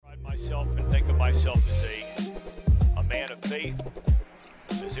of myself as a man of faith.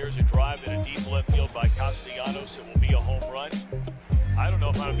 As there's a drive in a deep left field by Castellanos, it will be a home run. I don't know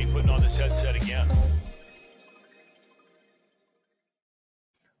if I'm going to be putting on this headset again.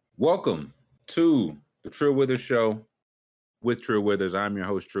 Welcome to the Trill Withers Show with Trill Withers. I'm your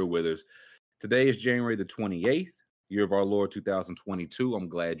host, Trill Withers. Today is January the 28th, year of our Lord 2022. I'm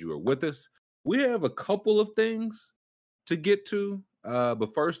glad you are with us. We have a couple of things to get to,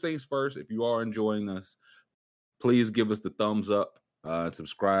 but first things first, if you are enjoying us, please give us the thumbs up,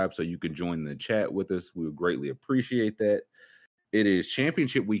 subscribe so you can join the chat with us. We would greatly appreciate that. It is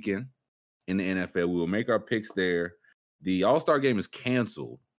championship weekend in the NFL. We will make our picks there. The All-Star game is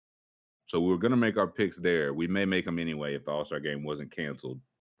canceled, so we're going to make our picks there. We may make them anyway if the All-Star game wasn't canceled,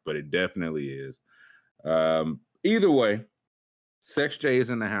 but it definitely is. Either way, Sex J is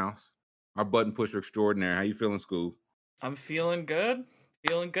in the house. Our button pusher extraordinaire. How you feeling, Scoob? I'm feeling good.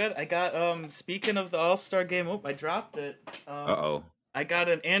 I got, speaking of the All-Star game, I dropped it. I got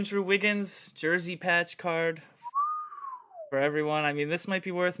an Andrew Wiggins jersey patch card for everyone. I mean, this might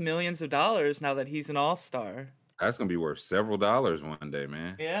be worth millions of dollars now that he's an All-Star. That's going to be worth several dollars one day,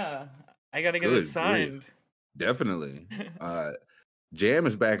 man. Yeah. I got to get it signed. Grief. Definitely. Jam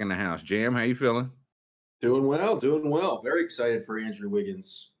is back in the house. Jam, how you feeling? Doing well. Very excited for Andrew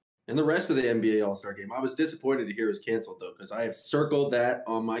Wiggins and the rest of the NBA All-Star game. I was disappointed to hear it was canceled, though, because I have circled that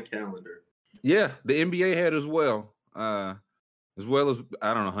on my calendar. Yeah, the NBA had as well as,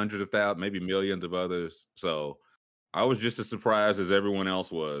 I don't know, hundreds of thousands, maybe millions of others. So I was just as surprised as everyone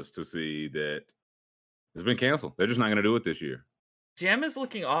else was to see that it's been canceled. They're just not going to do it this year. Jam is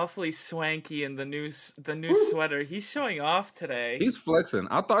looking awfully swanky in the new sweater. He's showing off today. He's flexing.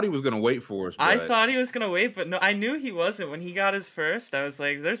 I thought he was going to wait for us. I thought he was going to wait, but no, I knew he wasn't. When he got his first, I was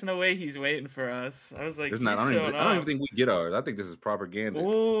like, there's no way he's waiting for us. I was like, I don't even think we get ours. I think this is propaganda.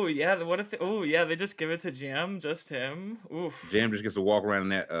 Oh, yeah. What if they just give it to Jam, just him? Oof. Jam just gets to walk around in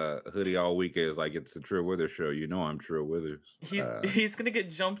that hoodie all weekend. It's like it's a Trill Withers show. You know I'm Trill Withers. He's going to get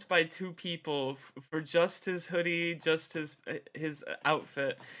jumped by two people for just his hoodie, just his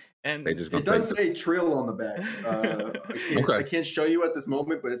outfit, and it does say Trill on the back. I can't show you at this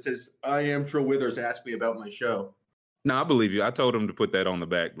moment, but it says, "I am Trill Withers. Ask me about my show." No, I believe you. I told him to put that on the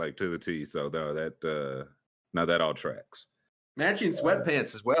back, like to the T. So that all tracks. Matching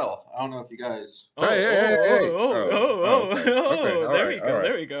sweatpants as well. I don't know if you guys. There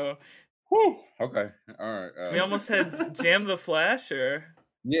we go. Whew. Okay, all right. We almost had Jam the Flasher.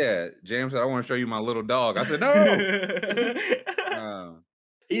 Yeah, Jam said, "I want to show you my little dog." I said, "No."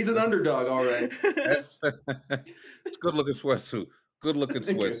 He's an underdog, all right. It's good looking sweatsuit. Good looking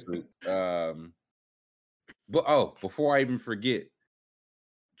sweatsuit. But before I even forget,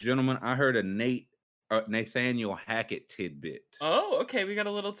 gentlemen, I heard a Nathaniel Hackett tidbit. Oh, okay, we got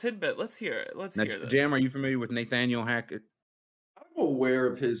a little tidbit. Let's hear it. Hear this. Jam, are you familiar with Nathaniel Hackett? I'm aware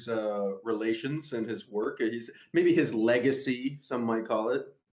of his relations and his work. Maybe his legacy, some might call it.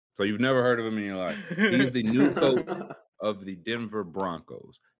 So you've never heard of him in your life. He's the new coach of the Denver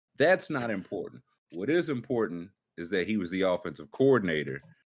Broncos. That's not important. What is important is that he was the offensive coordinator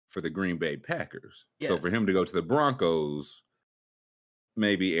for the Green Bay Packers. Yes. So for him to go to the Broncos,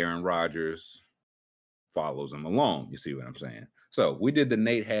 maybe Aaron Rodgers follows him along. You see what I'm saying? So we did the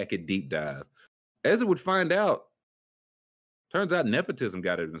Nate Hackett deep dive. As it would find out, turns out nepotism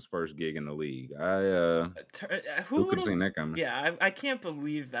got him his first gig in the league. Who could have seen that coming? Yeah, I can't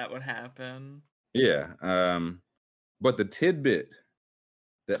believe that would happen. Yeah. But the tidbit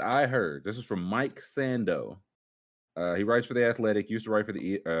that I heard, this is from Mike Sando. He writes for The Athletic, used to write for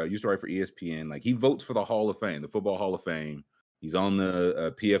ESPN. Like, he votes for the Hall of Fame, the Football Hall of Fame. He's on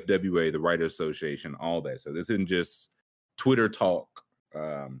the PFWA, the Writers Association, all that. So this isn't just Twitter talk.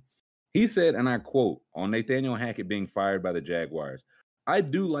 He said, and I quote, on Nathaniel Hackett being fired by the Jaguars, "I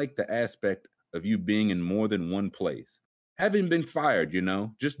do like the aspect of you being in more than one place. Having been fired,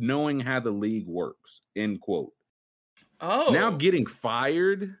 just knowing how the league works," end quote. Oh. Now getting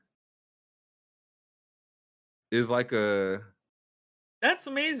fired is like that's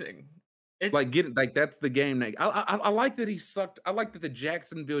amazing. It's that's the game. I like that he sucked. I like that the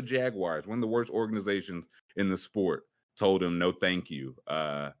Jacksonville Jaguars, one of the worst organizations in the sport, told him no thank you.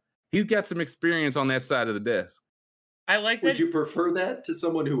 He's got some experience on that side of the desk. I like that. Would you prefer that to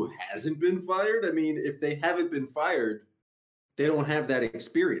someone who hasn't been fired? I mean, if they haven't been fired, they don't have that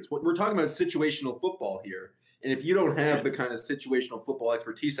experience. We're talking about situational football here. And if you don't have the kind of situational football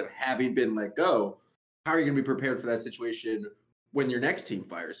expertise of having been let go, how are you going to be prepared for that situation when your next team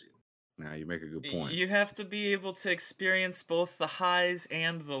fires you? Now, you make a good point. You have to be able to experience both the highs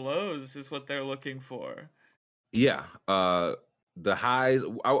and the lows is what they're looking for. Yeah. The highs,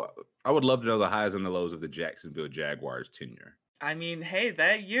 I would love to know the highs and the lows of the Jacksonville Jaguars tenure. I mean, hey,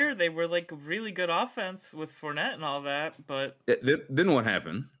 that year they were like a really good offense with Fournette and all that, but then what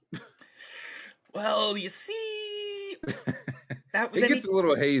happened? Well, you see, it gets a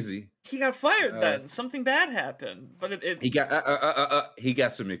little hazy. He got fired then. Something bad happened, but he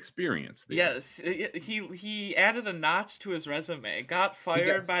got some experience there. Yes, he added a notch to his resume. Got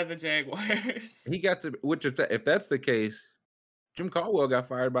fired by the Jaguars. He got to, which if that's the case, Jim Caldwell got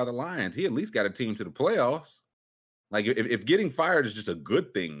fired by the Lions. He at least got a team to the playoffs. Like if getting fired is just a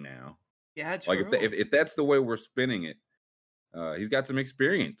good thing now. Yeah, true. Like if that's the way we're spinning it, he's got some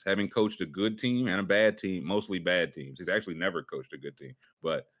experience having coached a good team and a bad team, mostly bad teams. He's actually never coached a good team,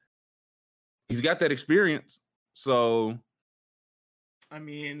 but he's got that experience. So, I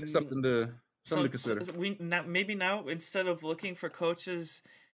mean, something to consider. Maybe now instead of looking for coaches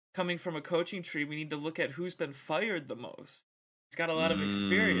coming from a coaching tree, we need to look at who's been fired the most. He's got a lot of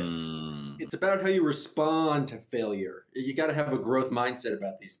experience. It's about how you respond to failure. You got to have a growth mindset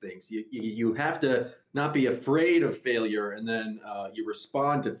about these things. You have to not be afraid of failure, and then you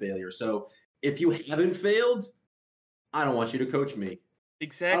respond to failure. So if you haven't failed, I don't want you to coach me.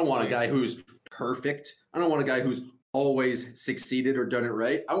 Exactly. I don't want a guy who's perfect. I don't want a guy who's always succeeded or done it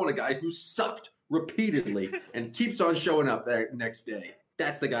right. I want a guy who's sucked repeatedly and keeps on showing up that next day.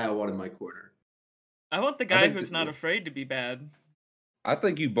 That's the guy I want in my corner. I want the guy who's not afraid to be bad. I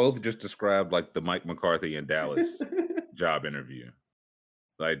think you both just described like the Mike McCarthy in Dallas job interview.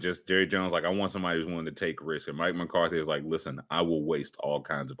 Like just Jerry Jones, like I want somebody who's willing to take risks. And Mike McCarthy is like, listen, I will waste all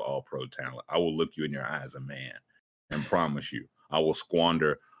kinds of all-pro talent. I will look you in your eye as a man and promise you I will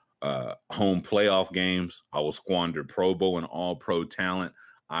squander home playoff games. I will squander Pro Bowl and all-pro talent.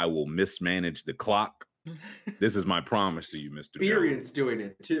 I will mismanage the clock. This is my promise to you, Mr. Experience Jones. Doing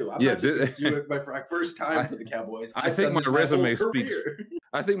it too. I'm not just going to do it my first time for the Cowboys. I think my resume speaks.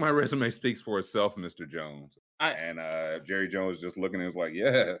 I think my resume speaks for itself, Mr. Jones. And Jerry Jones just looking at us like,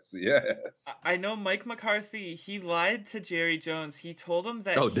 yes. I know Mike McCarthy. He lied to Jerry Jones. He told him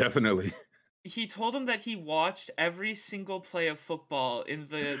that. Definitely. He told him that he watched every single play of football in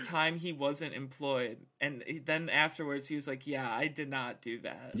the time he wasn't employed. And then afterwards, he was like, yeah, I did not do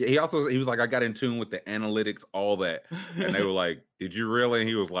that. Yeah, he was like, I got in tune with the analytics, all that. And they were like, did you really? And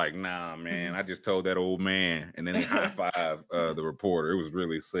he was like, nah, man, I just told that old man. And then he high-fived the reporter. It was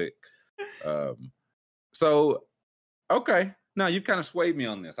really sick. So, okay. Now, you've kind of swayed me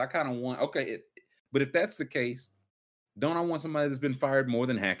on this. I kind of want, but if that's the case, don't I want somebody that's been fired more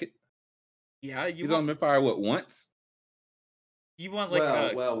than Hackett? Yeah, he's only been fired once. You want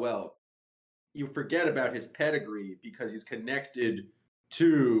like well. You forget about his pedigree because he's connected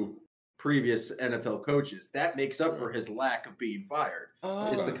to previous NFL coaches. That makes up for his lack of being fired.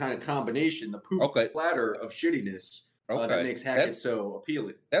 It's the kind of combination, the poop platter of shittiness that makes Hackett so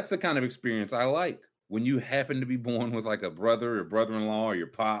appealing. That's the kind of experience I like. When you happen to be born with like a brother or brother-in-law or your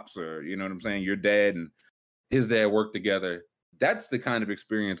pops or, you know what I'm saying, your dad and his dad work together. That's the kind of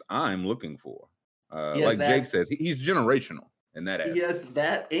experience I'm looking for. Like Jake says, he's generational in that aspect. He has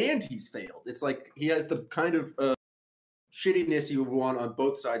that and he's failed. It's like he has the kind of shittiness you would want on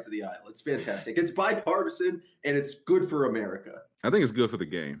both sides of the aisle. It's fantastic. It's bipartisan and it's good for America. I think it's good for the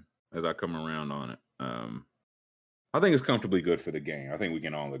game as I come around on it. I think it's comfortably good for the game. I think we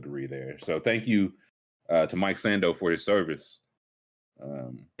can all agree there. So thank you to Mike Sando for his service.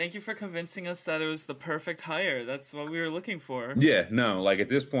 Thank you for convincing us that it was the perfect hire. That's what we were looking for. Yeah, no, like at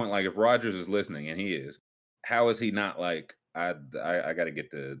this point, like if Rodgers is listening, and he is, how is he not like, I got to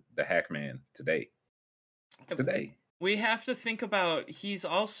get the hack man today? We have to think about, he's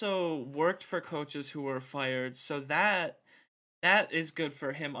also worked for coaches who were fired, so that is good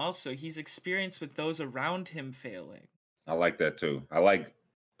for him also. He's experienced with those around him failing. I like that too. I like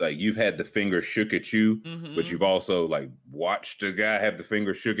you've had the finger shook at you, but you've also like watched a guy have the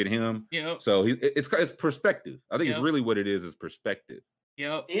finger shook at him. Yeah. So it's perspective. I think it's really what it is perspective.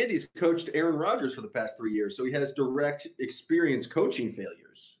 Yep. And he's coached Aaron Rodgers for the past 3 years, so he has direct experience coaching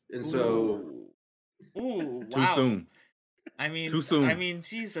failures. And so, wow. Too soon. I mean, too soon. I mean,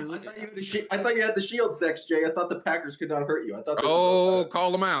 Jesus. I thought you had the shield sex, Jay. I thought the Packers could not hurt you. I thought.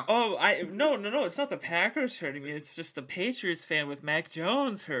 Call them out. Oh, no. It's not the Packers hurting me. It's just the Patriots fan with Mac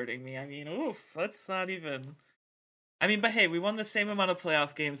Jones hurting me. I mean, that's not even. I mean, but hey, we won the same amount of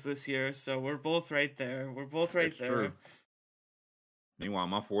playoff games this year, so we're both right there. That's true. Meanwhile,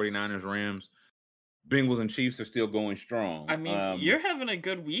 my 49ers, Rams, Bengals, and Chiefs are still going strong. I mean, you're having a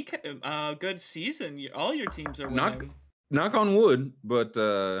good week, good season. All your teams are winning. Knock on wood, but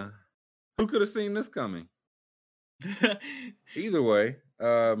who could have seen this coming? Either way,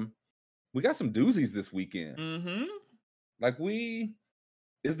 we got some doozies this weekend. Mm-hmm. Like we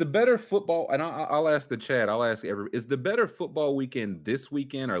Is the better football, and I'll ask the chat, I'll ask everybody, is the better football weekend this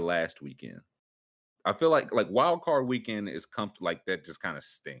weekend or last weekend? I feel like wild card weekend is like that just kind of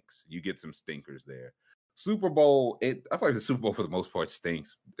stinks. You get some stinkers there. Super Bowl, I feel like the Super Bowl for the most part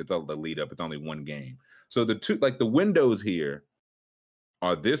stinks. It's all the lead up. It's only one game. So the windows here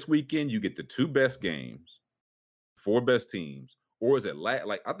are this weekend. You get the 2 best games, 4 best teams, or is it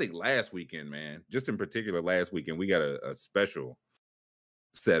I think last weekend, man? Just in particular, last weekend we got a special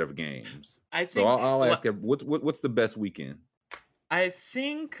set of games. So I'll ask you, what's the best weekend? I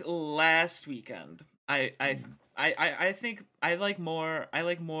think last weekend. I think I like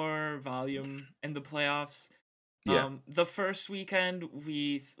more volume in the playoffs. Yeah. The first weekend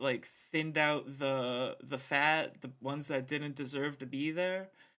we thinned out the ones that didn't deserve to be there.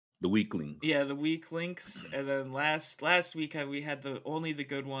 The weaklings. Yeah, the weak links. And then last weekend we had only the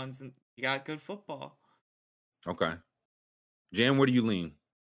good ones, and you got good football. Okay. Jan, where do you lean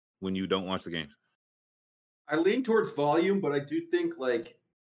when you don't watch the games? I lean towards volume, but I do think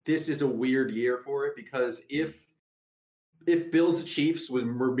this is a weird year for it, because if Bills Chiefs were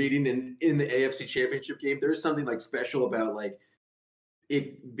meeting in the AFC Championship game, there's something special about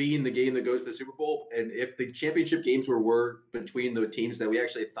it being the game that goes to the Super Bowl. And if the championship games were between the teams that we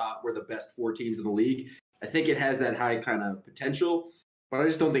actually thought were the best 4 teams in the league, I think it has that high kind of potential. But I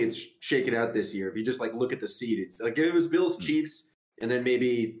just don't think it's shaken out this year. If you just look at the seed, it's if it was Bills Chiefs, and then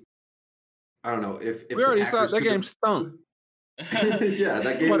maybe I don't know if we already saw that game stunk. Yeah,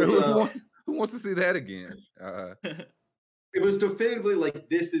 that game was, who wants to see that again? It was definitively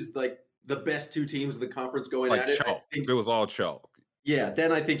this is the best 2 teams in the conference going at it. Chalk. It was all chalk. Yeah,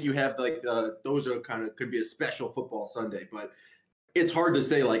 then I think you have those are could be a special football Sunday, but it's hard to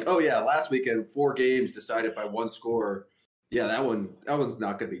say oh yeah, last weekend 4 games decided by 1 score. Yeah, that one's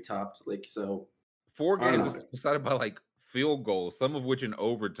not going to be topped. So 4 games decided by field goals, some of which in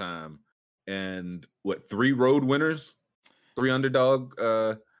overtime, and 3 road winners, 3 underdog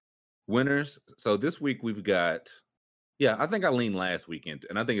winners. So this week we've got, I think I leaned last weekend,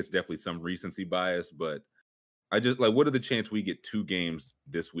 and I think it's definitely some recency bias, but I just what are the chances we get 2 games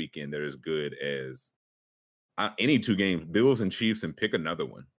this weekend that are as good as any 2 games, Bills and Chiefs, and pick another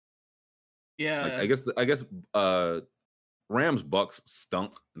one? Yeah, I guess Rams Bucks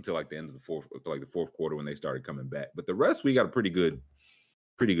stunk until the end of the fourth quarter when they started coming back, but the rest we got a pretty good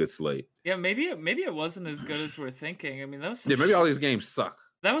slate. Yeah, maybe it wasn't as good as we're thinking. I mean, that was maybe all these games suck.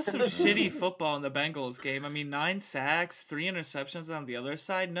 That was some shitty football in the Bengals game. I mean, 9 sacks, 3 interceptions on the other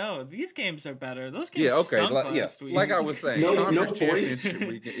side. No, these games are better. Those games stunk last week. Like I was saying, no points.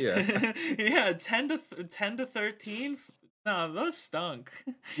 Yeah, 10 to 13. No, those stunk.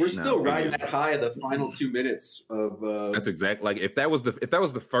 We're still riding that high of the final 2 minutes of. That's exactly if that was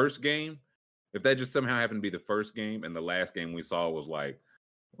the first game, if that just somehow happened to be the first game, and the last game we saw was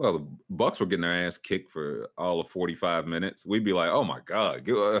well, the Bucks were getting their ass kicked for all of 45 minutes. We'd be like, oh my God,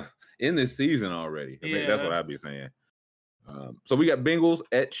 in this season already. I mean, that's what I'd be saying. So we got Bengals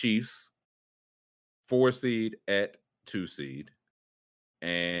at Chiefs, 4 seed at 2 seed.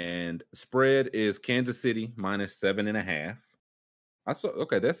 And spread is Kansas City -7.5. I saw,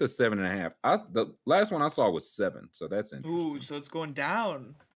 that's a 7.5. The last one I saw was 7, so that's interesting. Ooh, so it's going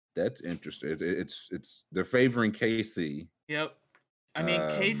down. That's interesting. It's they're favoring KC. Yep. I mean,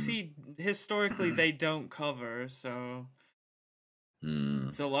 KC, historically, they don't cover, so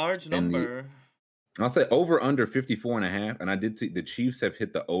it's a large number. I'll say over under 54.5, and I did see the Chiefs have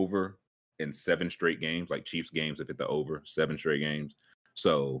hit the over in 7 straight games. Chiefs games have hit the over 7 straight games.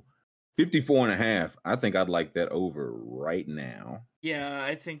 So 54.5, I think I'd like that over right now. Yeah,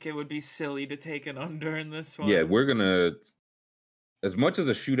 I think it would be silly to take an under in this one. Yeah, we're going to, as much as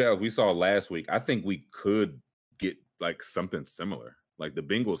a shootout we saw last week, I think we could get something similar. The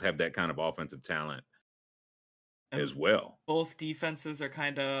Bengals have that kind of offensive talent as well. Both defenses are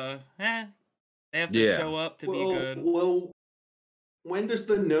kind of, they have to show up to be good. Well, when does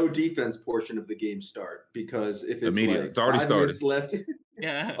the no defense portion of the game start? Because if it's it's already 5 started. minutes left.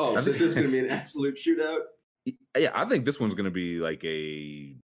 Yeah. Oh, so this is going to be an absolute shootout? Yeah, I think this one's going to be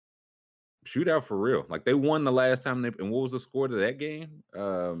a shootout for real. They won the last time and what was the score to that game?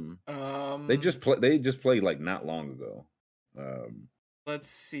 They just played not long ago. Let's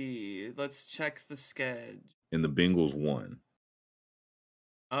see. Let's check the schedule. And the Bengals won.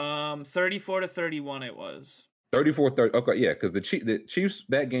 34-31 it was. 34-30. Okay, yeah, because the Chiefs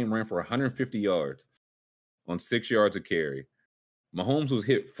that game ran for 150 yards on 6 yards of carry. Mahomes was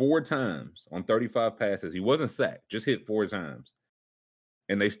hit 4 times on 35 passes. He wasn't sacked, just hit 4 times.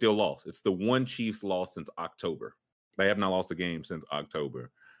 And they still lost. It's the one Chiefs loss since October. They have not lost a game since October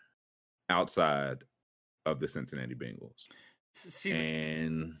outside of the Cincinnati Bengals. See,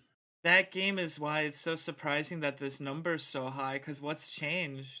 and that game is why it's so surprising that this number's so high. Because what's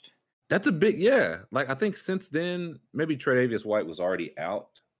changed? That's a big, yeah. Like I think since then, maybe Tre'Davious White was already out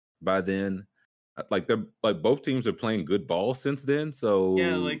by then. Like they're like both teams are playing good ball since then. So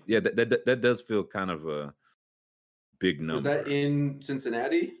yeah, that does feel kind of a big number. Was that in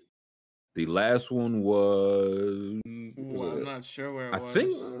Cincinnati? The last one was. I'm not sure where it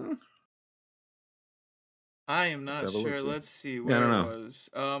was. I am not sure. Let's see where it was.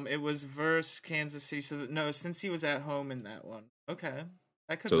 It was versus Kansas City. So no, since he was at home in that one. Okay,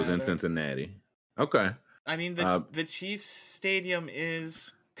 that could. So it was in Cincinnati. Okay. I mean, the Chiefs Stadium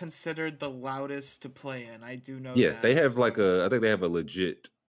is considered the loudest to play in. I do know. Yeah, that, they have I think they have a legit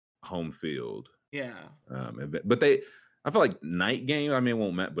home field. Yeah. But I feel like night game. I mean, it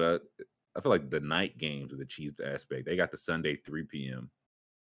won't matter, but I feel like the night games of the Chiefs aspect. They got the Sunday 3 p.m.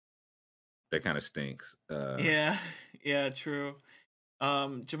 That kind of stinks. Yeah, true.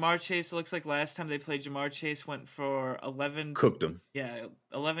 Ja'Marr Chase, looks like last time they played, Ja'Marr Chase went for 11. Cooked them. Yeah,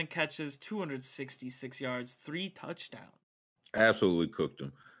 11 catches, 266 yards, 3 touchdowns. Absolutely cooked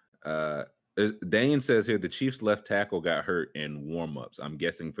them. Dane says here the Chiefs left tackle got hurt in warmups. I'm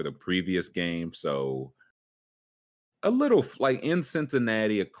guessing for the previous game. So a little like in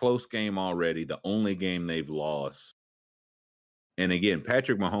Cincinnati, a close game already. The only game they've lost. And again,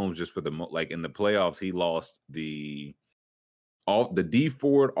 Patrick Mahomes, just for in the playoffs, he lost the D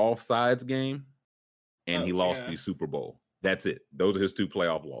Ford offsides game, and he lost the Super Bowl. That's it. Those are his 2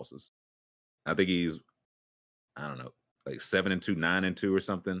 playoff losses. I think he's, I don't know, like 7-2, 9-2 or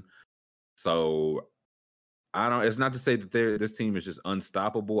something. So I don't. It's not to say that this team is just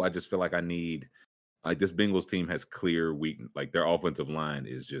unstoppable. I just feel like I need. Like this Bengals team has clear weakness. Like their offensive line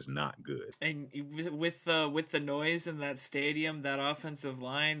is just not good. And with the noise in that stadium, that offensive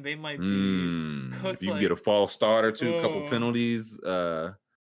line, they might be cooked. If you can get a false start or 2, a couple penalties.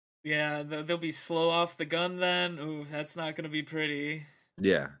 Yeah, they'll be slow off the gun then. Ooh, that's not going to be pretty.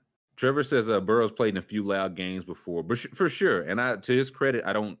 Yeah. Trevor says Burrow's played in a few loud games before, but for sure. And to his credit,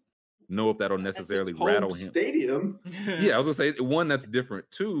 I don't know if that'll necessarily rattle him. Stadium. Yeah, I was gonna say 1, that's different.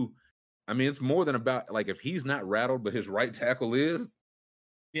 2. I mean, it's more than about like if he's not rattled, but his right tackle is.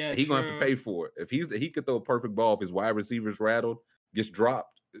 Yeah, he's gonna have to pay for it. If he could throw a perfect ball, if his wide receiver's rattled, gets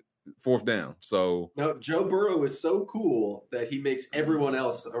dropped, 4th down. So no, Joe Burrow is so cool that he makes everyone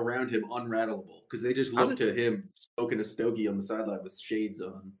else around him unrattleable because they just look to him smoking a stogie on the sideline with shades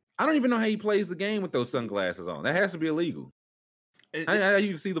on. I don't even know how he plays the game with those sunglasses on. That has to be illegal. How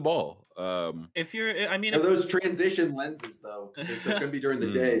you see the ball? If you're, I mean, those transition lenses though, because it's going to be during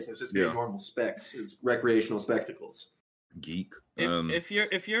the day, so it's just going to be normal specs. It's recreational spectacles. Geek.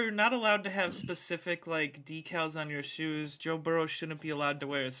 If you're not allowed to have specific like decals on your shoes, Joe Burrow shouldn't be allowed to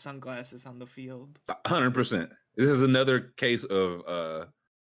wear his sunglasses on the field. 100%. This is another case of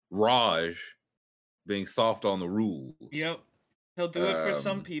Raj being soft on the rules. Yep, he'll do it for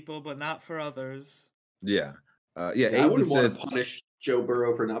some people, but not for others. Yeah. I wouldn't want to punish Joe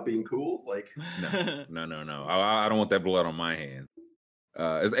Burrow for not being cool. Like, no. I don't want that blood on my hand.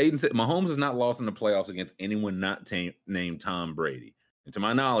 As Aiden said, Mahomes has not lost in the playoffs against anyone not named Tom Brady. And to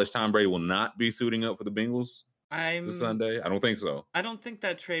my knowledge, Tom Brady will not be suiting up for the Bengals this Sunday. I don't think so. I don't think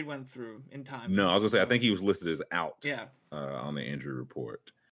that trade went through in time. No, I was gonna say I think he was listed as out. Yeah. On the injury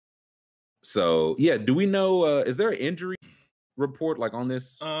report. So yeah, do we know? Is there an injury report like on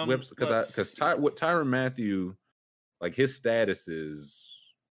this website? Because Tyrann Mathieu, like his status is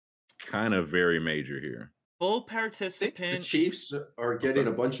kind of very major here. Full participant. The Chiefs are getting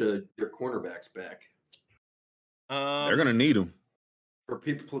a bunch of their cornerbacks back. They're gonna need them for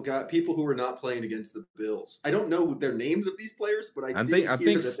people who are not playing against the Bills. I don't know their names of these players, but I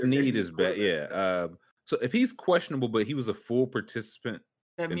think Snead is back. Yeah. So if he's questionable, but he was a full participant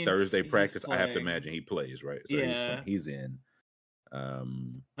in Thursday practice, I have to imagine he plays, right? So he's in.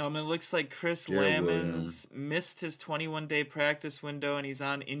 It looks like Chris Lamons missed his 21-day practice window and he's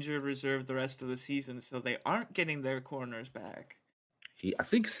on injured reserve the rest of the season, so they aren't getting their corners back. I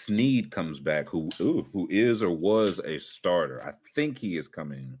think Snead comes back, who is or was a starter. I think he is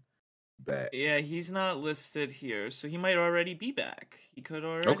coming back. Yeah, he's not listed here, so he might already be back. He could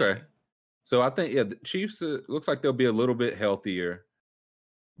already. Okay. So I think the Chiefs looks like they'll be a little bit healthier,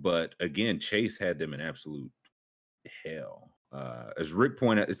 but again, Chase had them in absolute hell. As Rick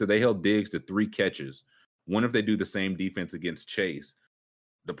pointed out, so they held Diggs to 3 catches. What if they do the same defense against Chase?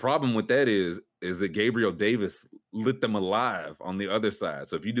 The problem with that is that Gabriel Davis lit them alive on the other side.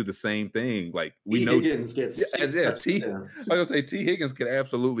 So if you do the same thing, like we know, Higgins gets T Higgins could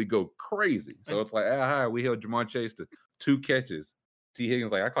absolutely go crazy. So it's like, we held Ja'Marr Chase to 2 catches. T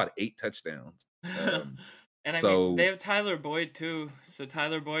Higgins I caught 8 touchdowns. And I mean, they have Tyler Boyd too, so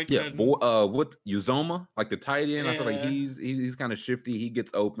Tyler Boyd. Yeah, what Uzoma, like the tight end? I feel like he's kind of shifty. He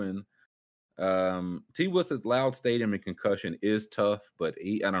gets open. T. Wilson's loud stadium and concussion is tough, but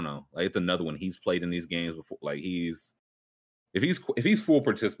I don't know. Like it's another one he's played in these games before. Like if he's full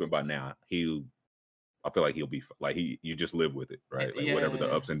participant by now, I feel like he'll be like you just live with it, right? Like whatever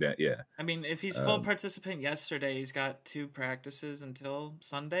the ups and downs. Yeah. I mean, if he's full participant yesterday, he's got 2 practices until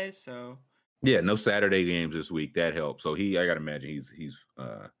Sunday, so. Yeah, no Saturday games this week. That helps. So I gotta imagine he's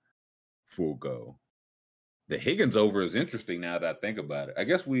full go. The Higgins over is interesting now that I think about it. I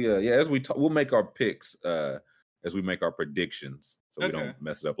guess we'll make our picks as we make our predictions, so we don't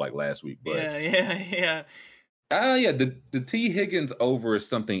mess it up like last week. But yeah. The T Higgins over is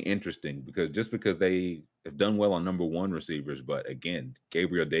something interesting because they have done well on number 1 receivers, but again,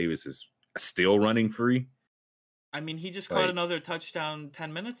 Gabriel Davis is still running free. I mean, he just caught another touchdown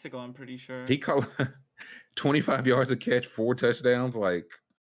 10 minutes ago, I'm pretty sure. He caught 25 yards a catch, 4 touchdowns. Like,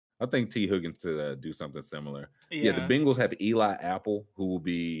 I think T. Higgins to do something similar. Yeah, the Bengals have Eli Apple, who will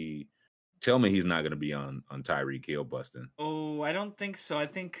be. Tell me he's not going to be on Tyreek Hill busting. Oh, I don't think so. I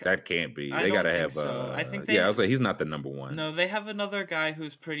think that can't be. They got to have. So. I think. I was like, he's not the number 1. No, they have another guy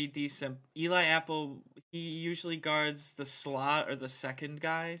who's pretty decent. Eli Apple. He usually guards the slot or the second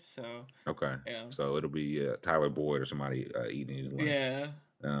guy. So okay. Yeah. So it'll be Tyler Boyd or somebody eating. Yeah.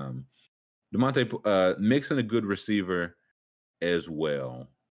 DeMonte Mixon, a good receiver as well.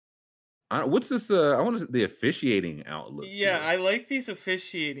 What's this? I want to the officiating outlook. Yeah, here. I like these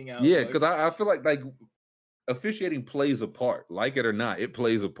officiating outlooks. Yeah, because I feel like officiating plays a part. Like it or not, it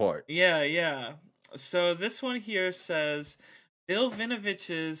plays a part. Yeah. So this one here says Bill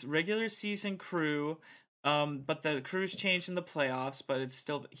Vinovich's regular season crew, but the crew's changed in the playoffs, but it's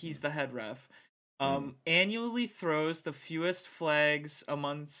still he's the head ref. Annually throws the fewest flags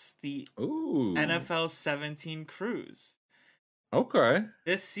amongst the NFL 17 crews. Okay.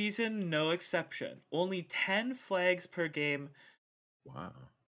 This season, no exception. Only 10 flags per game. Wow.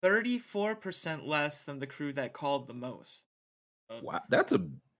 34% less than the crew that called the most. Wow, that's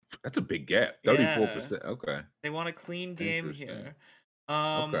a big gap. 34%. Yeah. Okay. They want a clean game here.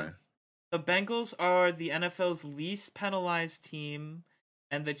 Okay. The Bengals are the NFL's least penalized team,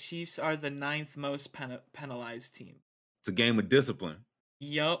 and the Chiefs are the 9th most penalized team. It's a game of discipline.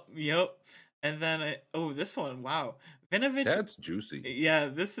 Yup. And then, this one, wow. Vinovich. That's juicy. Yeah,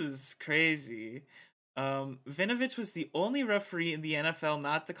 this is crazy. Vinovich was the only referee in the NFL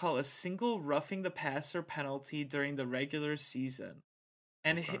not to call a single roughing the passer penalty during the regular season.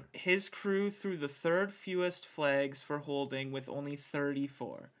 And his crew threw the 3rd fewest flags for holding with only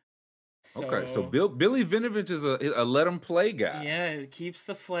 34. So Billy Vinovich is a let him play guy. Yeah, it keeps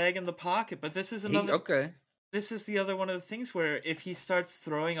the flag in the pocket. But this is another... This is the other one of the things where if he starts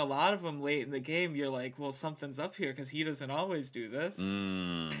throwing a lot of them late in the game, you're like, well, something's up here because he doesn't always do this.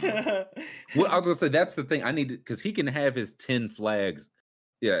 Well, I was going to say, that's the thing. I need to, because he can have his 10 flags.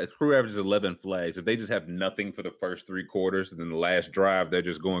 Yeah, crew averages 11 flags. If they just have nothing for the first 3 quarters, and then the last drive, they're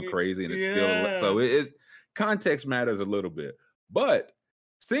just going crazy and it's still. So it context matters a little bit. But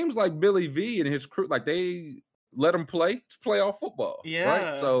seems like Billy V and his crew, like they let him play playoff football. Yeah.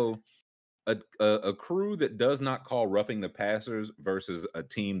 Right? So. A crew that does not call roughing the passers versus a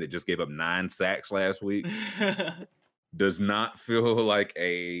team that just gave up 9 sacks last week does not feel like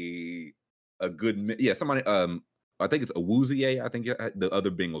a good. Yeah, somebody. I think it's Awuzie. I think the other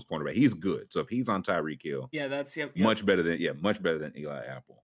Bengals cornerback. He's good. So if he's on Tyreek Hill, yeah, that's much better than Eli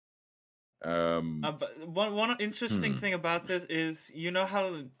Apple. But one interesting thing about this is, you know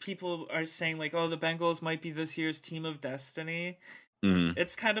how people are saying like, oh, the Bengals might be this year's team of destiny. Mm-hmm.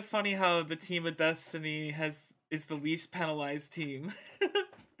 It's kind of funny how the team of destiny is the least penalized team.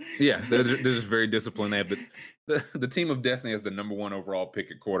 Yeah, they're just very disciplined. They have the team of destiny has the number 1 overall pick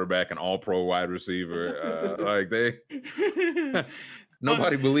at quarterback and all-pro wide receiver.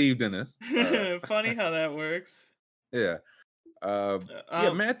 Nobody believed in us. Funny how that works. Yeah.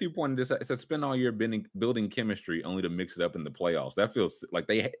 Matthew pointed this out. It said spend all year building chemistry only to mix it up in the playoffs. That feels like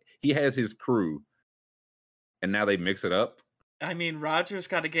he has his crew, and now they mix it up. I mean, Rodgers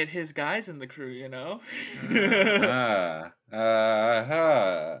got to get his guys in the crew, you know?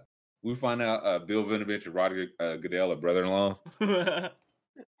 We find out Bill Vinovich and Roger Goodell are brother-in-laws.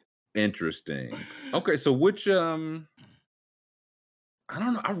 Interesting. Okay, so which I don't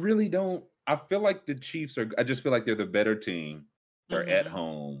know. I really don't. I feel like the Chiefs I just feel like they're the better team. They're at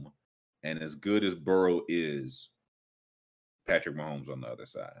home. And as good as Burrow is, Patrick Mahomes on the other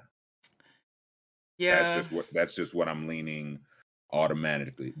side. Yeah. That's just what I'm leaning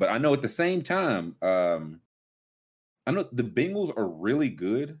automatically. But I know at the same time, I know the Bengals are really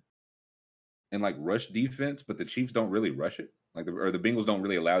good, in like rush defense, but the Chiefs don't really rush it. Like the Bengals don't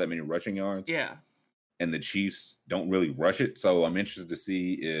really allow that many rushing yards. Yeah. And the Chiefs don't really rush it. So I'm interested to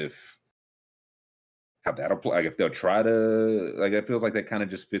see how that'll play. Like if they'll try to, like, it feels like that kind of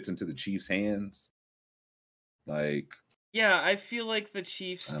just fits into the Chiefs' hands. Like, yeah, I feel like the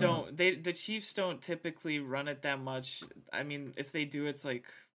Chiefs the Chiefs don't typically run it that much. I mean, if they do, it's like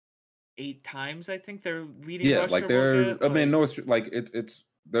 8 times. I think their leading rusher like they're. will get, it's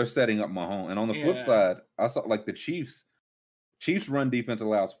they're setting up Mahomes. And on the flip side, I saw like the Chiefs run defense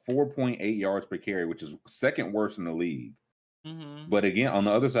allows 4.8 yards per carry, which is second worst in the league. Mm-hmm. But again, on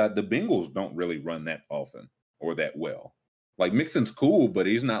the other side, the Bengals don't really run that often or that well. Like Mixon's cool, but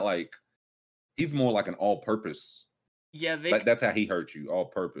he's not like, he's more like an all-purpose. Yeah, that's how he hurt you,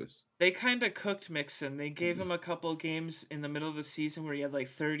 all-purpose. They kind of cooked Mixon. They gave him a couple games in the middle of the season where he had like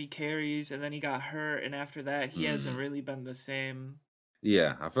 30 carries, and then he got hurt, and after that, he hasn't really been the same.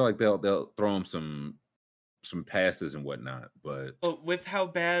 Yeah, I feel like they'll throw him some passes and whatnot, but with how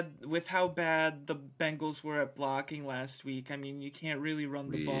bad the Bengals were at blocking last week, I mean, you can't really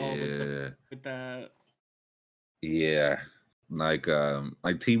run the ball with that. Yeah, like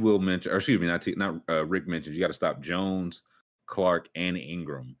T. Will mentioned, or excuse me, Rick mentioned, you got to stop Jones, Clark, and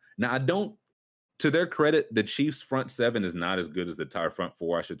Ingram. Now, I don't. To their credit, the Chiefs' front seven is not as good as the front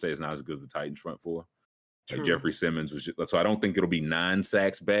four. I should say, is not as good as the Titans' front four. Like Jeffrey Simmons was so I don't think it'll be 9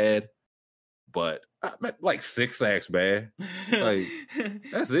 sacks bad. But like 6 sacks bad. Like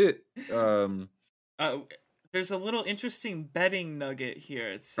that's it. There's a little interesting betting nugget here.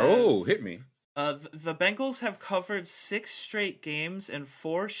 It says, hit me. The Bengals have covered 6 straight games and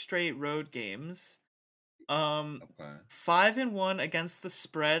 4 straight road games. 5-1 against the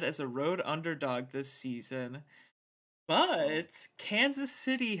spread as a road underdog this season. But Kansas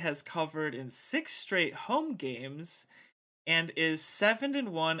City has covered in 6 straight home games and is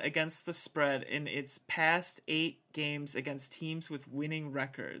 7-1 against the spread in its past 8 games against teams with winning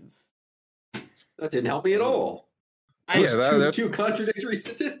records. That didn't help me at all. That's two contradictory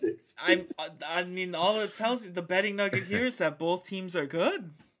statistics. I mean, all it tells you, the betting nugget here is that both teams are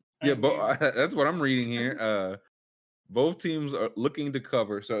good. But that's what I'm reading here. Both teams are looking to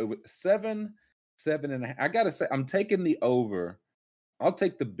cover. So it was 7.5. I gotta say, I'm taking the over. I'll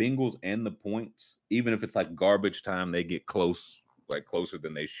take the Bengals and the points, even if it's like garbage time. They get closer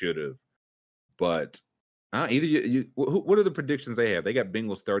than they should have. But either what are the predictions they have? They got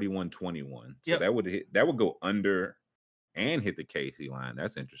Bengals 31-21, so that would go under and hit the KC line.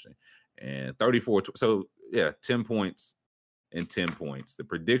 That's interesting. And 34. So 10 points and 10 points. The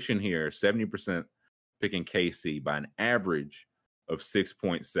prediction here: 70% picking KC by an average of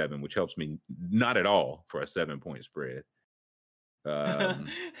 6.7, which helps me not at all for a 7-point spread. Either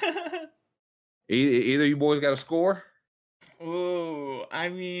you boys got a score? Oh, I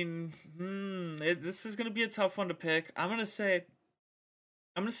mean, this is gonna be a tough one to pick. I'm gonna say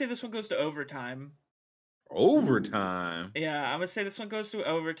this one goes to overtime. Overtime? Yeah, I'm gonna say this one goes to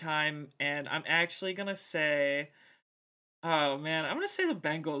overtime, and I'm actually gonna say, I'm gonna say the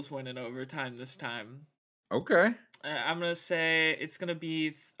Bengals win in overtime this time. Okay. I'm gonna say it's gonna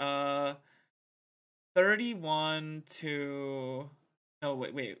be 31 to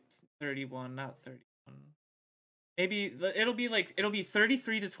 31, not 31. Maybe it'll be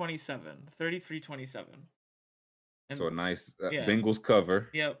 33 to 27. 33-27. So a nice Bengals cover.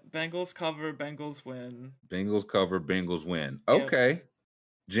 Yep, Bengals cover, Bengals win. Bengals cover, Bengals win. Okay. Yep.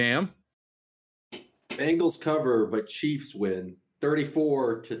 Jam. Bengals cover, but Chiefs win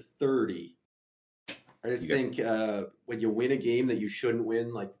 34-30. I just think when you win a game that you shouldn't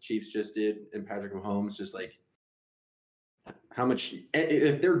win, like the Chiefs just did, and Patrick Mahomes, just like how much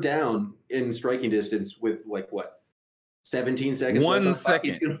if they're down in striking distance with 17 seconds, 1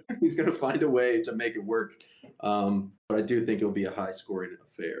 second, he's gonna find a way to make it work. But I do think it'll be a high scoring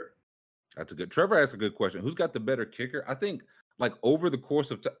affair. That's a good. Trevor asked a good question. Who's got the better kicker? I think over the course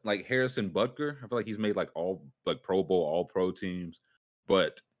of Harrison Butker, I feel like he's made all Pro Bowl, All Pro teams,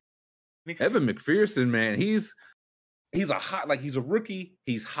 but Evan McPherson, man, he's a hot, he's a rookie.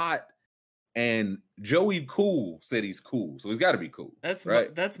 He's hot, and Joey Cool said he's cool, so he's got to be cool. That's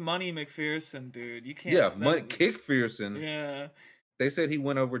right. That's Money McPherson, dude. You can't. Yeah, Money Kickpherson. Yeah. They said he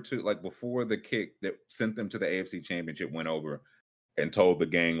went over to before the kick that sent them to the AFC Championship, went over and told the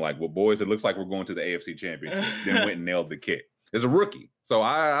gang well, boys, it looks like we're going to the AFC Championship. Then went and nailed the kick. As a rookie, so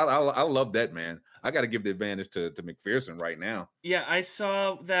I love that, man. I got to give the advantage to McPherson right now. Yeah, I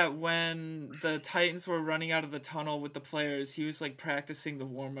saw that when the Titans were running out of the tunnel with the players, he was practicing the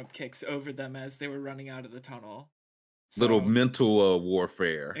warm-up kicks over them as they were running out of the tunnel. So, little mental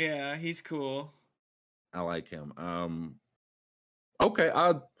warfare. Yeah, he's cool. I like him. Okay,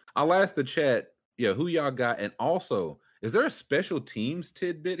 I'll ask the chat, who y'all got, and also, is there a special teams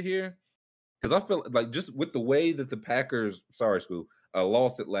tidbit here? Because I feel like just with the way that the Packers,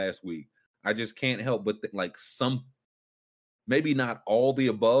 lost it last week, I just can't help but some, maybe not all the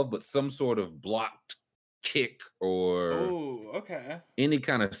above, but some sort of blocked kick or any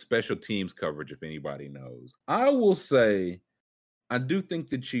kind of special teams coverage, if anybody knows. I will say, I do think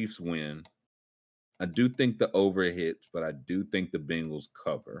the Chiefs win. I do think the over hits, but I do think the Bengals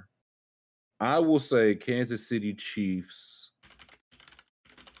cover. I will say Kansas City Chiefs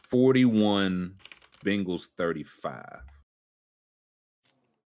 41, Bengals 35.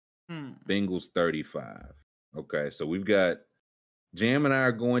 Bengals 35. Okay, so we've got Jam and I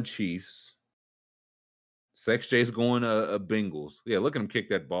are going Chiefs. Sex J's going Bengals. Yeah, look at him kick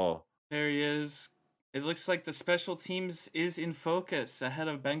that ball. There he is. It looks like the special teams is in focus ahead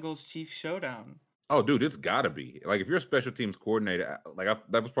of Bengals Chiefs showdown. Oh, dude, it's gotta be. Like, if you're a special teams coordinator,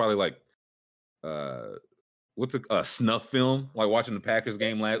 that was probably like, what's a snuff film? Like watching the Packers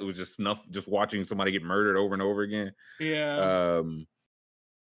game last, it was just snuff, just watching somebody get murdered over and over again. Yeah.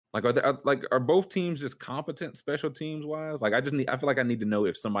 Are both teams just competent special teams wise? Like, I feel like I need to know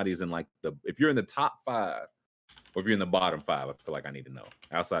if somebody's in if you're in the top 5 or if you're in the bottom 5. I feel like I need to know.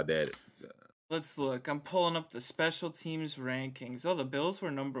 Outside that, let's look. I'm pulling up the special teams rankings. Oh, the Bills were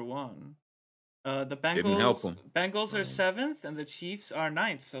number 1. The Bengals didn't help them. Bengals are 7th and the Chiefs are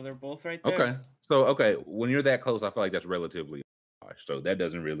 9th, so they're both right there. Okay. So when you're that close, I feel like that's relatively harsh. So that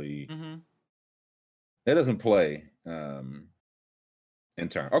doesn't really that doesn't play in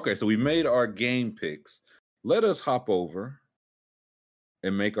turn. Okay, so we made our game picks. Let us hop over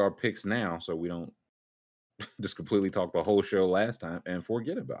and make our picks now so we don't just completely talk the whole show last time and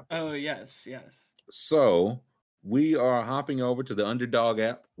forget about it. Oh, yes. So we are hopping over to the Underdog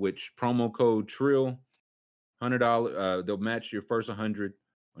app, which promo code TRILL, $100. They'll match your first 100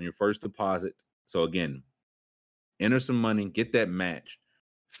 on your first deposit. So again, enter some money, get that match,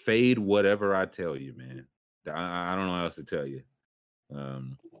 fade whatever I tell you, man. I don't know how else to tell you.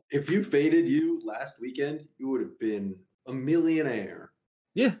 If you faded you last weekend, you would have been a millionaire.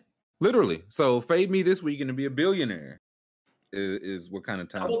 Yeah, literally. So fade me this weekend to be a billionaire is what kind of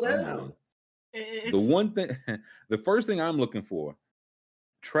time I'm on. The first thing I'm looking for,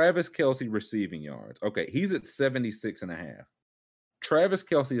 Travis Kelce receiving yards. Okay, he's at 76.5. Travis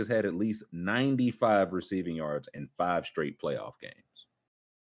Kelce has had at least 95 receiving yards in 5 straight playoff games.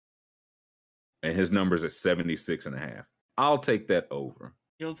 And his number's at 76.5. I'll take that over.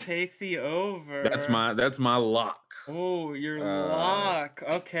 You'll take the over. That's my lock. Oh, your lock.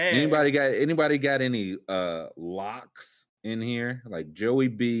 Okay. Anybody got any locks in here? Like Joey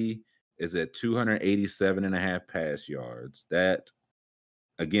B is at 287.5 pass yards. That,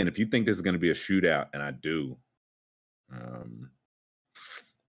 again, if you think this is going to be a shootout, and I do.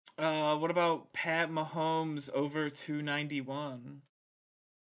 What about Pat Mahomes over 291?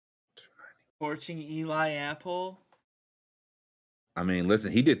 Torching Eli Apple. I mean,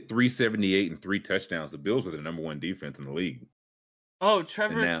 listen, he did 378 and 3 touchdowns. The Bills were the number 1 defense in the league. Oh,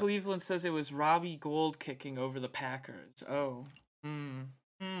 Trevor Cleveland says it was Robbie Gould kicking over the Packers. Oh.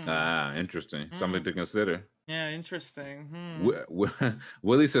 Interesting. Something to consider. Yeah, interesting.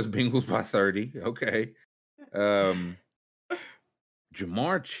 Willie says Bengals by 30. Okay.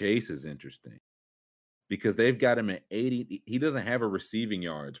 Jamar Chase is interesting because they've got him at 80. He doesn't have a receiving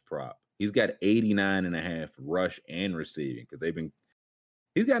yards prop. He's got 89.5 rush and receiving because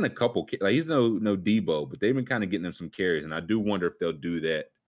he's gotten a couple, like he's no Debo, but they've been kind of getting him some carries. And I do wonder if they'll do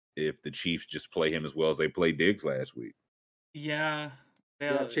that if the Chiefs just play him as well as they played Diggs last week. Yeah.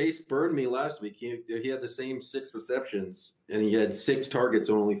 Yeah, Chase burned me last week. He had the same 6 receptions, and he had 6 targets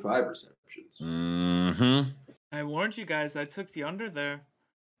and only 5 receptions. Mm-hmm. I warned you guys. I took the under there.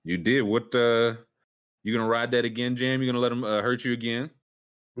 You did. What? You gonna ride that again, Jam? You gonna let him hurt you again?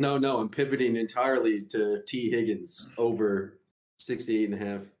 No. I'm pivoting entirely to T. Higgins over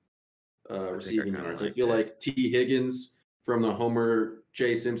 68.5 receiving yards. I feel like T. Higgins from the Homer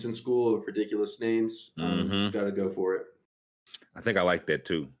J. Simpson school of ridiculous names. Got to go for it. I think I like that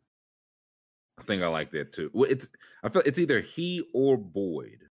too. Well, I feel it's either he or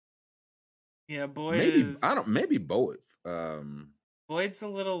Boyd. Yeah, Boyd. Maybe both. Boyd's a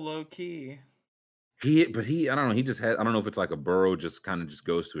little low key. I don't know. He just had. I don't know if it's like a Burrow just kind of just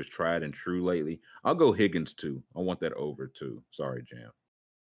goes to his tried and true lately. I'll go Higgins too. I want that over too. Sorry, Jam.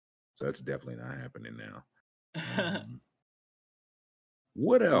 So that's definitely not happening now.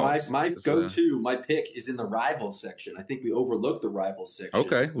 What else? My go-to, my pick is in the rivals section. I think we overlooked the rivals section.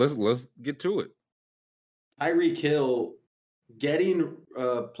 Okay, let's get to it. Tyreek Hill getting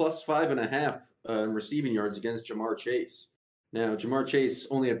plus 5.5 receiving yards against Jamar Chase. Now, Ja'Marr Chase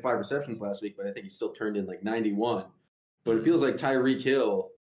only had 5 receptions last week, but I think he still turned in like 91. But it feels like Tyreek Hill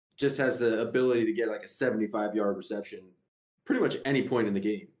just has the ability to get like a 75-yard reception pretty much any point in the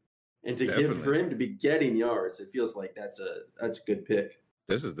game. And for him to be getting yards, it feels like that's a good pick.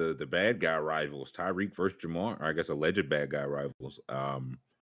 This is the bad guy rivals, Tyreek versus Ja'Marr, or I guess alleged bad guy rivals.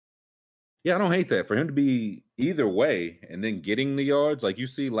 Yeah, I don't hate that. For him to be either way and then getting the yards, like you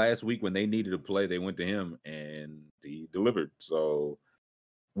see last week when they needed to play, they went to him and he delivered. So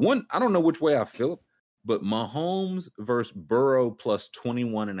I don't know which way I feel, but Mahomes versus Burrow plus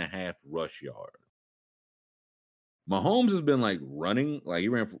 21.5 rush yard. Mahomes has been like running, like he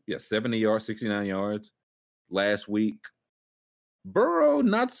ran for 70 yards, 69 yards last week. Burrow,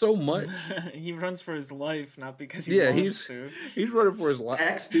 not so much. He runs for his life, not because he wants to. He's running for his life.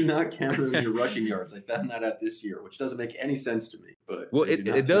 Sacks do not count as your rushing yards. I found that out this year, which doesn't make any sense to me. But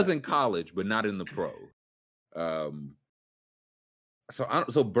it does in college, but not in the pro.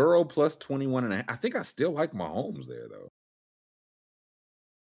 So Burrow plus 21.5. I think I still like Mahomes there though.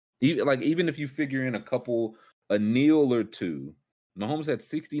 Even if you figure in a kneel or two. Mahomes had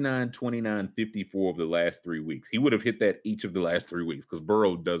 69, 29, 54 of the last 3 weeks. He would have hit that each of the last 3 weeks because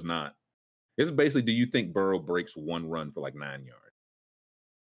Burrow does not. It's basically, do you think Burrow breaks one run for like 9 yards?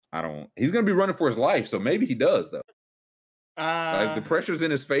 I don't. He's going to be running for his life, so maybe he does, though. Like the pressure's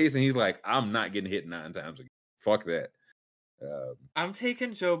in his face, and he's like, I'm not getting hit 9 times again. Fuck that. I'm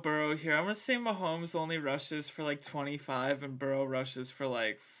taking Joe Burrow here. I'm going to say Mahomes only rushes for like 25, and Burrow rushes for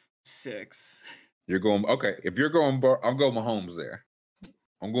like 6. You're going okay. If you're going, I'll go Mahomes there.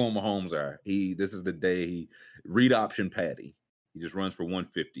 I'm going Mahomes there. This is the day he read option Patty. He just runs for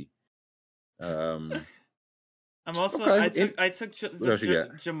 150. I'm also okay. I took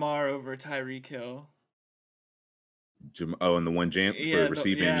Ja'Marr over Tyreek Hill. And the one Jam for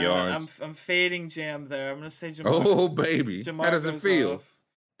receiving yards. I'm fading Jam there. I'm gonna say Ja'Marr. Oh baby, Ja'Marr how does it feel? Off.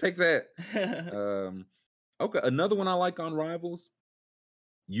 Take that. Okay, another one I like on Rivals.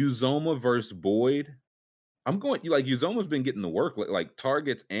 Uzomah versus Boyd. I'm going like Uzoma's been getting the work like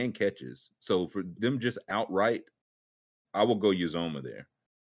targets and catches. So for them just outright, I will go Uzomah there.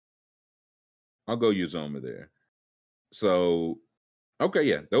 I'll go Uzomah there. So, okay,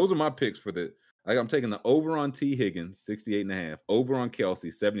 yeah, those are my picks for the. I'm taking the over on T. Higgins, 68.5. Over on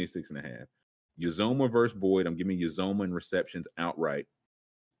Kelsey, 76.5. Uzomah versus Boyd. I'm giving Uzomah in receptions outright.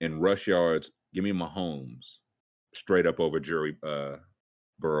 And rush yards, give me Mahomes straight up over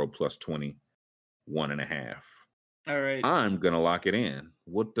Burrow plus 21.5. All right. I'm gonna lock it in.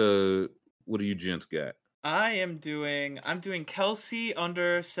 What do you gents got? I'm doing Kelsey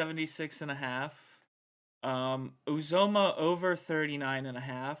under 76.5. Uzomah over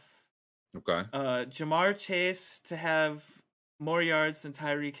 39.5. Okay. Ja'Marr Chase to have more yards than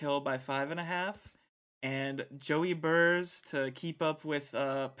Tyreek Hill by 5.5. And Joey Burrs to keep up with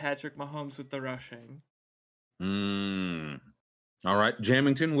Patrick Mahomes with the rushing. All right,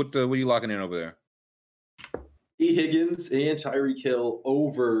 Jamington, what are you locking in over there? T. Higgins and Tyreek Hill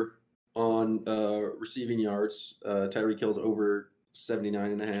over on receiving yards. Tyreek Hill's over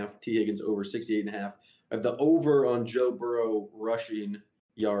 79.5. T. Higgins over 68.5. I have the over on Joe Burrow rushing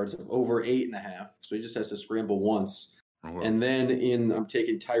yards of over 8.5. So he just has to scramble once. Oh, wow. And then I'm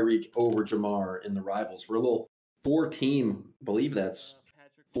taking Tyreek over Ja'Marr in the Rivals for a little 4-team. I believe that's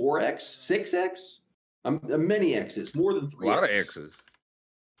 4x, 6x. Many X's, more than 3. A lot of X's,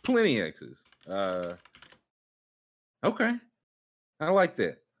 plenty of X's. Okay, I like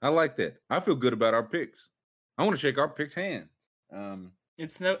that. I feel good about our picks. I want to shake our picks' hand.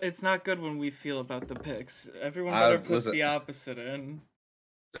 It's not good when we feel about the picks. Everyone better put the opposite in.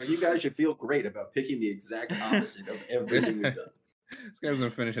 So you guys should feel great about picking the exact opposite of everything we've done. This game's gonna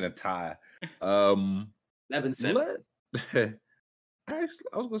finish in a tie. 11-7. I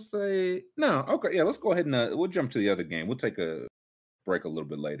was gonna say no. Okay, yeah. Let's go ahead and we'll jump to the other game. We'll take a break a little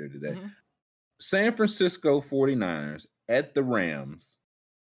bit later today. Mm-hmm. San Francisco 49ers at the Rams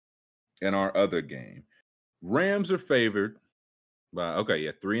in our other game. Rams are favored by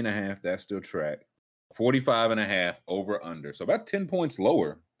 3.5. That's still track. 45.5 over under. So about 10 points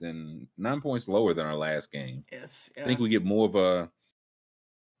lower than 9 points lower than our last game. Yes. Yeah. I think we get more of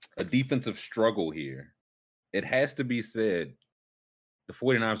a defensive struggle here. It has to be said. The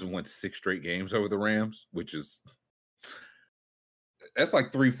 49ers have won 6 straight games over the Rams, which is that's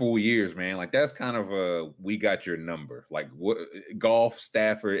like 3 full years, man. Like that's kind of we got your number. Like what Goff,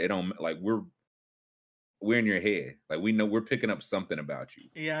 Stafford, it don't like we're in your head. Like we know we're picking up something about you.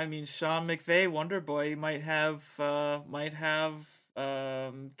 Yeah, I mean Sean McVay, Wonder Boy, might have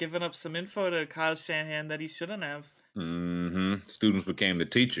given up some info to Kyle Shanahan that he shouldn't have. Mm-hmm. Students became the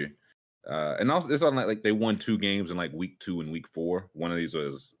teacher. And also it's on like they won 2 games in like week 2 and week 4. One of these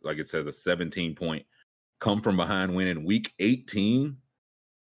was, like it says, a 17-point come from behind win in week 18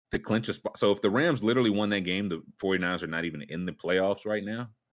 to clinch a spot. So if the Rams literally won that game, the 49ers are not even in the playoffs right now.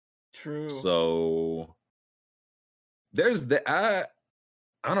 True. So there's the I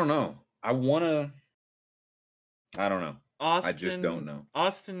don't know. I don't know. I just don't know.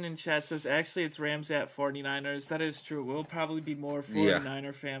 Austin in chat says, actually, it's Rams at 49ers. That is true. We'll probably be more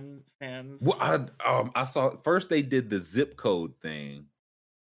 49er fans. Well, I saw first they did the zip code thing.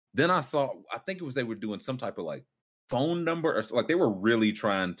 Then I think it was they were doing some type of like phone number or like they were really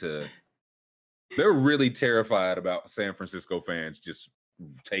terrified about San Francisco fans just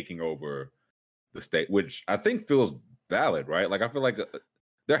taking over the state, which I think feels valid, right? Like I feel like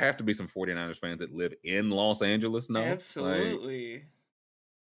there have to be some 49ers fans that live in Los Angeles now. Absolutely. Like,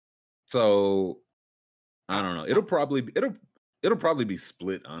 so I don't know. It'll probably be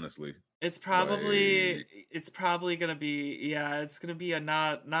split, honestly. It's probably gonna be it's gonna be a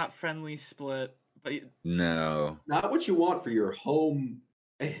not friendly split. But no, not what you want for your home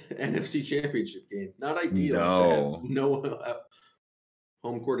NFC Championship game. Not ideal. No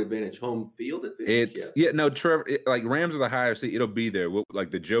home court advantage, home field advantage. Trevor. Like Rams are the higher seed. It'll be there.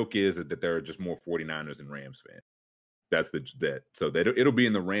 Like the joke is that there are just more 49ers and Rams fans. That's so it'll be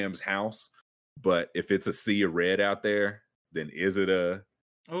in the Rams house. But if it's a sea of red out there, then is it a?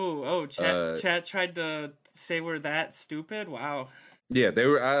 Chat tried to say we're that stupid. Wow. Yeah, they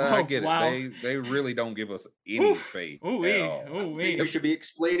were. I get it. They really don't give us any faith. We should be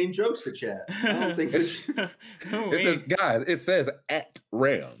explaining jokes to chat. I don't think it says, guys. It says at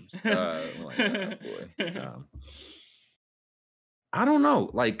Rams. Like, oh boy. I don't know.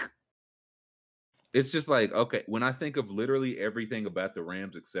 Like, it's just like, okay. When I think of literally everything about the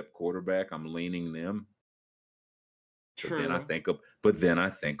Rams except quarterback, I'm leaning them. True. But then I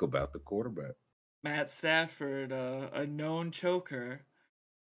think about the quarterback. Matt Stafford, a known choker.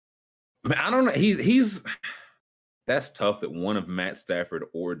 Man, I don't know. He's that's tough that one of Matt Stafford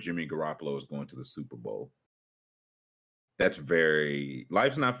or Jimmy Garoppolo is going to the Super Bowl. That's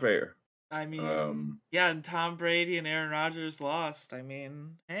life's not fair. I mean, and Tom Brady and Aaron Rodgers lost. I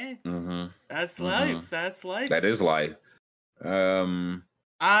mean, hey, that's life. That's life. That is life.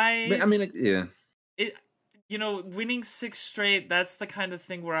 Winning 6 straight, that's the kind of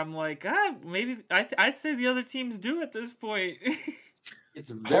thing where I'm like, maybe I'd say the other teams do at this point. It's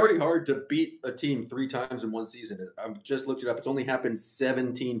very hard to beat a team 3 times in one season. I just looked it up. It's only happened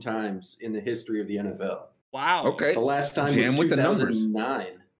 17 times in the history of the NFL. Wow. Okay. The last time was 2009.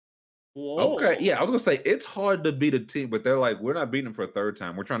 Whoa. Okay. Yeah, I was going to say, it's hard to beat a team, but they're like, we're not beating them for a 3rd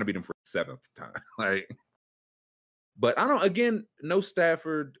time. We're trying to beat them for a 7th time. But no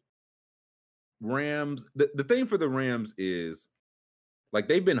Stafford. Rams, the thing for the Rams is like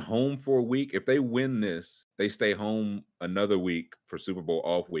they've been home for a week. If they win this, they stay home another week for Super Bowl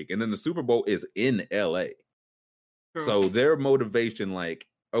off week. And then the Super Bowl is in LA. True. So their motivation, like,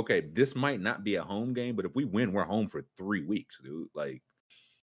 okay, this might not be a home game, but if we win, we're home for 3 weeks, dude. Like,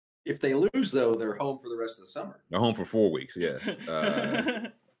 if they lose, though, they're home for the rest of the summer. They're home for 4 weeks, yes.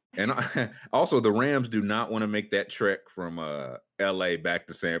 And also, the Rams do not want to make that trek from LA back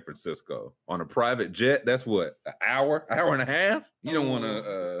to San Francisco on a private jet. That's what, an hour and a half. You don't want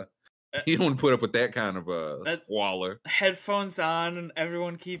to. You don't want to put up with that kind of squalor. Headphones on and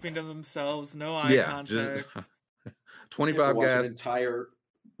everyone keeping to themselves. No eye contact. 25 guys. An entire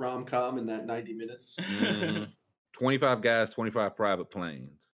rom-com in that 90 minutes. 25 guys, 25 private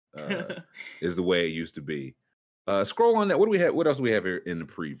planes is the way it used to be. Scroll on that. What do we have? What else do we have here in the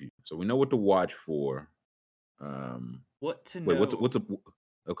preview? So we know what to watch for. What to know?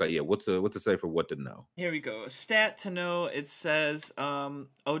 What's to say for what to know? Here we go. Stat to know. It says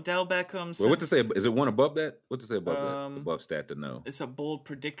Odell Beckham. What to say? Is it one above that? What to say above that? Above stat to know. It's a bold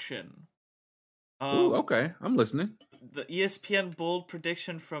prediction. Okay. I'm listening. The ESPN bold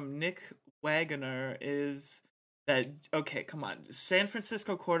prediction from Nick Wagoner is that, okay, come on. San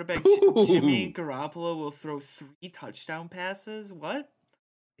Francisco quarterback Jimmy Garoppolo will throw 3 touchdown passes. What?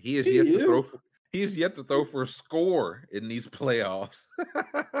 He is yet to throw. He is yet to throw for a score in these playoffs.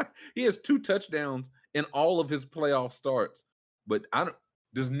 He has 2 touchdowns in all of his playoff starts. But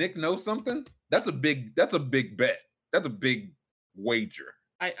does Nick know something? That's a big bet. That's a big wager.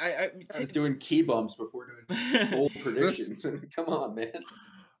 I was doing key bumps before doing bold predictions. Come on, man.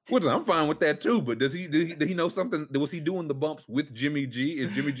 I'm fine with that too, but did he know something? Was he doing the bumps with Jimmy G?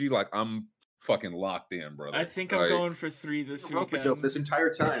 Is Jimmy G like, I'm fucking locked in, brother? I think I'm going for 3 this weekend. This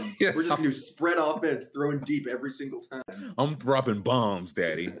entire time. Yeah. We're just going to spread offense, throwing deep every single time. I'm dropping bombs,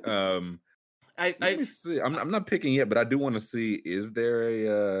 daddy. Let me see. I'm not picking yet, but I do want to see. Is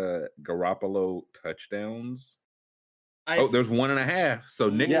there a Garoppolo touchdowns? There's 1.5. So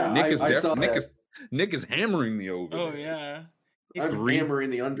Nick is hammering the over. Oh yeah. I'm hammering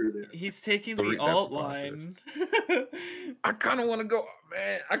the under there. He's taking the alt line. I kind of want to go,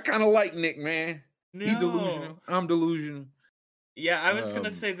 man. I kind of like Nick, man. No. He's delusional. I'm delusional. Yeah, I was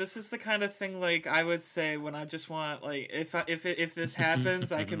gonna say this is the kind of thing like I would say when I just want like if this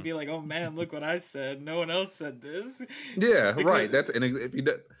happens, I can be like, oh man, look what I said. No one else said this. Yeah, right. That's and if he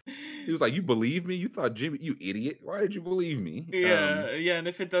was like, you believe me? You thought Jimmy, you idiot? Why did you believe me? Yeah, yeah. And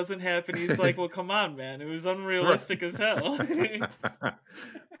if it doesn't happen, he's like, well, come on, man. It was unrealistic as hell.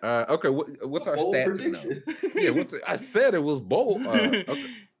 Okay, what's our stat to know? Yeah, I said it was bold. Okay.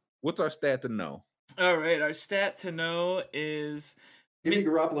 What's our stat to know? All right, our stat to know is Jimmy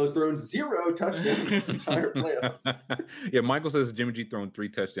Garoppolo's thrown 0 touchdowns this entire playoffs. Yeah, Michael says Jimmy G thrown 3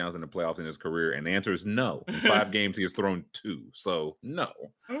 touchdowns in the playoffs in his career, and the answer is no. In 5 games, he has thrown 2, so no.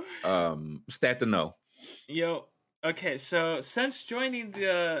 Stat to know. Yo, okay, so since joining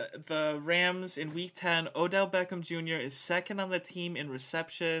the Rams in Week 10, Odell Beckham Jr. is second on the team in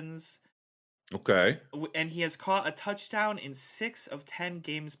receptions. Okay. And he has caught a touchdown in 6 of 10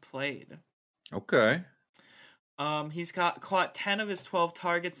 games played. Okay. He's caught 10 of his 12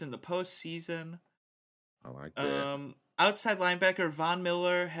 targets in the postseason. I like that. Outside linebacker Von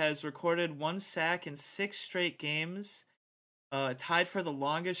Miller has recorded 1 sack in 6 straight games, tied for the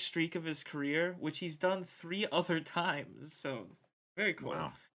longest streak of his career, which he's done 3 other times. So very cool.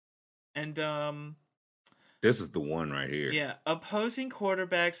 Wow. And this is the one right here. Yeah, opposing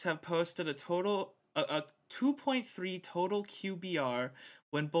quarterbacks have posted a 2.3 total QBR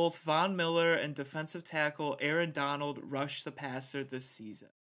when both Von Miller and defensive tackle Aaron Donald rushed the passer this season.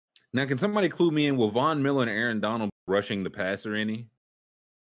 Now, can somebody clue me in? Will Von Miller and Aaron Donald rushing the passer in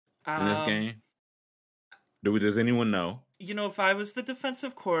this game? Does anyone know? You know, if I was the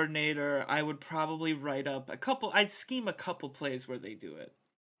defensive coordinator, I would probably write up I'd scheme a couple plays where they do it.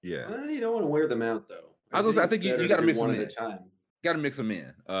 Yeah. You don't want to wear them out, though. I think you got to mix them in. At a time. Got to mix them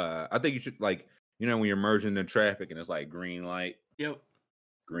in. I think you should, like, you know, when you're merging in traffic and it's like green light. Yep.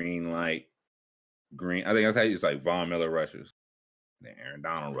 Green light. Green. I think that's how it's like Von Miller rushes. Then Aaron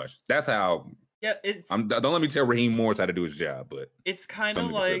Donald rushes. That's how. Yeah, don't let me tell Raheem Morris how to do his job, but it's kind of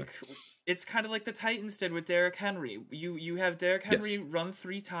like the Titans did with Derrick Henry. You have Derrick Henry run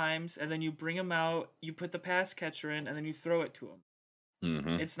 3 times, and then you bring him out, you put the pass catcher in, and then you throw it to him.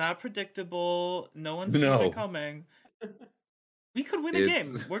 Mm-hmm. It's not predictable. No one sees it coming. We could win a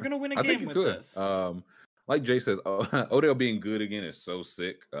game. We're gonna win a game with this. Like Jay says, Odell being good again is so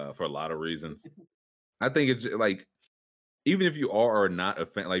sick for a lot of reasons. I think it's like, even if you are or not a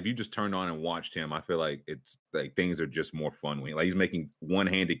fan, like if you just turned on and watched him, I feel like it's like things are just more fun when he's making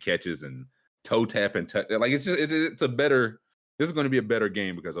one-handed catches and toe tap and touch. Like it's a better. This is going to be a better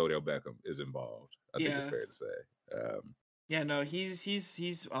game because Odell Beckham is involved. I think it's fair to say. Yeah, no,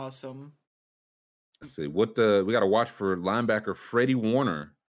 he's awesome. Let's see what we got to watch for linebacker Freddie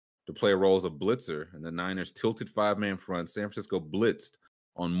Warner to play roles of blitzer, and the Niners tilted 5-man front. San Francisco blitzed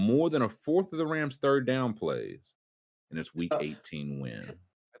on more than a fourth of the Rams' third down plays in its Week 18 win. I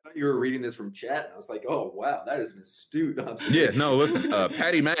thought you were reading this from chat, and I was like, "Oh wow, that is an astute observation." Yeah, no, listen,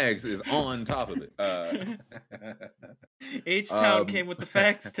 Patty Maggs is on top of it. H-Town came with the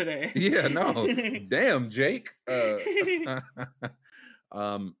facts today. Yeah, no, damn, Jake. No,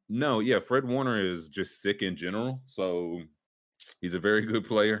 yeah, Fred Warner is just sick in general, so he's a very good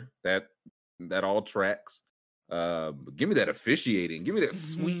player. That all tracks. Give me that officiating. Give me that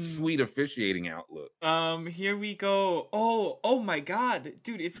sweet officiating outlook. Here we go. Oh my God,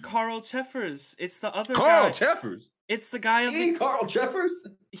 dude! It's Carl Cheffers. It's the other Carl guy. Cheffers. It's the guy on Carl Cheffers.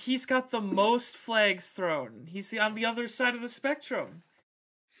 He's got the most flags thrown. He's on the other side of the spectrum.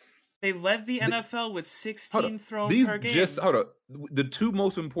 They led the NFL with 16 thrown per game. Hold up. The 2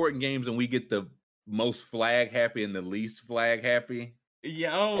 most important games, and we get the most flag happy and the least flag happy.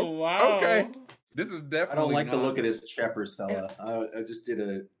 Yeah. Oh wow. Okay. This is definitely. I don't like the look of this Cheffers fella. I just did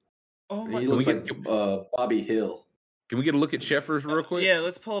a. Oh my! He looks like Bobby Hill. Can we get a look at Cheffers real quick? Yeah,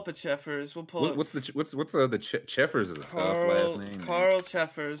 let's pull up a Cheffers. We'll pull. What's the Cheffers is a tough last name. Carl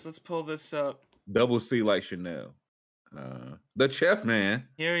Cheffers. Let's pull this up. Double C like Chanel. The Chef Man.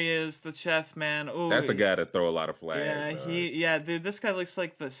 Here he is, the Chef Man. Ooh, that's a guy to throw a lot of flags. Yeah, dude, this guy looks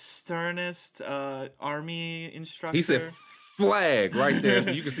like the sternest army instructor. He said flag right there, so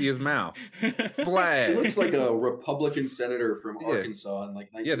you can see his mouth. Flag. He looks like a Republican senator from Arkansas in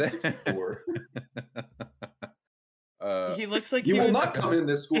like 1964. He looks like he will not come in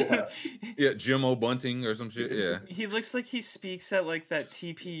this schoolhouse. Yeah, Jim O'Bunting or some shit. Yeah. He looks like he speaks at like that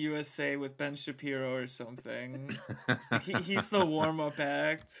TP USA with Ben Shapiro or something. He's the warm-up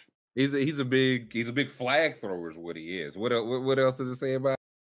act. He's a big flag thrower is what he is. What else does it say about?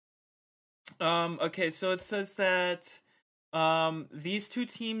 Okay, so it says that these two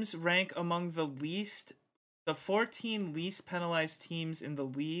teams rank among the 14 least penalized teams in the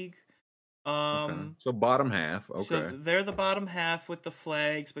league. Okay. So bottom half. Okay. So they're the bottom half with the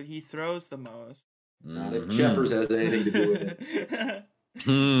flags, but he throws the most. Not if Cheffers has anything to do with it.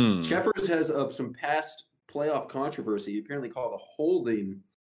 Cheffers has some past playoff controversy. He apparently called a holding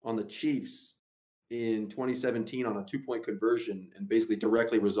on the Chiefs in 2017 on a 2-point conversion, and basically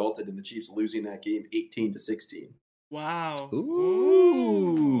directly resulted in the Chiefs losing that game 18-16. Wow.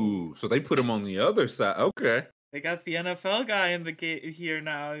 Ooh. So they put him on the other side. Okay. They got the NFL guy in the gate here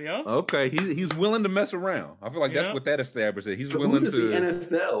now. Yep. Okay, he's willing to mess around. I feel like that's what that establishes. He's willing to. Who does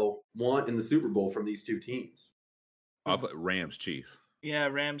the NFL want in the Super Bowl from these two teams? I feel like Rams Chiefs. Yeah,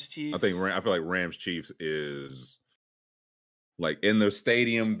 Rams Chiefs. I feel like Rams Chiefs is like in the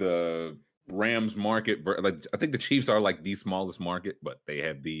stadium. The Rams market, like I think the Chiefs are like the smallest market, but they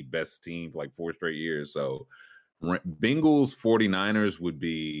have the best team for like 4 straight years. So Bengals 49ers would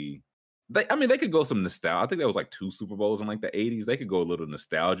be. They could go some nostalgia. I think that was like 2 Super Bowls in like the 80s. They could go a little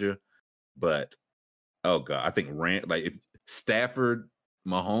nostalgia, but oh god, I think if Stafford,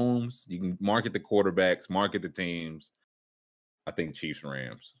 Mahomes, you can market the quarterbacks, market the teams. I think Chiefs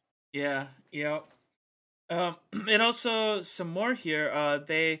Rams. Yeah, yep. And also some more here.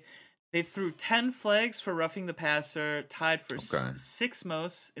 They threw 10 flags for roughing the passer, tied for 6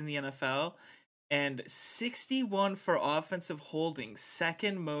 most in the NFL. And 61 for offensive holding,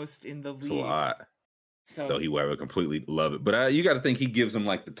 second most in the league. That's a lot. So he would completely love it. But you got to think he gives him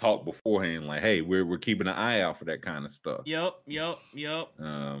like the talk beforehand, like, "Hey, we're keeping an eye out for that kind of stuff." Yep. Be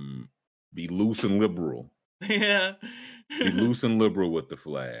loose and liberal. Yeah. Be loose and liberal with the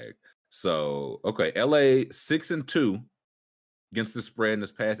flag. So okay, LA 6-2 against the spread in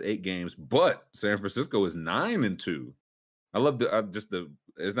this past 8 games, but San Francisco is 9-2. I love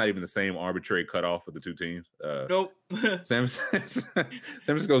it's not even the same arbitrary cutoff for the two teams. Nope. San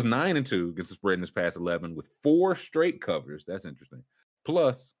Francisco's 9-2 against the spread in this past 11 with 4 straight covers. That's interesting.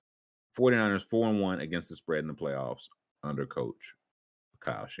 Plus, 49ers 4-1 against the spread in the playoffs under coach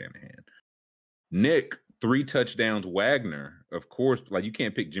Kyle Shanahan. Nick, 3 touchdowns. Wagner, of course, like you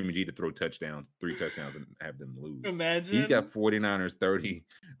can't pick Jimmy G to throw 3 touchdowns and have them lose. Imagine. He's got 49ers 30,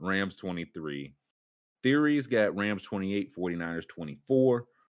 Rams 23. Theories got Rams 28, 49ers 24.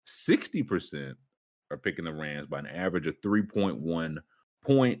 60% are picking the Rams by an average of 3.1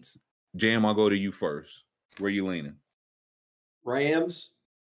 points. Jam, I'll go to you first. Where are you leaning? Rams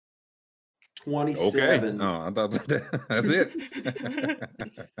 27. Okay. Oh, I thought that's it.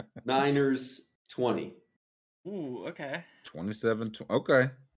 Niners 20. Ooh, okay. 27. Okay.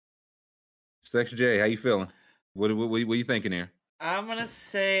 Sex J, how you feeling? What are you thinking here? I'm gonna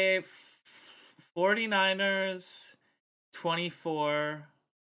say 49ers 24,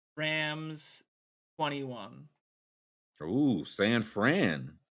 Rams 21. Ooh, San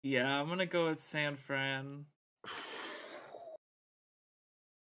Fran. Yeah, I'm gonna go with San Fran.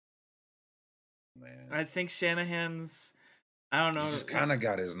 Man, I think Shanahan's. I don't know. He's kind of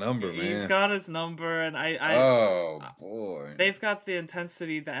got his number, man. He's got his number, and oh boy, they've got the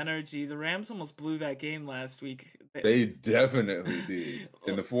intensity, the energy. The Rams almost blew that game last week. They definitely did.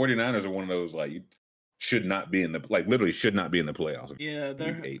 And the 49ers are one of those like you should not be in the literally should not be in the playoffs. Yeah,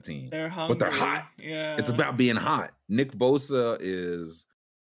 they're 18. They're hungry, but they're hot. Yeah, it's about being hot. Nick Bosa is.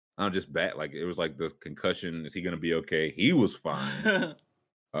 I'm just bad. Like it was like the concussion. Is he going to be okay? He was fine.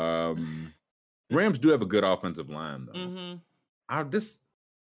 Rams do have a good offensive line though. Mm-hmm.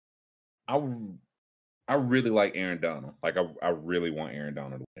 I really like Aaron Donald. Like I really want Aaron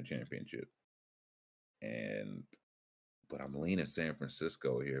Donald to win a championship. But I'm leaning San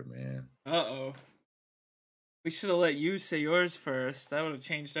Francisco here, man. Uh-oh. We should have let you say yours first. That would have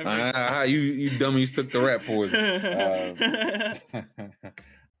changed everything. You dummies took the rap for it.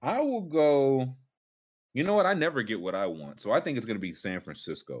 I will go. You know what? I never get what I want. So I think it's going to be San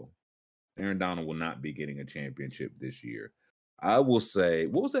Francisco. Aaron Donald will not be getting a championship this year. I will say,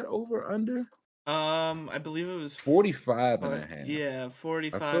 what was that over under? I believe it was 45 and a half. Yeah,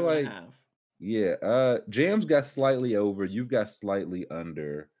 45 and a half. Yeah, Jam's got slightly over. You've got slightly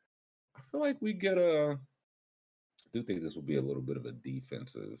under. I feel like we get I do think this will be a little bit of a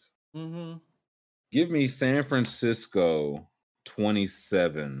defensive. Mm-hmm. Give me San Francisco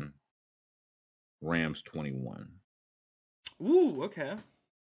 27, Rams 21. Ooh, okay.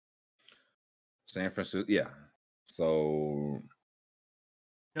 San Francisco, yeah. So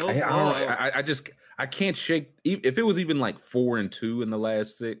No, I can't shake. If it was even like 4-2 in the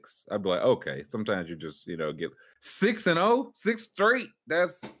last 6, I'd be like, okay. Sometimes you just get 6-0, 6 straight.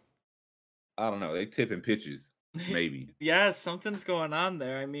 That's I don't know. They tipping pitches, maybe. Yeah, something's going on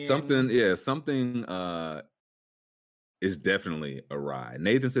there. I mean, something is definitely awry.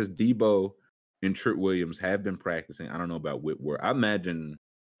 Nathan says Debo and Trent Williams have been practicing. I don't know about Whitworth. I imagine.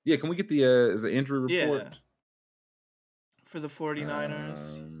 Yeah, can we get the injury report? Yeah. For the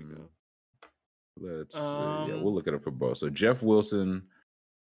 49ers. Let's see. Yeah, we'll look it up for both. So Jeff Wilson,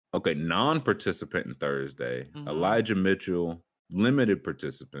 okay, non-participant in Thursday. Elijah Mitchell, limited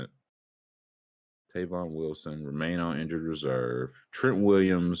participant. Tavon Wilson, remain on injured reserve. Trent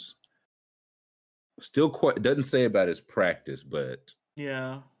Williams, still doesn't say about his practice, but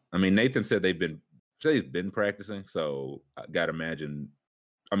yeah. I mean, Nathan said he's been practicing, so I gotta imagine.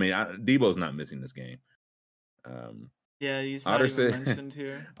 I mean, Debo's not missing this game. Yeah, he's not even mentioned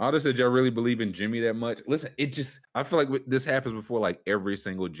here. Otter said, y'all really believe in Jimmy that much? Listen, I feel like this happens before like every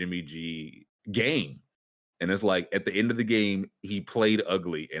single Jimmy G game. And it's like at the end of the game, he played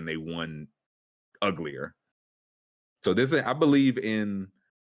ugly and they won uglier. So I believe in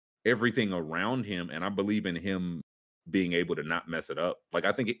everything around him, and I believe in him being able to not mess it up. Like,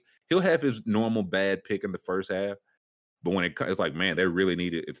 I think he'll have his normal bad pick in the first half, but when it's like, man, they really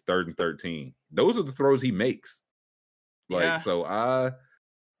need it. It's 3rd and 13. Those are the throws he makes. So I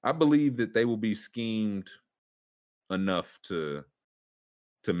believe that they will be schemed enough to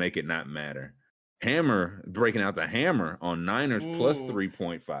make it not matter. Hammer breaking out the hammer on Niners plus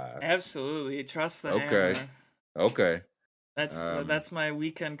 3.5. Absolutely, trust the hammer. Okay. That's my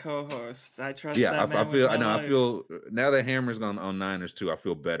weekend co-host. I trust. Yeah, that man I feel now that hammer's gone on Niners too. I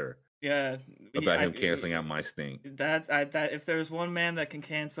feel better. Yeah, about him canceling out my stink. That if there's one man that can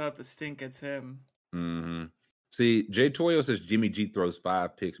cancel out the stink, it's him. Mm-hmm. See, Jay Toyo says Jimmy G throws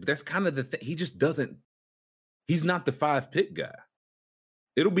 5 picks, but that's kind of the thing. He just doesn't. He's not the 5-pick guy.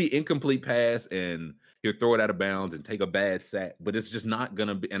 It'll be incomplete pass, and he'll throw it out of bounds and take a bad sack, but it's just not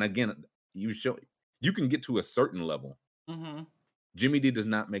gonna be. And again, you can get to a certain level. Mm-hmm. Jimmy D does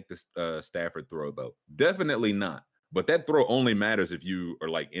not make the Stafford throw though. Definitely not. But that throw only matters if you are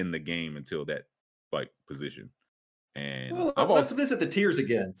like in the game until that like position. And let's visit the tiers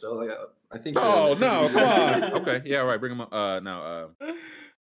again. So like, I think. Oh no! Come on. Okay, yeah, all right. Bring them up. Now,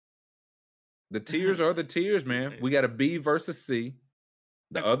 the tiers are the tiers, man. We got a B versus C.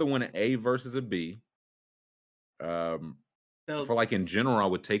 The other one, an A versus a B. For like in general, I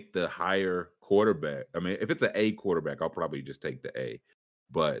would take the higher quarterback. I mean, if it's an A quarterback, I'll probably just take the A.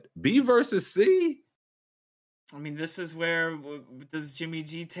 But B versus C. I mean, this is where does Jimmy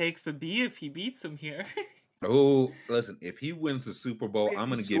G take the B if he beats him here? Oh, listen! If he wins the Super Bowl, I'm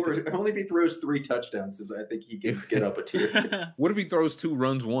going to give him. Only if he throws 3 touchdowns, I think he can get up a tier. What if he throws 2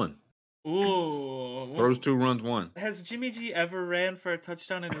 runs 1? Ooh! Throws 2 runs 1. Has Jimmy G ever ran for a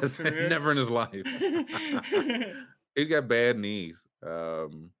touchdown in his career? Never in his life. He got bad knees.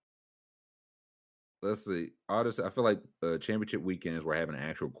 Let's see. Honestly, I feel like championship weekends where having an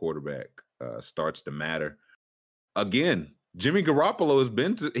actual quarterback starts to matter. Again. Jimmy Garoppolo has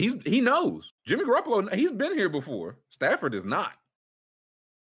been to. He knows Jimmy Garoppolo. He's been here before. Stafford is not.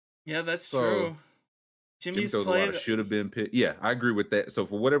 Yeah, that's true. Jimmy's played. Should have been picked. Yeah, I agree with that. So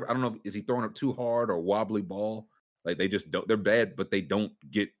for whatever, I don't know, is he throwing up too hard or wobbly ball? Like they just don't. They're bad, but they don't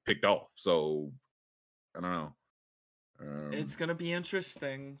get picked off. So I don't know. It's gonna be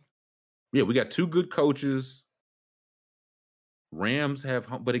interesting. Yeah, we got 2 good coaches. Rams have,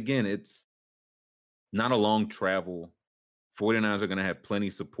 but again, it's not a long travel. 49ers are going to have plenty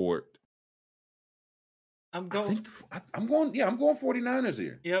support. I'm going 49ers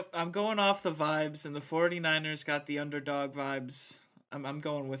here. Yep, I'm going off the vibes, and the 49ers got the underdog vibes. I'm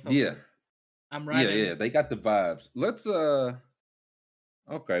going with them. Yeah. I'm riding. Yeah, they got the vibes. Let's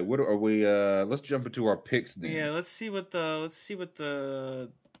okay, what are we let's jump into our picks then. Yeah, let's see what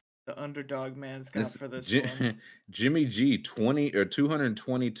the underdog man's got for this one. Jimmy G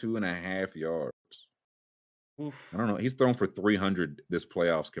 222.5 yards. Oof. I don't know. He's thrown for 300 this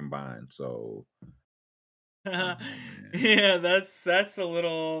playoffs combined. So, yeah, that's a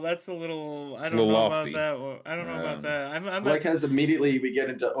little. I don't know lofty. About that one. I don't know about that. I'm like, as immediately we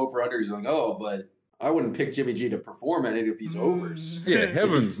get into over unders, like, oh, but I wouldn't pick Jimmy G to perform at any of these overs. Yeah,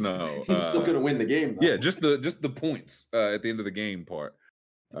 heavens no. He's still going to win the game, though. Yeah, just the points at the end of the game part.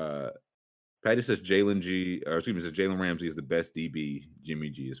 Patty says Jalen Ramsey is the best DB Jimmy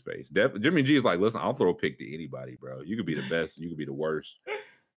G has faced. Jimmy G is like, listen, I'll throw a pick to anybody, bro. You could be the best, you could be the worst.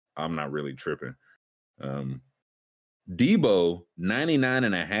 I'm not really tripping. Debo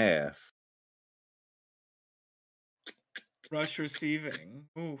 99.5. rush receiving.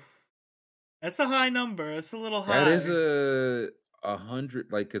 Oof. That's a high number. It's a little high. That is 100,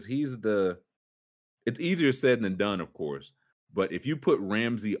 like, because he's it's easier said than done, of course. But if you put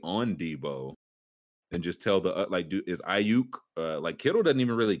Ramsey on Debo and just tell is Ayuk, like Kittle doesn't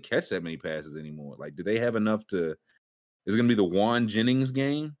even really catch that many passes anymore. Like, do they have enough to, is it going to be the Juan Jennings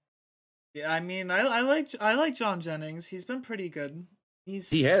game? Yeah, I mean, I like John Jennings. He's been pretty good.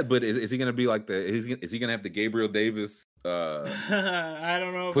 He has, but is he going to be like is he going to have the Gabriel Davis? I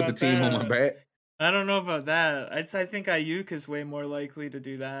don't know. Put the team on my back. I don't know about that. I think Ayuk is way more likely to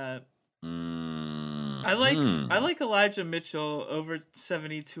do that. I like Elijah Mitchell over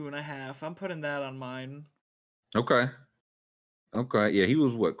 72.5. I'm putting that on mine. Okay. Yeah, he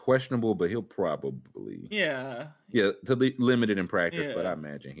was questionable, but he'll probably to be limited in practice, but I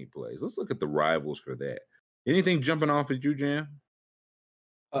imagine he plays. Let's look at the rivals for that. Anything jumping off at you, Jam?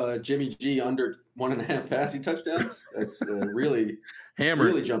 Jimmy G under 1.5 passing touchdowns. That's really hammered.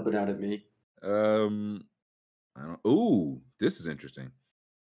 Really jumping out at me. I don't. Ooh, this is interesting.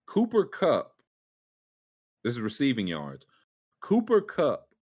 Cooper Kupp. This is receiving yards. Cooper Kupp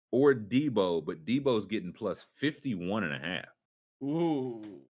or Debo, but Debo's getting plus 51.5. Ooh,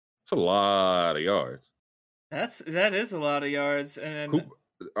 it's a lot of yards. That is a lot of yards, and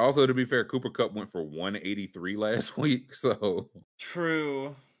also, to be fair, Cooper Kupp went for 183 last week, so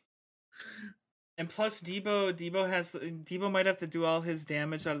true. And plus, Debo might have to do all his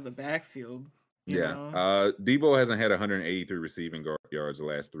damage out of the backfield. You know? Debo hasn't had 183 receiving yards the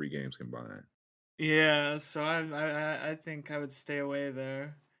last 3 games combined. Yeah, so I think I would stay away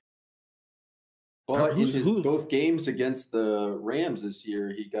there. But in both games against the Rams this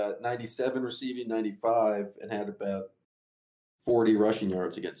year, he got 97 receiving, 95, and had about 40 rushing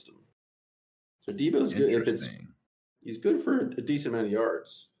yards against him. So Debo's good he's good for a decent amount of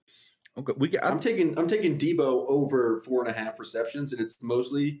yards. Okay, I'm taking Debo over 4.5 receptions, and it's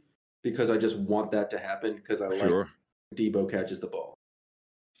mostly because I just want that to happen because I like Debo catches the ball.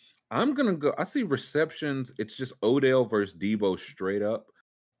 I'm gonna go. I see receptions. It's just Odell versus Debo straight up.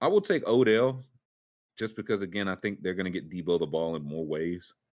 I will take Odell just because, again, I think they're gonna get Debo the ball in more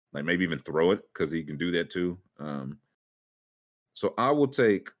ways, like maybe even throw it because he can do that too. So I will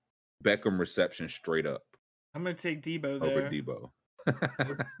take Beckham reception straight up. I'm gonna take Debo there. Over Debo.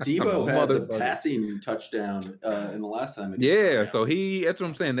 Debo had the passing touchdown in the last time. Yeah, so that's what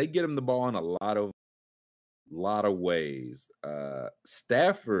I'm saying. They get him the ball in a lot of ways.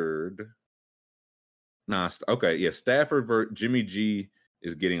 Stafford. Stafford versus Jimmy G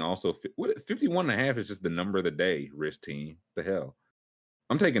is getting also 51.5 is just the number of the day, risk team. The hell.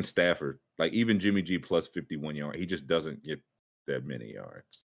 I'm taking Stafford. Like, even Jimmy G plus 51 yards. He just doesn't get that many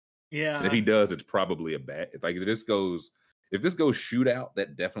yards. Yeah. And if he does, it's probably a bad. If this goes shootout,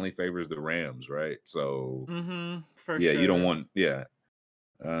 that definitely favors the Rams, right? So for sure. You don't want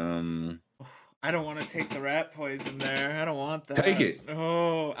I don't want to take the rat poison there. I don't want that. Take it.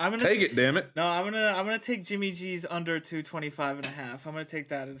 Oh, I'm gonna take it. Damn it. No, I'm gonna take Jimmy G's under 225.5. I'm gonna take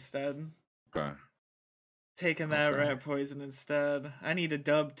that instead. Okay. Taking that rat poison instead. I need a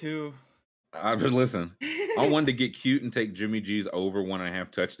dub too. Listen. I wanted to get cute and take Jimmy G's over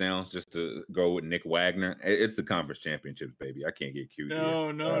 1.5 touchdowns just to go with Nick Wagner. It's the conference championships, baby. I can't get cute. No.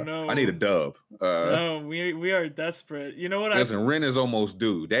 I need a dub. No, we are desperate. You know what? Listen, rent is almost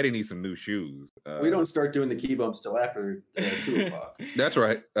due. Daddy needs some new shoes. We don't start doing the key bumps till after 2:00. That's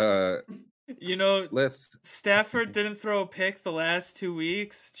right. Stafford didn't throw a pick the last 2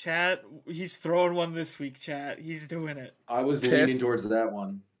 weeks. Chat, he's throwing one this week. Chat, he's doing it. I was leaning towards that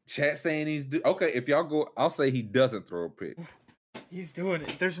one. Chat saying okay. If y'all go, I'll say he doesn't throw a pick. He's doing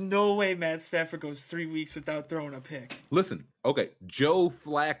it. There's no way Matt Stafford goes 3 weeks without throwing a pick. Listen, okay, Joe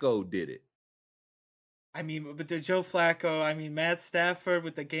Flacco did it. I mean, but Joe Flacco, Matt Stafford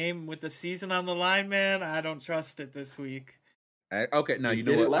with the season on the line, man, I don't trust it this week. Okay, now you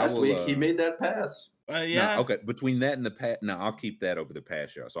know what? Last week he made that pass. Yeah. No, okay, between that and the pass, I'll keep that over the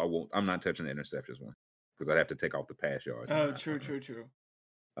pass yard. So I'm not touching the interceptions one because I'd have to take off the pass yards. Oh, true.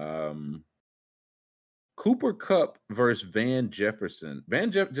 Cooper Kupp versus Van Jefferson.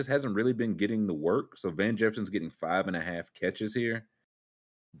 Van Jefferson just hasn't really been getting the work, so Van Jefferson's getting 5.5 catches here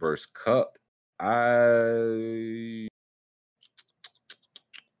versus Kupp. I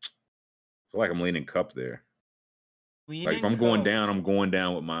feel like I'm leaning Kupp there. Like, if I'm going down, I'm going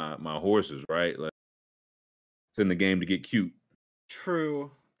down with my horses, right? Like, it's in the game to get cute.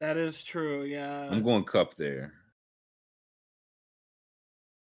 True. That is true, yeah. I'm going Kupp there.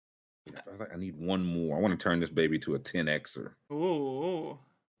 I need one more. I want to turn this baby to a 10xer. Ooh.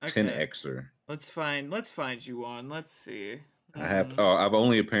 Okay. 10xer. Let's find you one. Let's see. I have. Oh, I've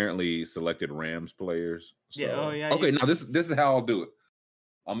only apparently selected Rams players. So. Yeah. Oh yeah. Okay. Now this is how I'll do it.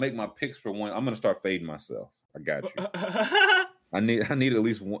 I'll make my picks for one. I'm gonna start fading myself. I got you. I need at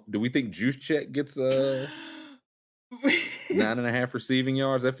least one. Do we think Juszczyk gets 9.5 receiving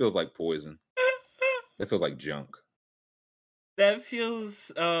yards? That feels like poison. That feels like junk. That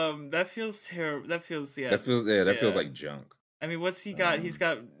feels terrible. That feels That feels like junk. I mean, what's he got? He's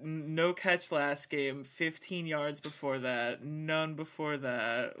got no catch last game, 15 yards before that, none before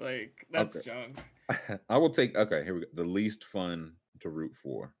that. Like, that's junk. I will take, here we go. The least fun to root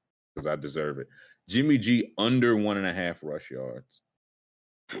for, because I deserve it. Jimmy G under 1.5 rush yards.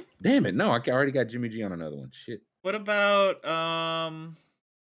 Damn it. No, I already got Jimmy G on another one. Shit. What about, I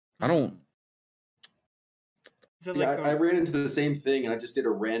don't. I ran into the same thing, and I just did a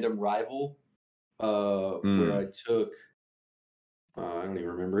random rival where I took, I don't even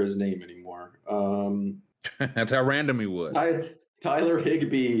remember his name anymore. That's how random he was. Tyler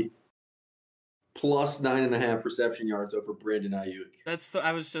Higbee plus 9.5 reception yards over Brandon Ayuk.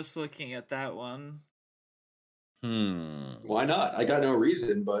 I was just looking at that one. Why not? I got no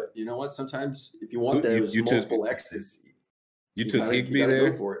reason, but you know what? Sometimes if you want those multiple X's, you took Higbee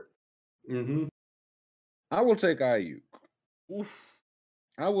there. Go for it. Mm-hmm. I will take Ayuk. Oof.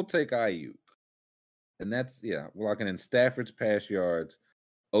 I will take Ayuk. And that's, we're locking in Stafford's pass yards,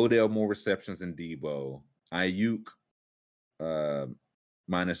 Odell more receptions than Debo, Ayuk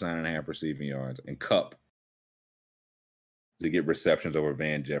minus 9.5 receiving yards, and Kupp to get receptions over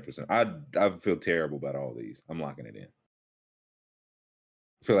Van Jefferson. I feel terrible about all these. I'm locking it in.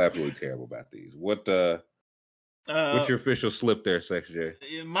 I feel absolutely terrible about these. What's your official slip there, Sex J?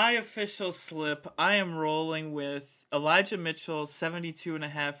 My official slip, I am rolling with Elijah Mitchell,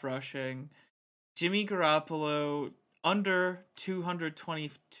 72.5 rushing, Jimmy Garoppolo, under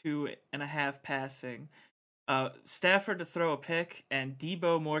 222.5 passing, Stafford to throw a pick, and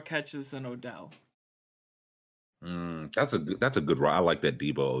Debo more catches than Odell. That's a good ride. I like that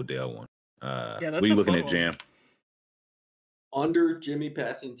Debo Odell one. That's what are you looking at, Jam? Under Jimmy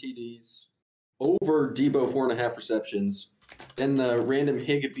passing TDs, over Debo 4.5 receptions, and the random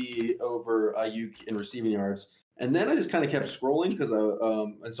Higbee over Ayuk in receiving yards. And then I just kind of kept scrolling because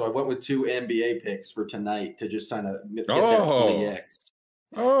and so I went with 2 NBA picks for tonight to just kind of get that 20x.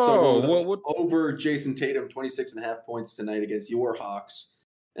 So over Jason Tatum 26.5 points tonight against your Hawks,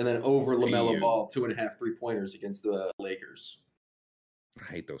 and then over LaMelo Ball 2.5 3-pointers against the Lakers. I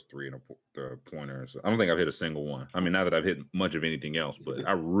hate those 3-pointers. I don't think I've hit a single one. I mean, not that I've hit much of anything else, but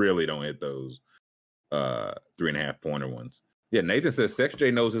I really don't hit those 3.5-pointer ones. Yeah, Nathan says Sex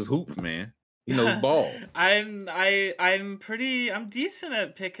J knows his hoop, man. He knows ball. I'm decent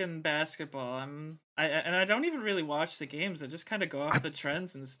at picking basketball. I don't even really watch the games. I just kind of go off the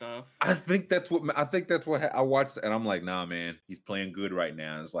trends and stuff. I think that's what I watched, and I'm like, nah, man, he's playing good right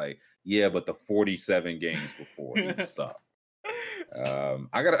now. And it's like, yeah, but the 47 games before he sucked. I'm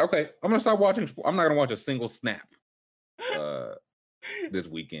gonna start watching. I'm not gonna watch a single snap this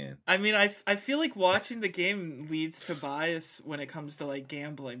weekend. I mean, I feel like watching the game leads to bias when it comes to like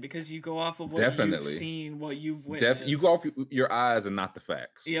gambling, because you go off of what you've seen, what you've witnessed. You go off your eyes and not the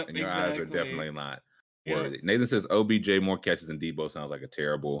facts. Yep, and your exactly. eyes are definitely not worthy. Yep. Nathan says OBJ more catches than Debo sounds like a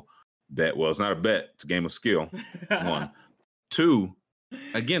terrible bet. Well, it's not a bet. It's a game of skill. 1, 2.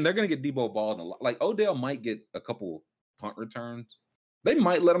 Again, they're gonna get Debo ball a lot. Like Odell might get a couple punt returns. They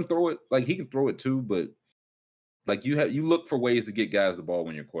might let him throw it. Like he can throw it too, but like you look for ways to get guys the ball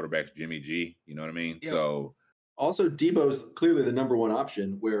when your quarterback's Jimmy G. You know what I mean? Yep. So also Debo's clearly the number one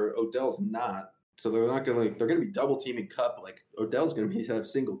option where Odell's not. So they're going to be double teaming Kupp. Like Odell's going to have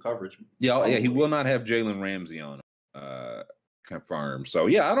single coverage. Yeah, he will not have Jalen Ramsey on confirmed. So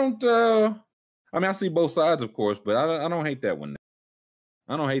yeah, I don't. I mean, I see both sides, of course, but I don't hate that one.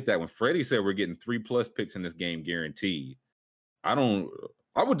 I don't hate that one. Freddie said we're getting 3+ picks in this game guaranteed. I don't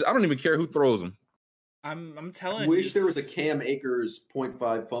even care who throws them. I'm telling you. Wish there was a Cam Akers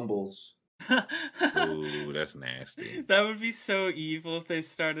 0.5 fumbles. Ooh, that's nasty. That would be so evil if they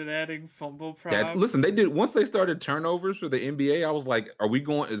started adding fumble props. Listen, they did once they started turnovers for the NBA. I was like, are we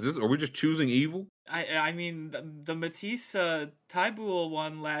just choosing evil? I mean, the Matisse Tybul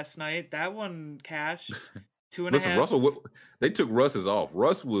one last night, that one cashed 2.5. Listen, Russell, they took Russ's off.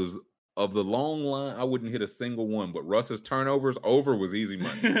 Russ was of the long line. I wouldn't hit a single one, but Russ's turnovers over was easy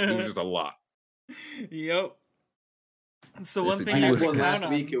money. It was just a lot. Yep. So one thing I won last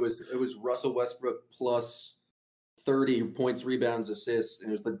week, it was Russell Westbrook plus 30 points, rebounds, assists,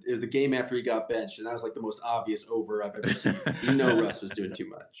 and it was the game after he got benched, and that was like the most obvious over I've ever seen. Russ was doing too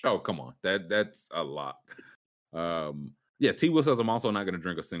much. Oh, come on, that's a lot. Yeah, T. Will says I'm also not going to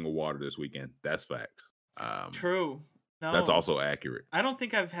drink a single water this weekend. That's facts. True. No, That's also accurate. I don't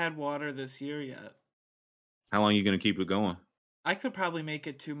think I've had water this year yet. How long are you going to keep it going? I could probably make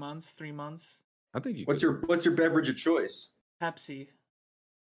it 2 months, 3 months. I think you What's could. your beverage of choice? Pepsi.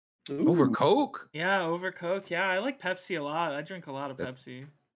 Over Coke? Yeah, over Coke. Yeah, I like Pepsi a lot. I drink a lot of Pepsi.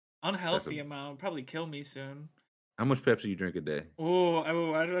 Unhealthy amount. Probably kill me soon. How much Pepsi you drink a day?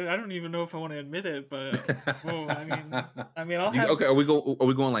 I don't even know if I want to admit it, but I mean, I'll have. Okay, are we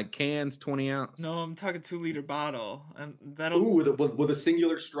going like cans, 20 ounce? No, I'm talking 2-liter bottle, and that'll. Ooh, with a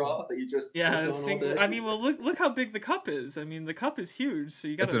singular straw that you just single. I mean, well, look how big the cup is. I mean, the cup is huge, so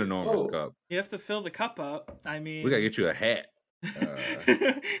you got. It's an enormous cup. You have to fill the cup up. I mean, we gotta get you a hat.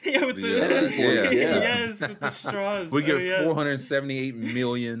 Yeah, with the yes, with the straws. We get 478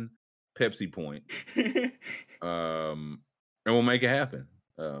 million Pepsi points. And we'll make it happen.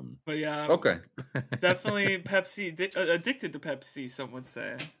 But yeah, okay. Definitely Pepsi. Addicted to Pepsi, some would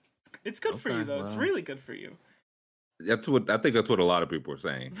say. It's good for you though. Well, it's really good for you. I think that's what a lot of people are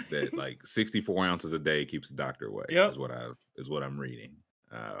saying. That like 64 ounces a day keeps the doctor away. Yep. Is what I'm reading.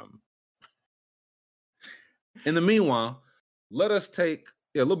 In the meanwhile, let us take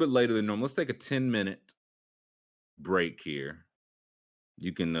a little bit later than normal. Let's take a 10-minute break here.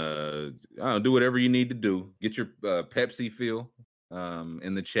 You can do whatever you need to do. Get your Pepsi fill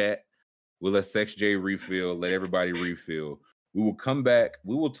in the chat. We'll let Sex J refill. Let everybody refill. We will come back.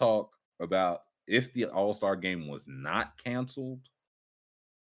 We will talk about if the All-Star game was not canceled.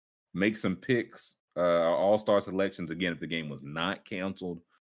 Make some picks. All-Star selections again if the game was not canceled,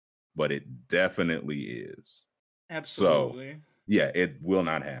 but it definitely is. Absolutely. So, yeah, it will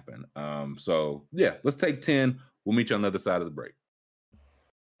not happen. So yeah, let's take 10. We'll meet you on the other side of the break.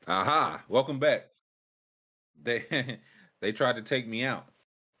 Aha, welcome back. They tried to take me out.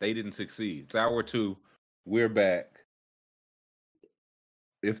 They didn't succeed. It's hour 2. We're back.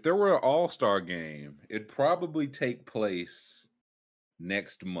 If there were an All-Star game, it'd probably take place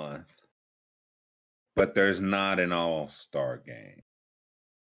next month. But there's not an All-Star game.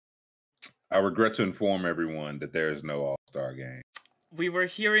 I regret to inform everyone that there is no All-Star game. We were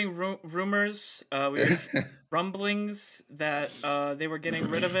hearing rumors, rumblings that they were getting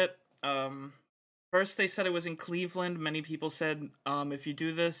rid of it. First, they said it was in Cleveland. Many people said, if you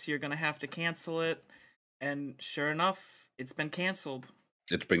do this, you're going to have to cancel it. And sure enough, it's been canceled.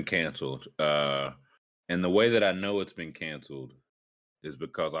 It's been canceled. And the way that I know it's been canceled is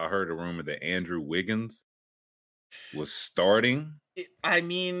because I heard a rumor that Andrew Wiggins was starting.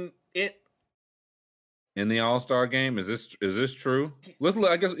 In the All-Star game, is this true? Let's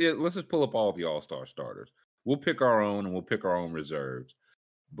just pull up all the All-Star starters. We'll pick our own and we'll pick our own reserves.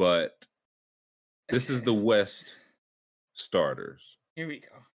 But this is the West starters. Here we go.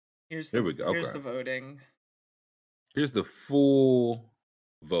 Here's the voting. Here's the full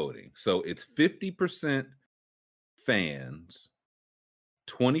voting. So it's 50% fans,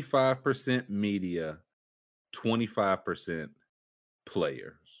 25% media, 25%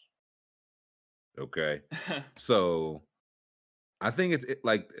 players. Okay. So I think it's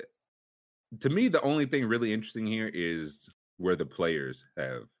like, to me, the only thing really interesting here is where the players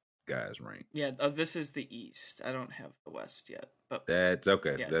have guys ranked. Yeah, this is the East. I don't have the West yet, but that's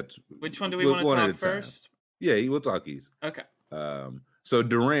okay. Yeah. That's which one do we want to talk first? Yeah, we'll talk East. Okay. So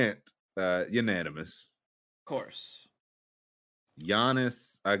Durant, unanimous. Of course.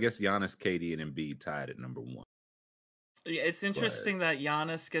 Giannis, KD, and Embiid tied at number 1. Yeah, it's interesting that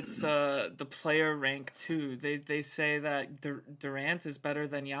Giannis gets the player rank too. They say that Durant is better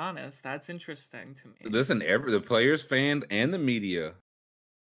than Giannis. That's interesting to me. Listen, the players, fans, and the media.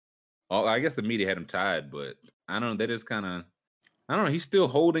 I guess the media had him tied, but I don't know. That is kind of, I don't know. He's still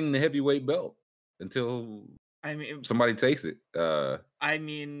holding the heavyweight belt until somebody takes it. Has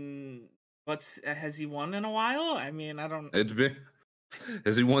he won in a while? I mean, I don't. It's been.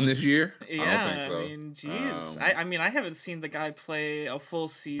 Has he won this year? Yeah, I don't think so. Jeez. I haven't seen the guy play a full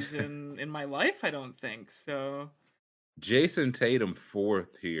season in my life, I don't think, so. Jason Tatum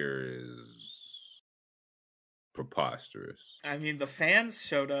 4th here is preposterous. I mean, the fans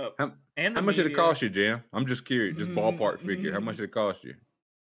showed up. How much did it cost you, Jam? I'm just curious, just ballpark figure. How much did it cost you?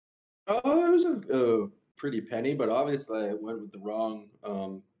 Oh, it was a pretty penny, but obviously I went with the wrong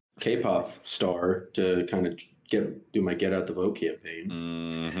K-pop star to kind of do my get out the vote campaign.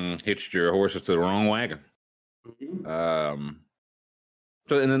 Mm-hmm. Hitched your horses to the wrong wagon. Mm-hmm.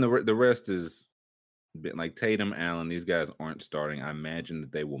 So and then the rest is like Tatum, Allen. These guys aren't starting. I imagine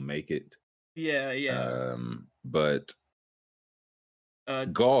that they will make it. Yeah. But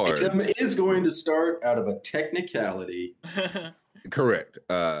guards Tatum is going to start out of a technicality. Correct.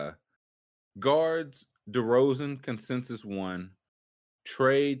 Guards, DeRozan, consensus 1,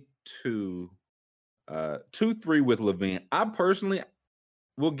 Trade 2, 2-3 with LaVine. I personally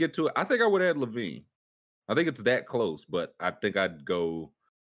will get to it. I think I would add LaVine. I think it's that close, but I think I'd go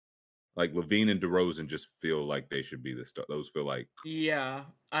like LaVine and DeRozan. Just feel like they should be the start. Those feel like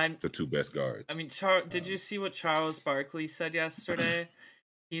the two best guards. I mean, did you see what Charles Barkley said yesterday?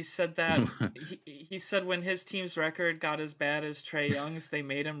 He said that he said when his team's record got as bad as Trae Young's, they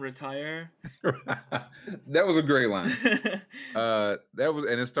made him retire. That was a great line. And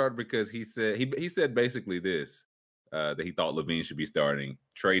it started because he said basically this, that he thought LaVine should be starting.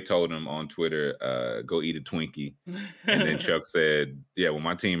 Trae told him on Twitter, go eat a Twinkie. And then Chuck said, yeah, when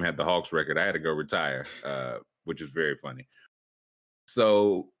my team had the Hawks record, I had to go retire, which is very funny.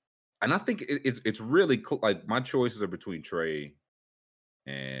 So, and I think it's really like my choices are between Trae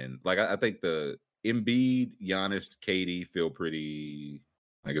and like I think the Embiid, Giannis, KD feel pretty.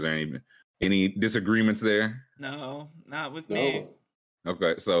 Like, is there any disagreements there? No, not with me.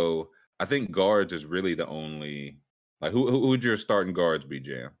 Okay, so I think guards is really the only. Like, who would your starting guards be,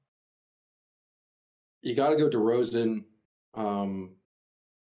 Jam? You got to go DeRozan.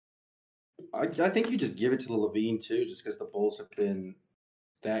 I think you just give it to the LaVine too, just because the Bulls have been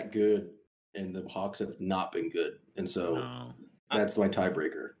that good and the Hawks have not been good, and so that's my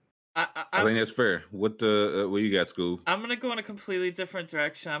tiebreaker. I think that's fair. What you got, Scoob? I'm gonna go in a completely different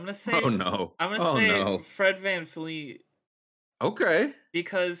direction. I'm gonna say. Oh no! I'm gonna say Fred VanVleet. Okay.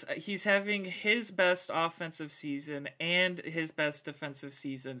 Because he's having his best offensive season and his best defensive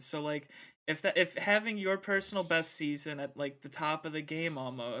season. So like, if having your personal best season at like the top of the game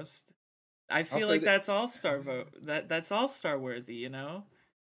almost, I feel like that's all-star vote. That's all-star worthy, you know?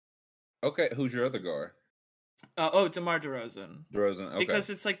 Okay, who's your other guard? DeMar DeRozan. DeRozan, okay. Because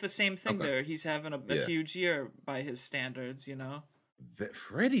it's like the same thing there. He's having a huge year by his standards, you know?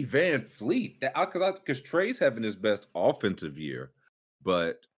 Freddie VanVleet, because Trae's having his best offensive year,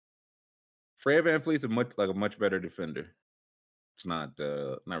 but Fred VanVleet's a much better defender. It's not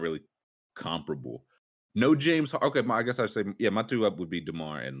really comparable. No James. Okay, I guess I'd say my two up would be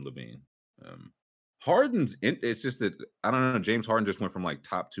DeMar and LaVine. Harden's it's just that I don't know. James Harden just went from like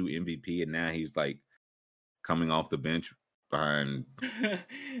top 2 MVP, and now he's like coming off the bench behind.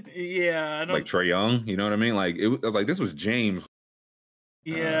 Yeah, I don't like Trae Young. You know what I mean? Like this was James.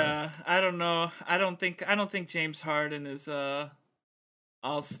 Yeah, I don't know. I don't think James Harden is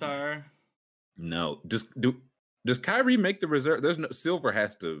all-star. No, does Kyrie make the reserve? There's no Silver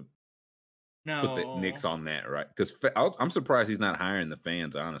has to put the Knicks on that, right? Because I'm surprised he's not hiring the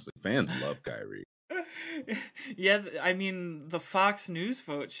fans. Honestly, fans love Kyrie. Yeah, I mean the Fox News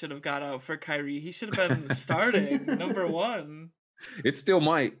vote should have got out for Kyrie. He should have been starting number 1. It still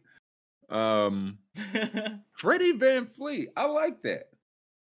might. Freddie VanVleet, I like that.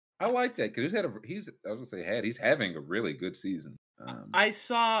 Because he's having a really good season. I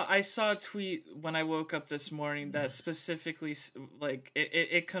saw a tweet when I woke up this morning that specifically like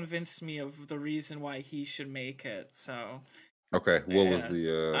it convinced me of the reason why he should make it. So okay, what was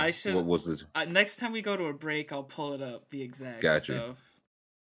the? What was the? Next time we go to a break, I'll pull it up the exact stuff.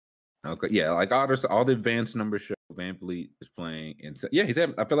 Okay, yeah, like all the advanced numbers show VanVleet is playing, and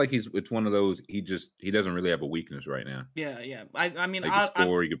I feel like it's one of those. He doesn't really have a weakness right now. Yeah. I mean, he can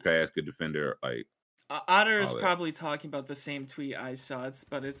score, he can pass, good defender. Like Otter is probably talking about the same tweet I saw.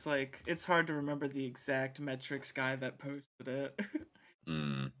 It's like it's hard to remember the exact metrics guy that posted it.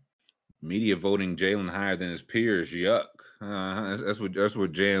 Media voting Jalen higher than his peers. Yuck. That's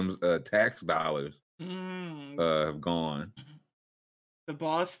what Jam's tax dollars have gone. The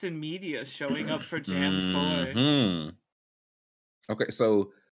Boston media showing up for Jam's boy. Okay,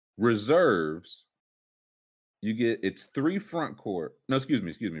 so reserves, it's 3 front court. No, excuse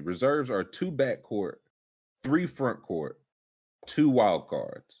me. Reserves are 2 back court, 3 front court, 2 wild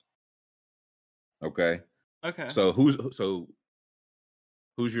cards. Okay. So who's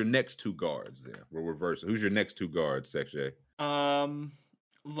your next 2 guards there? We'll reverse it. Who's your next 2 guards, Sekshay?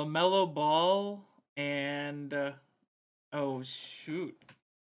 LaMelo Ball and oh shoot.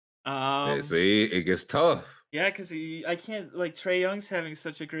 See, it gets tough. Yeah, because I can't like Trae Young's having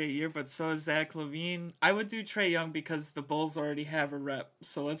such a great year, but so is Zach LaVine. I would do Trae Young because the Bulls already have a rep,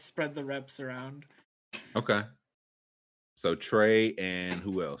 so let's spread the reps around. Okay. So Trae and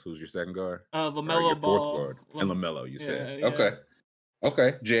who else? Who's your second guard? LaMelo Ball. Fourth guard. And LaMelo, you said. Yeah.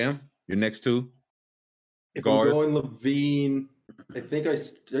 Okay, Jam, your next 2 if guards. I'm going LaVine, I think I'm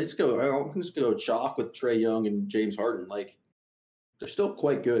just go chalk with Trae Young and James Harden. Like they're still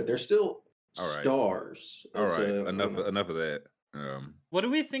quite good. They're still stars. All right. Enough of that. What do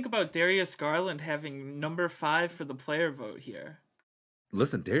we think about Darius Garland having number 5 for the player vote here?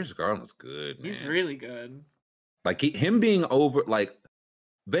 Listen, Darius Garland's good. He's really good. Like him being over, like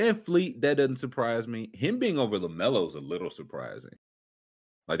VanVleet, that doesn't surprise me. Him being over LaMelo is a little surprising.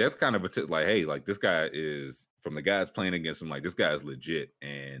 Like, that's kind of like, hey, like, this guy is, from the guys playing against him, like, this guy is legit.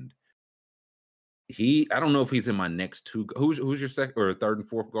 And I don't know if he's in my next two. Who's your second or third and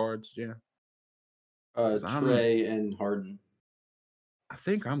fourth guards? Yeah. Trey and Harden. I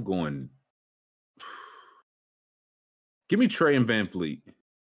think I'm going. Give me Trey and VanVleet.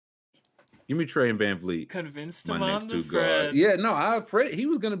 Give me Trey and VanVleet. Convinced him on the Fred. Yeah, no, Fred, he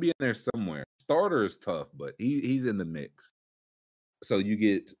was going to be in there somewhere. Starter is tough, but he's in the mix. So you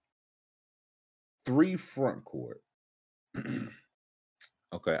get 3 front court.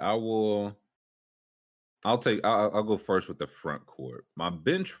 Okay, I'll go first with the front court. My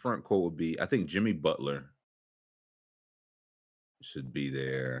bench front court would be, I think Jimmy Butler should be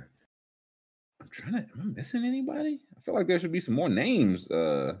there. Am I missing anybody? I feel like there should be some more names.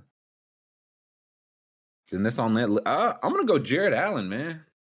 In this on that, I'm gonna go Jared Allen, man.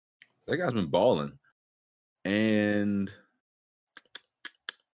 That guy's been balling. And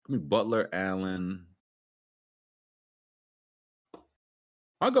give me Butler, Allen.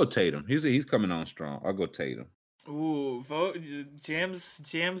 I'll go Tatum. He's coming on strong. I'll go Tatum. Ooh, vote Jams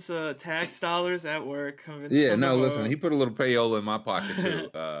tax dollars at work. Yeah, no, listen, he put a little payola in my pocket too.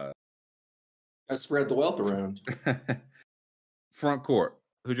 I spread the wealth around. Front court.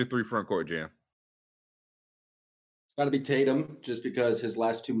 Who's your 3 front court, Jam? Got to be Tatum, just because his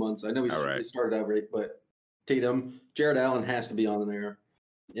last 2 months. I know he started out great, but Tatum, Jared Allen has to be on there.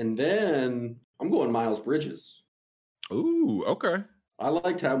 And then I'm going Miles Bridges. Ooh, okay. I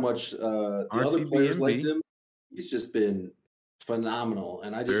liked how much the other players liked him. He's just been phenomenal,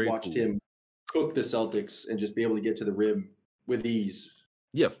 and I just watched him cook the Celtics and just be able to get to the rim with ease.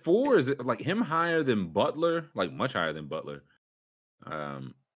 Yeah, 4 is like him higher than Butler, like much higher than Butler.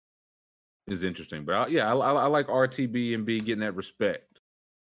 Is interesting, but I like RTB and B getting that respect.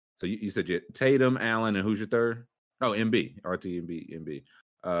 So you said Tatum, Allen, and who's your third? Oh, MB, RT,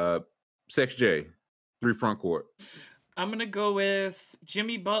 MB. Sex J, 3 front court. I'm gonna go with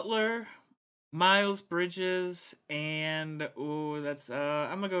Jimmy Butler, Miles Bridges, and I'm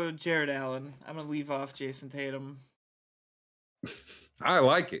gonna go with Jared Allen. I'm gonna leave off Jason Tatum. I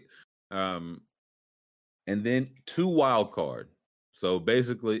like it. And then 2 wild card. So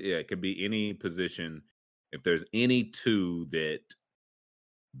basically, yeah, it could be any position. If there's any 2 that,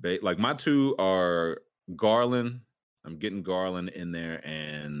 like my 2 are Garland. I'm getting Garland in there,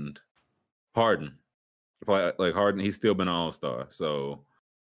 and Harden. If I like Harden, he's still been an all-star. So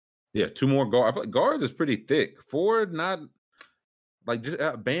yeah, 2 more guard. I feel like guard is pretty thick. 4, not like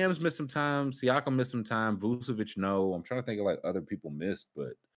just Bam's missed some time. Siakam missed some time. Vucevic, no. I'm trying to think of like other people missed,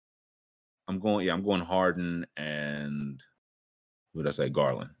 but I'm going Harden and what did I say?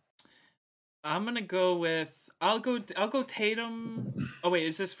 Garland. I'm gonna go with I'll go Tatum. Oh wait,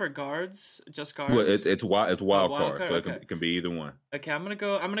 is this for guards? Just guards? Well, it's wild card, so okay. It can be either one. Okay, I'm gonna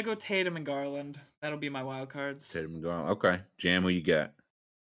go Tatum and Garland. That'll be my wild cards. Tatum and Garland. Okay, Jam, what you got?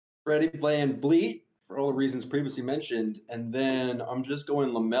 Freddie VanVleet for all the reasons previously mentioned, and then I'm just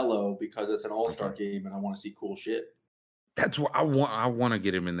going LaMelo because it's an all-star game and I want to see cool shit. That's what I want. I want to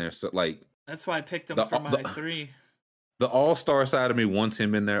get him in there. So like, that's why I picked him for my 3. The all-star side of me wants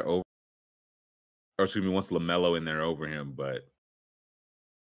him in there over, or excuse me, wants LaMelo in there over him, but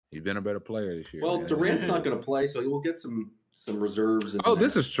he's been a better player this year. Well, man. Durant's not going to play, so we'll get some reserves.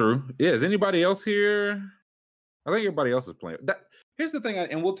 This is true. Yeah, is anybody else here? I think everybody else is playing. Here's the thing,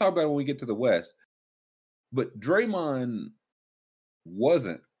 and we'll talk about it when we get to the West. But Draymond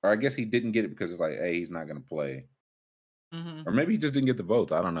wasn't, or I guess he didn't get it because it's like, hey, he's not going to play. Mm-hmm. Or maybe he just didn't get the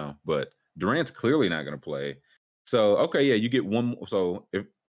votes. I don't know. But Durant's clearly not going to play. So, okay, yeah, you get one more. So, you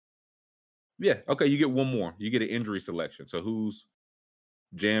get one more. You get an injury selection. So, who's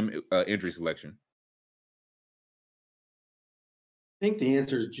Jam injury selection? I think the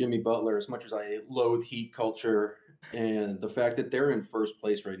answer is Jimmy Butler, as much as I loathe Heat culture. And the fact that they're in first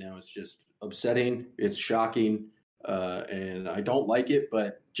place right now is just upsetting. It's shocking. And I don't like it,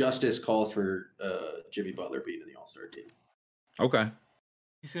 but justice calls for Jimmy Butler being in the All-Star team. Okay.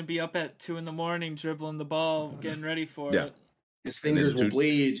 He's going to be up at 2 a.m, dribbling the ball, getting ready for it. His fingers will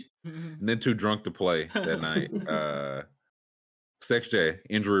bleed. And then too drunk to play that night. Sex J,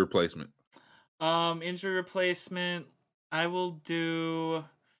 injury replacement. Injury replacement, I will do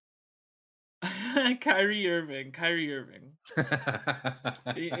Kyrie Irving.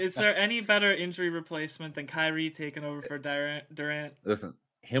 Is there any better injury replacement than Kyrie taking over for Durant? Listen,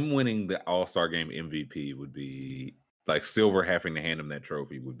 him winning the All-Star Game MVP would be... like Silver having to hand him that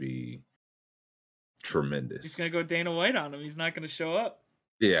trophy would be tremendous. He's gonna go Dana White on him. He's not gonna show up.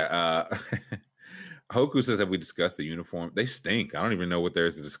 Yeah. Hoku says, have we discussed the uniform? They stink. I don't even know what there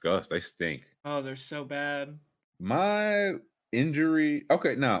is to discuss. They stink. Oh, they're so bad. My injury.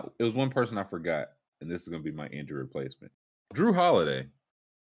 Okay, now it was one person I forgot, and this is going to be my injury replacement. Drew Holiday.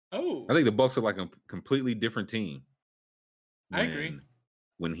 Oh. I think the Bucks are like a completely different team. I agree.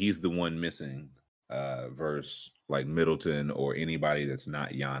 When he's the one missing versus like Middleton or anybody that's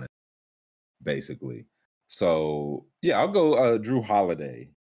not Giannis, basically. So, yeah, I'll go Drew Holiday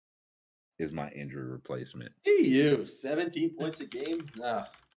is my injury replacement. Hey, you 17 points a game? Nah.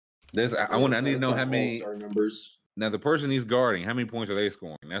 I need to know how many all-star numbers. Now the person he's guarding, how many points are they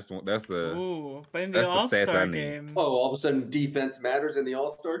scoring? That's the Ooh, but in the All-Star game. Oh, all of a sudden defense matters in the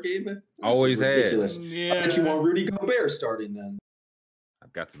All-Star game? This always ridiculous. Yeah. I bet you want Rudy Gobert starting then.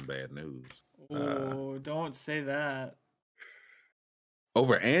 I've got some bad news. Oh, don't say that.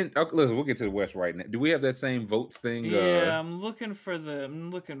 Listen, we'll get to the West right now. Do we have that same votes thing? Yeah, I'm looking for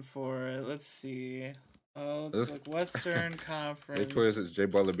it. Let's see. Oh, it's like Western Conference. They twist it's Jay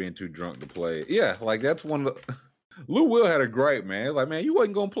Butler being too drunk to play. Yeah, like that's one of the Lou Will had a gripe, man. It's like, man, you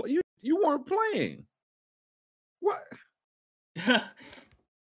wasn't gonna play. You weren't playing. What?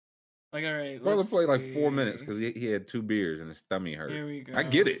 Like, all right, Butler played like 4 minutes because he had 2 beers and his stomach hurt. Here we go. I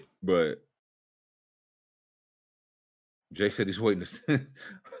get it, but Jay said he's waiting to see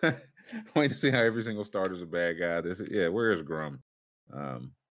how every single starter's a bad guy. Where is Grum? No,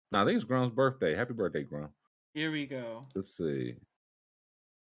 I think it's Grum's birthday. Happy birthday, Grum. Here we go. Let's see.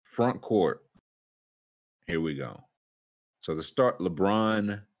 Front court. Here we go. So the start: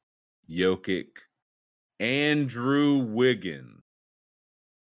 LeBron, Jokic, Andrew Wiggins.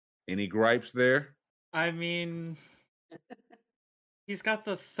 Any gripes there? I mean, he's got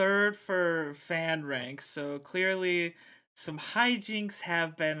the 3rd for fan ranks, so clearly some hijinks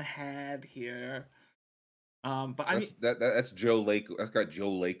have been had here. But that's Joe Lacob. That's got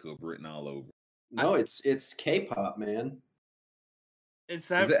Joe Lacob written all over. No, it's K-pop, man. Is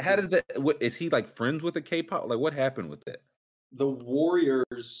he like friends with the K-pop? Like, what happened with that? The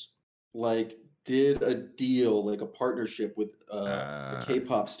Warriors did a deal, like a partnership with a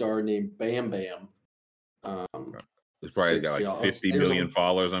K-pop star named Bam Bam. It's probably got like 50 million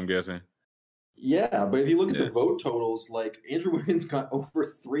followers, I'm guessing. Yeah, but if you look at the vote totals, like Andrew Wiggins got over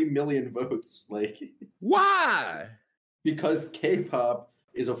 3 million votes. Like, why? Because K-pop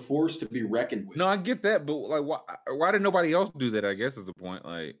is a force to be reckoned with. No, I get that, but like, why did nobody else do that? I guess is the point.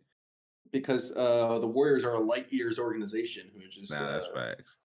 Like, because the Warriors are a light years organization who just. That's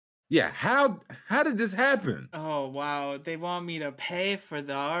facts. Yeah, how did this happen? Oh wow, they want me to pay for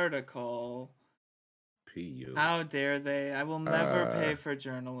the article. PU. How dare they? I will never pay for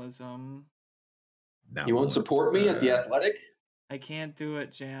journalism. You won't support me at The Athletic? I can't do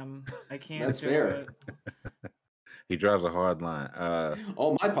it, Jam. I can't That's do fair. it. He drives a hard line.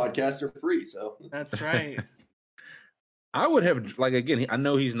 All my podcasts are free, so. That's right. I would have, like, again, I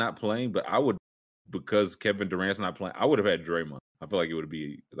know he's not playing, but I would, because Kevin Durant's not playing, I would have had Draymond. I feel like it would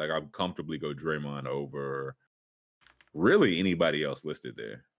be, like, I'd comfortably go Draymond over really anybody else listed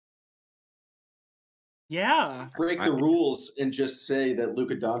there. Yeah. Break the rules and just say that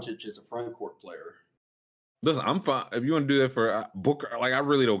Luka Doncic is a front court player. Listen, I'm fine. If you want to do that for Booker, like, I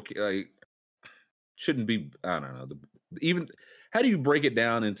really don't, like, shouldn't be, I don't know. Even, how do you break it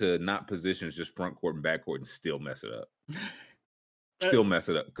down into not positions, just front court and back court and still mess it up? Still mess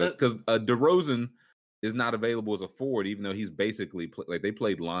it up. Because DeRozan is not available as a forward, even though he's basically, like, they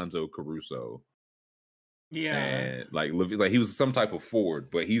played Lonzo Caruso. Yeah. And like he was some type of forward,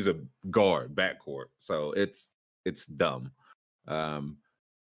 but he's a guard, backcourt. So it's dumb.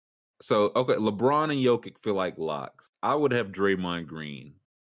 So okay, LeBron and Jokic feel like locks. I would have Draymond Green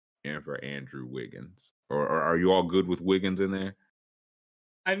in for Andrew Wiggins. Or are you all good with Wiggins in there?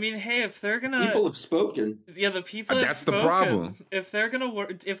 I mean, hey, if they're gonna, people have spoken. Yeah, the people have spoken. That's the problem. If they're gonna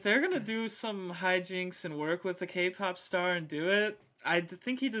work, if they're gonna do some hijinks and work with the K-pop star and do it, I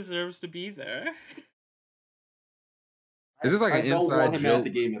think he deserves to be there. Is this like an inside joke? I don't want him at the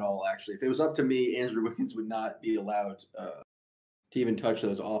game at all, actually. If it was up to me, Andrew Wiggins would not be allowed to even touch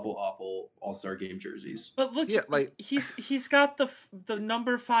those awful All-Star game jerseys. But look, yeah, like he's got the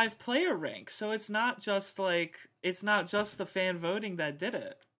number 5 player rank, so it's not just the fan voting that did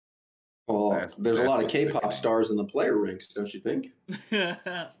it. Well, there's a lot of K-pop stars in the player ranks, don't you think?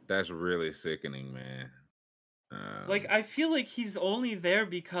 That's really sickening, man. Like, I feel like he's only there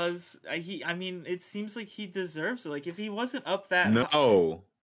because I mean, it seems like he deserves it. Like, if he wasn't up that high,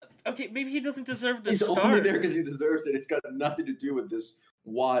 okay, maybe he doesn't deserve to start. He's only there because he deserves it. It's got nothing to do with this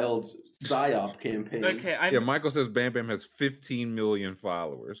wild PSYOP campaign. Okay, Michael says Bam Bam has 15 million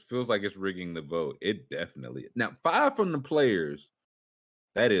followers. Feels like it's rigging the vote. It definitely. Now, 5 from the players.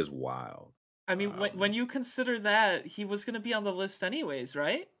 That is wild. I mean, when you consider that, he was going to be on the list anyways,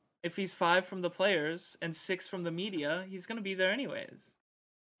 right? If he's 5 from the players and 6 from the media, he's going to be there anyways.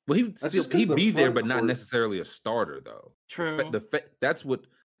 Well, he'd be there, but not necessarily a starter, though. True. That's what.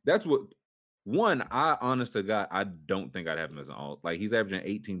 One, I honest to God, I don't think I'd have him as an all. Like, he's averaging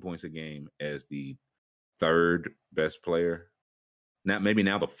 18 points a game as the 3rd best player. Now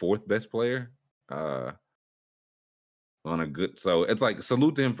the 4th best player. On a good, so it's like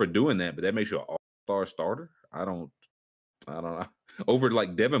salute to him for doing that, but that makes you an all-star starter. I don't know. Over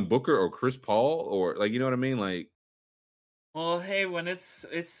like Devin Booker or Chris Paul or like, you know what I mean? Like, well, hey, when it's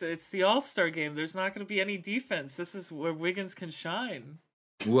the All-Star game, there's not going to be any defense. This is where Wiggins can shine.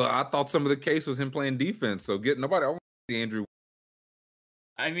 Well, I thought some of the case was him playing defense. So I want to see Andrew.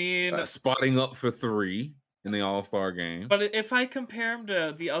 I mean, spotting up for 3 in the All-Star game. But if I compare him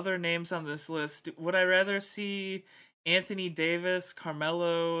to the other names on this list, would I rather see Anthony Davis,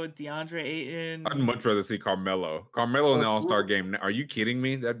 Carmelo, DeAndre Ayton? I'd much rather see Carmelo. Carmelo in the All-Star game. Are you kidding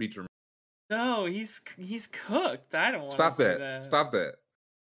me? That'd be tremendous. No, he's cooked. I don't want to see that. Stop that.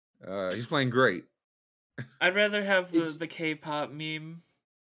 He's playing great. I'd rather have the K-pop meme.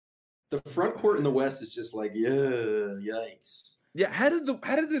 The front court in the West is just like, yikes. Yeah, how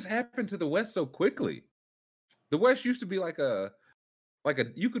did this happen to the West so quickly? The West used to be like a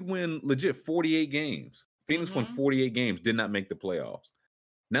you could win legit 48 games. Phoenix won 48 games, did not make the playoffs.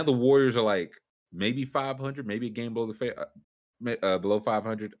 Now the Warriors are like maybe 500, maybe a game below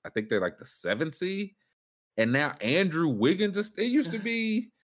 500. I think they're like the 7th seed. And now Andrew Wiggins, it used to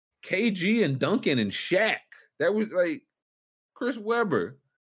be KG and Duncan and Shaq. That was like Chris Webber.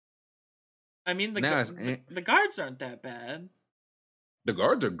 I mean, the guards aren't that bad. The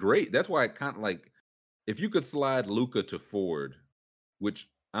guards are great. That's why I kind of like, if you could slide Luka to forward, which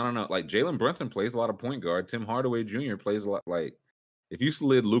I don't know, like Jalen Brunson plays a lot of point guard. Tim Hardaway Jr. plays a lot. Like, if you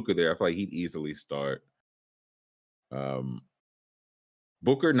slid Luka there, I feel like he'd easily start.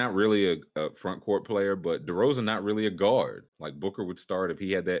 Booker, not really a front court player, but DeRozan, not really a guard. Like, Booker would start if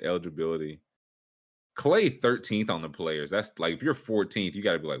he had that eligibility. Clay, 13th on the players. That's like, if you're 14th, you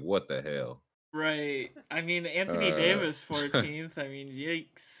got to be like, what the hell? Right. I mean, Anthony Davis, 14th. I mean,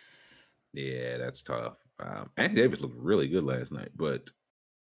 yikes. Yeah, that's tough. Anthony Davis looked really good last night, but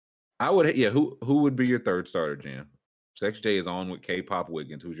I would, who would be your 3rd starter, Jam? Sex J is on with K-Pop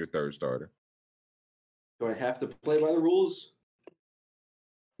Wiggins. Who's your 3rd starter? Do I have to play by the rules?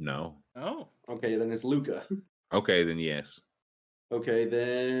 No. Oh. Okay, then it's Luka. Okay, then yes. Okay,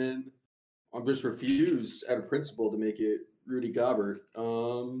 then I'm just refused out of principle to make it Rudy Gobert.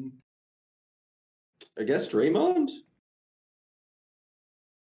 I guess Draymond?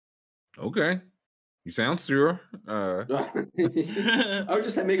 Okay. You sound sure. I would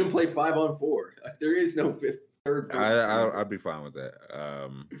just make him play 5-on-4. There is no 3rd. I'd be fine with that.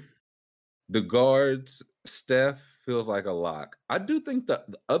 The guards, Steph feels like a lock. I do think the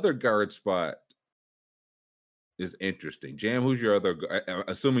other guard spot is interesting. Jam, who's your other?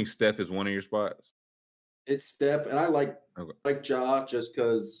 Assuming Steph is one of your spots. It's Steph, and I like Ja just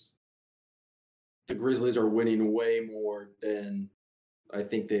because the Grizzlies are winning way more than I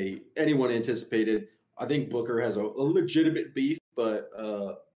think anyone anticipated. I think Booker has a legitimate beef, but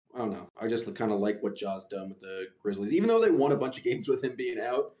I don't know. I just kind of like what Ja's done with the Grizzlies, even though they won a bunch of games with him being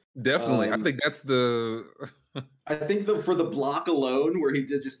out. Definitely, I think that's the. I think for the block alone, where he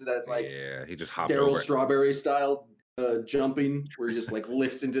did that's like he just hopped Daryl over. Strawberry style jumping, where he just like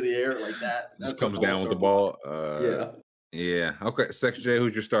lifts into the air like that. Just comes down with the ball. Yeah. Okay, Sex J,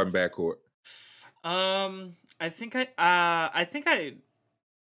 who's your starting backcourt? I think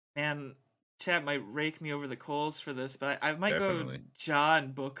man, chat might rake me over the coals for this, but I might go Ja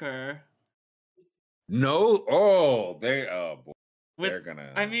and Booker. No, boy.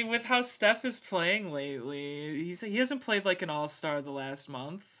 I mean, with how Steph is playing lately, he hasn't played like an all-star the last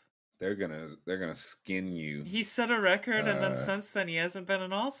month. They're gonna skin you. He set a record, and then since then he hasn't been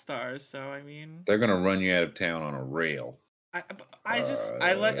an all-star. So I mean, they're gonna run you out of town on a rail.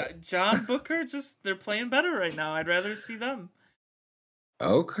 I like John Booker. Just they're playing better right now. I'd rather see them.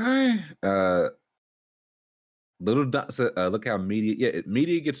 Okay. Look how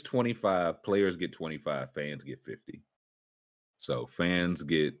media gets 25, players get 25, fans get 50. So fans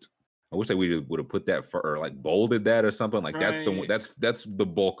get. I wish they would have put that or like bolded that or something. Like right. That's the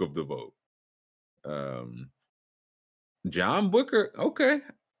bulk of the vote. John Booker. Okay,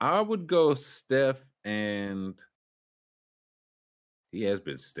 I would go Steph, and he has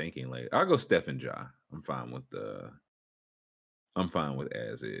been stinking lately. I'll go Steph and Ja. I'm fine with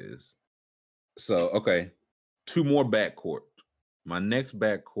as is. So okay, 2 more backcourt. My next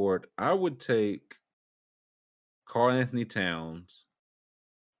backcourt, I would take Karl Anthony Towns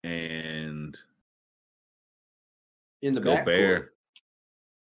and in the Gobert.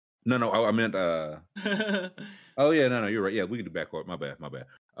 No, I meant oh yeah, no, you're right. Yeah, we can do backcourt. My bad.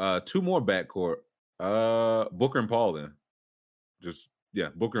 Two more backcourt. Booker and Paul then. Just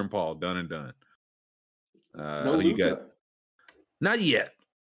Booker and Paul, done and done. No Luka. You got? Not yet.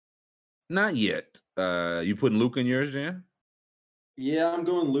 You putting Luka in yours, Jan? Yeah, I'm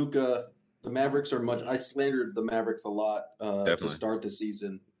going Luka. The Mavericks are I slandered the Mavericks a lot to start the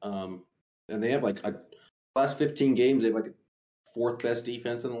season. And they have last 15 games, they have a fourth best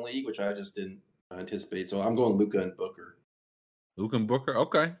defense in the league, which I just didn't anticipate. So I'm going Luka and Booker. Luka and Booker?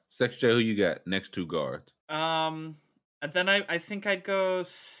 Okay. Sex J, who you got? Next two guards. And then I think I'd go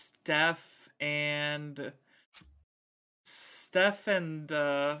Steph and it's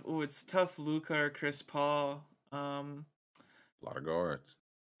tough, Luka or Chris Paul. A lot of guards.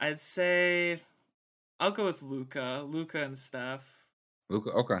 I'd say I'll go with Luka and Steph.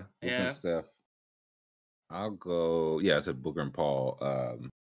 Luka, okay. Luka and Steph. I'll go. Yeah, I said Booker and Paul.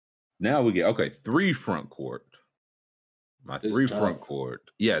 Now we get three front court. My three front court.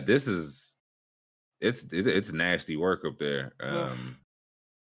 Yeah, this is it's nasty work up there.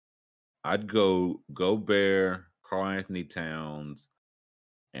 I'd go Gobert, Karl-Anthony Towns,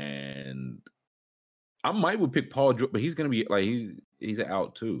 and I would pick Paul George, but he's gonna be he's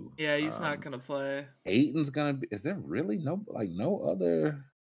out too. Yeah, he's not gonna play. Ayton's gonna be. Is there really no other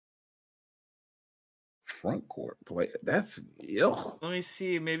front court play? That's Let me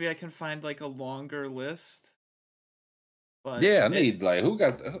see. Maybe I can find a longer list. But I need who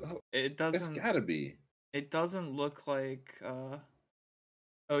got it doesn't. It's gotta be. It doesn't look like.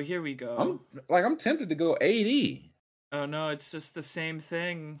 Oh, here we go. I'm tempted to go AD. Oh no, it's just the same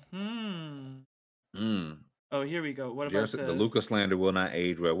thing. Oh, here we go. What about this? The Luka slander will not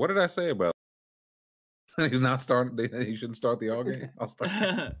age well. What did I say about? He's not starting. He shouldn't start the All game.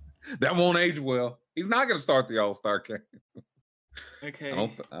 That won't age well. He's not going to start the All-Star game. Okay. I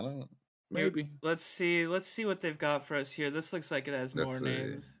don't. Maybe. Let's see what they've got for us here. This looks like it has more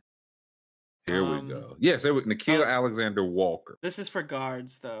names. Here we go. Yes, Nickeil Alexander Walker. This is for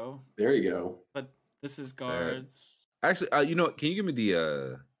guards, though. There you go. But this is guards. Actually, can you give me the?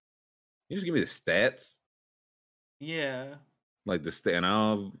 Can you just give me the stats? Yeah. Like the stat.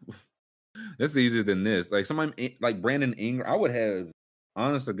 That's easier than this. Like somebody like Brandon Ingram. I would have.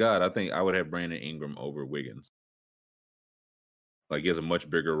 Honest to God, I think I would have Brandon Ingram over Wiggins. Like he has a much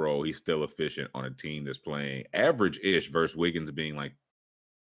bigger role. He's still efficient on a team that's playing average-ish versus Wiggins being like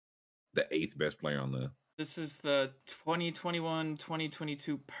the 8th best player on the. This is the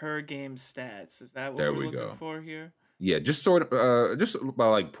 2021-2022 per game stats. Is that what we're looking for here? Yeah, just sort of just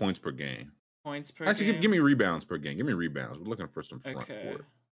by points per game. Points per Actually, game? give me rebounds per game. Give me rebounds. We're looking for some front court.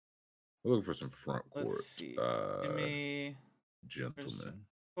 We're looking for some front court. Let's see. Give me gentlemen.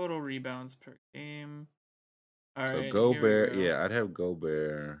 Total rebounds per game. All so right, Gobert, I'd have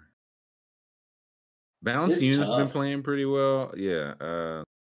Gobert. Valanciunas has been playing pretty well. Yeah. A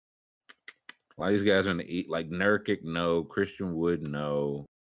lot of these guys are in the Nurkic, no. Christian Wood, no.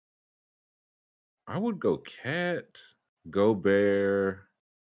 I would go Cat, Gobert.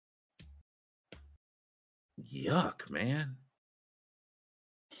 Yuck, man.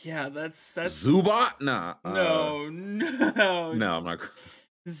 Yeah, that's Zubac? Nah. No. No, I'm not.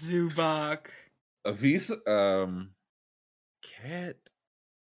 Zubac. Avisa. Cat.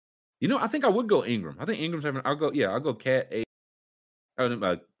 I think I would go Ingram. I think Ingram's having. I'll go Cat.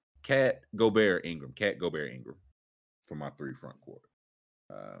 Cat, Gobert, Ingram. Cat, Gobert, Ingram for my 3 front court.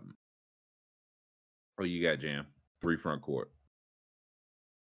 You got Jam 3 front court.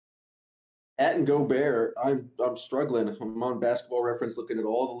 Cat and Gobert, I'm struggling. I'm on Basketball Reference looking at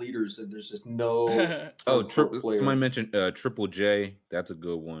all the leaders, and there's just no. Somebody mentioned Triple J. That's a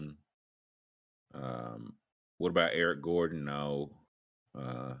good one. What about Eric Gordon? No.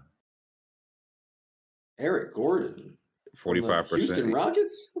 Eric Gordon. 45%. Houston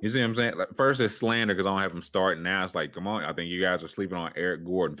Rockets? You see what I'm saying? First it's slander because I don't have him starting. Now it's come on. I think you guys are sleeping on Eric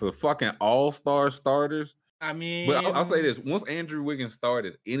Gordon. For the fucking all-star starters. I mean. But I'll say this. Once Andrew Wiggins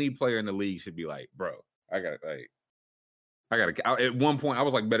started, any player in the league should be bro, I got at one point, I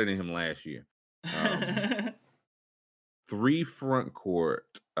was better than him last year. 3 front court.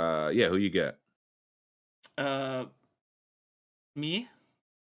 Who you got? Me?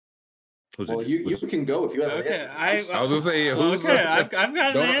 Well, you can go if you have an answer. I was gonna say, I've got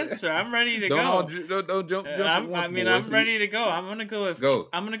an answer. I'm ready to go. Don't jump. I'm ready to go. I'm gonna go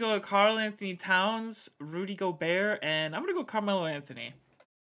with Karl-Anthony Towns, Rudy Gobert, and I'm gonna go Carmelo Anthony.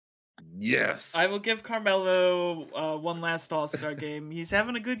 Yes. I will give Carmelo one last All-Star game. He's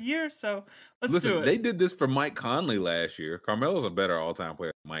having a good year, so let's do it. They did this for Mike Conley last year. Carmelo's a better all-time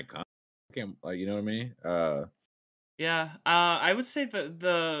player than Mike Conley. You know what I mean? Yeah. I would say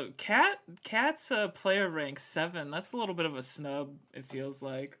the Cat's player rank 7. That's a little bit of a snub, it feels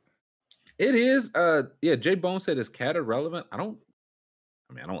like. It is. Yeah, Jay Bone said, is Cat irrelevant?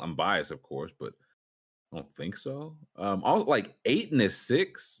 I'm biased, of course, but I don't think so. Also, like, Ayton is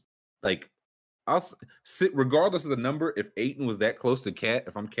 6. Like, I'll sit regardless of the number. If Ayton was that close to Cat,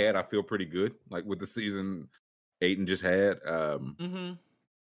 if I'm Cat, I feel pretty good. Like with the season Ayton just had.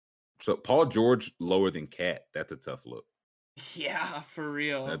 So Paul George lower than Cat. That's a tough look. Yeah, for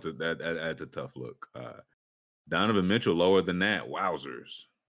real. That's a tough look. Donovan Mitchell lower than that. Wowzers.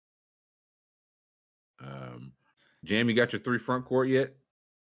 Jam, you got your 3 front court yet?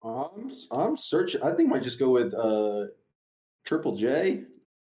 I'm searching. I think I might just go with Triple J.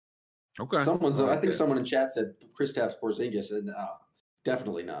 Okay. I think someone in chat said Kristaps Porzingis, and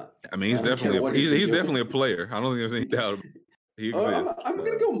definitely not. I mean, he's definitely a player. I don't think there's any doubt. I'm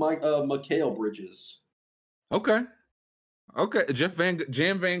gonna go Mikal Bridges. Okay. Jam Van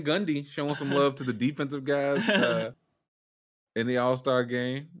Gundy showing some love to the defensive guys in the All-Star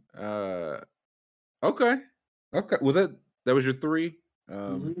game. Okay. Was that was your 3?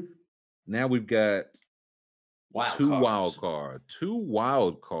 Now we've got 2 wild card.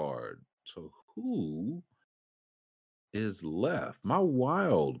 So who is left? My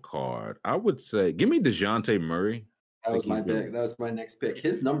wild card, I would say, give me DeJounte Murray. That was my pick. That was my next pick.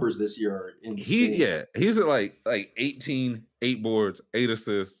 His numbers this year are insane. He's at like 18, 8 boards, 8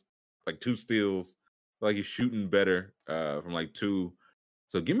 assists, like 2 steals. Like he's shooting better from like 2.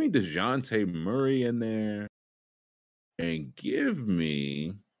 So give me DeJounte Murray in there, and give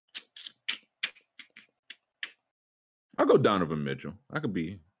me. I'll go Donovan Mitchell. I can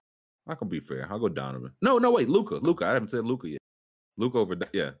be fair. I'll go Donovan. No, wait, Luka. I haven't said Luka yet. Luka over.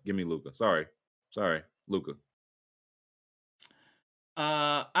 Yeah, give me Luka. Sorry, Luka.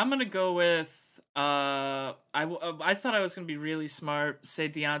 I'm gonna go with. I thought I was gonna be really smart, say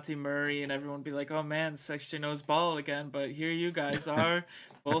Dejounte Murray, and everyone be like, "Oh man, Sexton knows ball again." But here you guys are,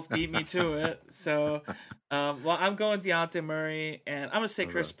 both beat me to it. So, I'm going Dejounte Murray, and I'm gonna say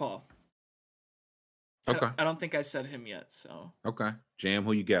Chris Paul. Okay. I don't think I said him yet. So. Okay. Jam,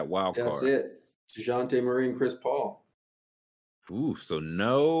 who you got? Wild card. That's it. DeJounte Murray and Chris Paul. Ooh, so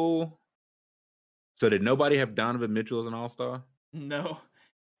no. So did nobody have Donovan Mitchell as an All-Star? No.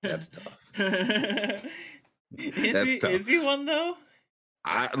 That's tough. Is he one though?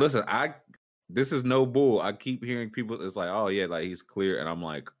 This is no bull. I keep hearing people, it's like, oh yeah, like he's clear. And I'm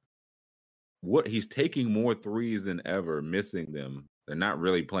like, what? He's taking more threes than ever, missing them. They're not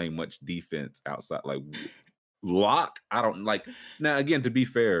really playing much defense outside. Like Lock, I don't like. Now again, to be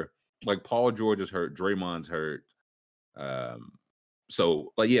fair, like Paul George is hurt, Draymond's hurt.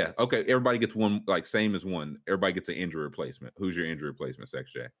 So like, yeah, okay, everybody gets one, like same as one. Everybody gets an injury replacement. Who's your injury replacement,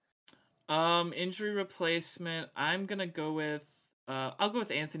 XJ? Injury replacement. I'm gonna go with. I'll go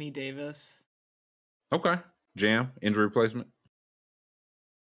with Anthony Davis. Okay, Jam, injury replacement.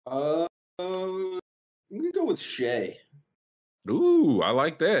 I'm gonna go with Shea. Ooh, I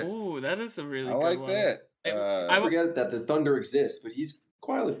like that. Ooh, that is a really good one. I like that. I forget that the Thunder exists, but he's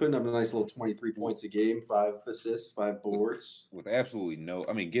quietly putting up a nice little 23 points a game, 5 assists, 5 boards. With absolutely no,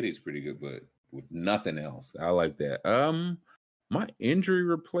 I mean, Giddey's pretty good, but with nothing else. I like that. My injury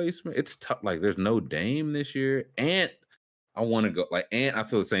replacement, it's tough. Like, there's no Dame this year. And I want to go, like, and I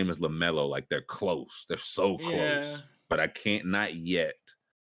feel the same as LaMelo. Like, they're close. They're so close. Yeah. But I can't, not yet.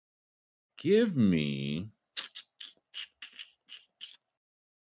 Give me,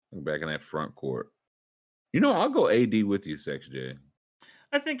 back in that front court. I'll go AD with you, Sex J.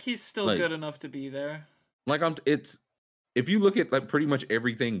 I think he's still good enough to be there. Like if you look at like pretty much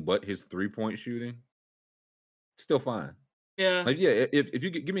everything but his 3-point shooting, it's still fine. Yeah. Like, yeah, if you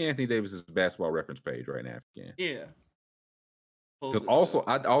give me Anthony Davis's basketball reference page right now, if you can. Yeah. Because also,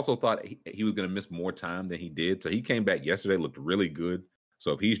 I also thought he was going to miss more time than he did. So he came back yesterday, looked really good.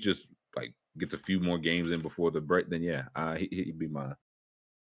 So if he's just like gets a few more games in before the break, then yeah, he'd be mine.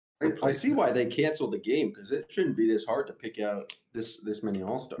 I see why they canceled the game, because it shouldn't be this hard to pick out this many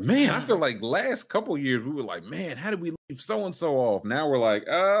All-Stars. Man, I feel like last couple years we were like, man, how did we leave so-and-so off? Now we're like,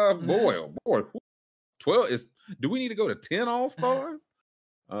 boy, 12 is, do we need to go to 10 All-Stars?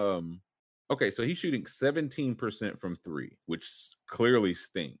 Okay, so he's shooting 17% from 3, which clearly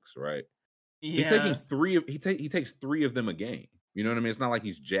stinks, right? Yeah. He's taking 3 of, he takes 3 of them a game. You know what I mean? It's not like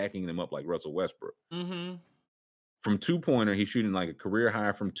he's jacking them up like Russell Westbrook. Mm-hmm. From 2-pointer, he's shooting like a career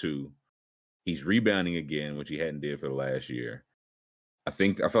high from 2. He's rebounding again, which he hadn't did for the last year. I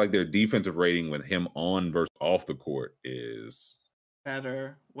feel like their defensive rating with him on versus off the court is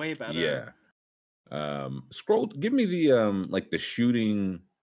better, way better. Yeah. Scroll. Give me the like the shooting.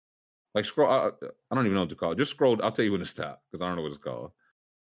 Like scroll. I don't even know what to call it. Just scroll. I'll tell you when to stop because I don't know what it's called.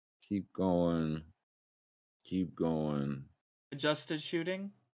 Keep going. Keep going. Adjusted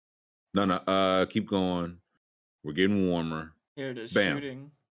shooting? No. Keep going. We're getting warmer. Here it is. Bam.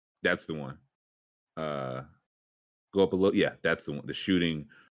 Shooting. That's the one. Go up a little. Yeah, that's the one. The shooting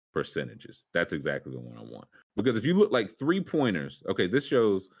percentages. That's exactly the one I want. Because if you look like 3-pointers, okay, this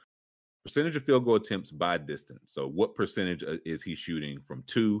shows percentage of field goal attempts by distance. So what percentage is he shooting from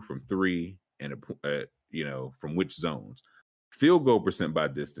 2, from 3, and from which zones? Field goal percent by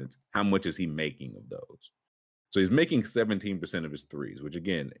distance. How much is he making of those? So he's making 17% of his threes, which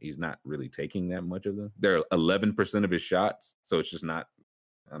again, he's not really taking that much of them. They're 11% of his shots, so it's just not.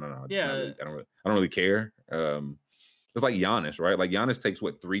 I don't know. Yeah, I don't really care. It's like Giannis, right? Like Giannis takes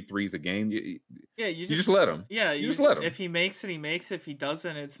 3 threes a game. You just let him. Yeah, you just let him. If he makes it, he makes it. If he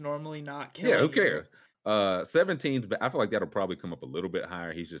doesn't, it's normally not killing. Yeah, who cares? 17's, but I feel like that'll probably come up a little bit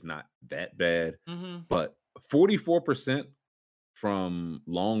higher. He's just not that bad. Mm-hmm. But 44% from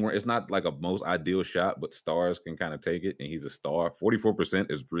long range, it's not like a most ideal shot, but stars can kind of take it, and he's a star.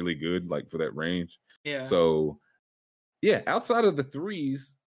 44% is really good, like for that range. Yeah. So, yeah, outside of the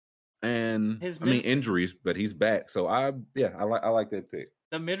threes. And injuries, but he's back. So I like that pick.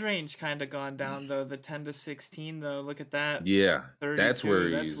 The mid-range kind of gone down though. The 10 to 16 though. Look at that. Yeah, that's where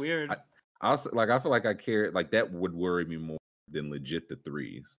that's weird. I feel like I care. Like that would worry me more than legit the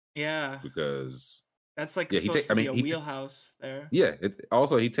threes. Yeah, because that's like supposed to be a wheelhouse there. Yeah.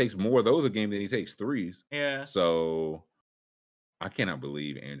 Also, he takes more of those a game than he takes threes. Yeah. So I cannot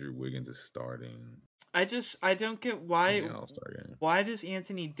believe Andrew Wiggins is starting. I don't get why does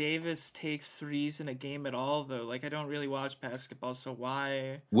Anthony Davis take threes in a game at all though? Like I don't really watch basketball, so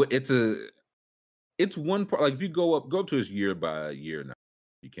why? Well, it's one part. Like if you go to his year by year now,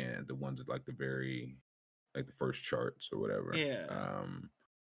 you can. The ones that like the first charts or whatever. Yeah.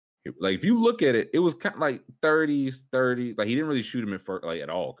 Like if you look at it, it was kind of like 30s. Like he didn't really shoot him at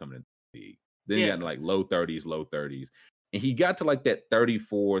all coming into the league. Then he got in like low 30s. And he got to like that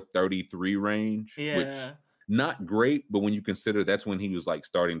 34, 33 range, which not great, but when you consider that's when he was like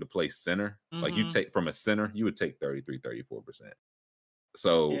starting to play center, like you take from a center, you would take 33, 34%.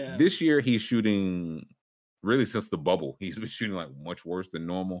 So this year he's shooting really since the bubble, he's been shooting like much worse than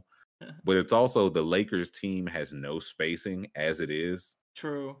normal, but it's also the Lakers team has no spacing as it is.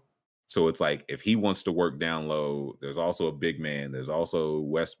 True. So it's like, if he wants to work down low, there's also a big man. There's also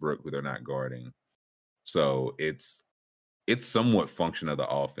Westbrook who they're not guarding. So it's somewhat function of the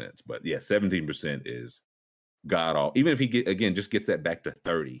offense, but yeah, 17% is god awful. Even if he just gets that back to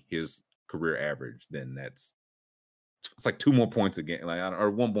 30, his career average, then it's like 2 more points a game,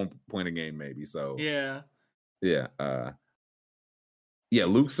 or 1 more point a game maybe. So yeah.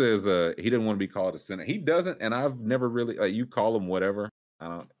 Luke says he didn't want to be called a center. He doesn't, and I've never really you call him whatever.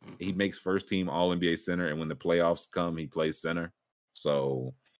 He makes first team All NBA center, and when the playoffs come, he plays center.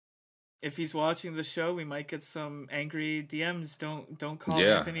 So. If he's watching the show, we might get some angry DMs. Don't call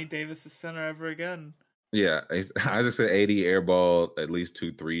Anthony Davis a center ever again. Yeah, I just said 80 airballed at least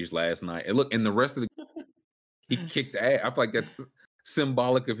 2 threes last night. And look, in the rest of the he kicked ass. I feel like that's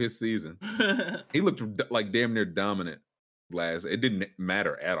symbolic of his season. He looked like damn near dominant it didn't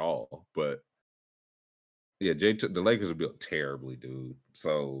matter at all. But yeah, the Lakers will be terribly, dude.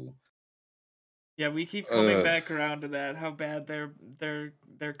 So yeah, we keep coming back around to that. How bad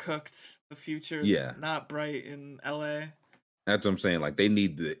they're cooked. The future's not bright in LA. That's what I'm saying. Like they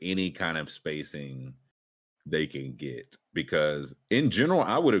need any kind of spacing they can get, because in general,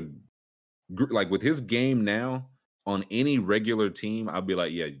 I would agree. Like with his game now on any regular team, I'd be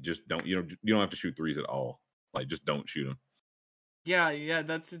like, yeah, just don't. You don't have to shoot threes at all. Like just don't shoot them. Yeah.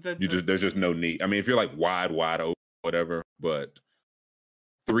 That's there's just no need. I mean, if you're like wide open, whatever, but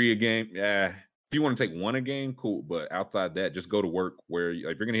 3 a game, yeah. If you want to take 1 a game, cool. But outside that, just go to work where if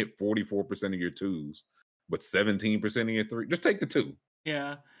you're going to hit 44% of your 2s, but 17% of your 3, just take the 2.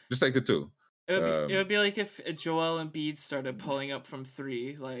 Yeah. Just take the 2. It would be like if Joel Embiid started pulling up from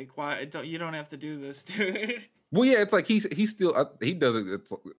 3. Like, why you don't have to do this, dude. Well, yeah, it's like he still he does it.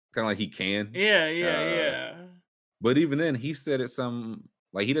 It's kind of like he can. Yeah. But even then, he said it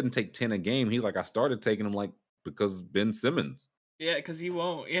like he doesn't take 10 a game. He's like, I started taking them like because Ben Simmons. Yeah, because he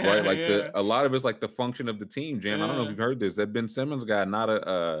won't. Yeah, right. Like a lot of it's like the function of the team. Jam. I don't know if you've heard this. That Ben Simmons guy, not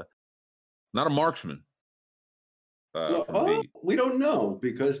a marksman. We don't know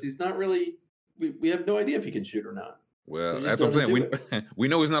because he's not really. We have no idea if he can shoot or not. Well, that's what I'm saying. We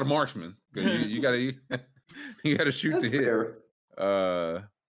know he's not a marksman because you got to shoot that's the hit. Fair.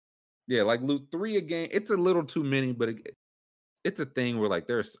 Yeah, like Luke, 3 a game. It's a little too many, but it's a thing where like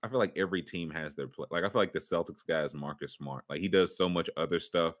I feel like every team has their play. Like I feel like the Celtics guy is Marcus Smart. Like he does so much other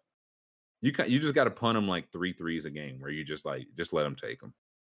stuff. You just got to punt him like 3 threes a game, where you just let him take them.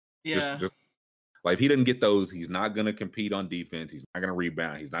 Yeah. Just like if he doesn't get those, he's not gonna compete on defense. He's not gonna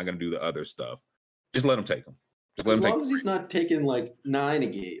rebound. He's not gonna do the other stuff. Just let him take them. As long as he's not taking like 9 a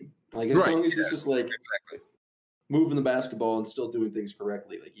game. Like as long as he's just like moving the basketball and still doing things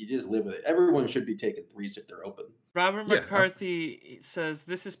correctly. Like you just live with it. Everyone should be taking threes if they're open. Robert McCarthy says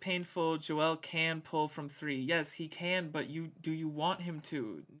this is painful. Joel can pull from 3. Yes, he can, but do you want him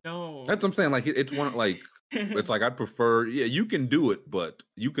to? No. That's what I'm saying. Like it's one like it's like I'd prefer. Yeah, you can do it, but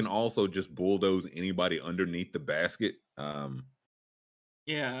you can also just bulldoze anybody underneath the basket.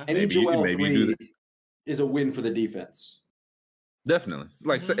 Yeah, any Joel 3 is a win for the defense. Definitely.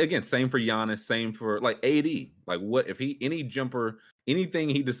 Like again, same for Giannis, same for like AD. Like what if any jumper, anything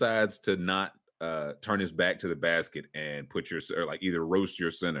he decides to not turn his back to the basket and or like either roast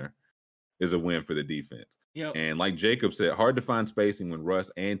your center is a win for the defense. Yep. And like Jacob said, hard to find spacing when Russ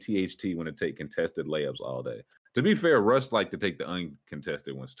and THT want to take contested layups all day. To be fair, Russ like to take the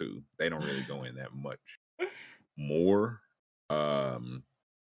uncontested ones too. They don't really go in that much more. I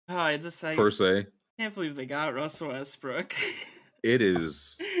per se. Can't believe they got Russell Westbrook. It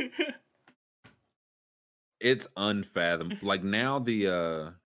is. It's unfathomable. Like now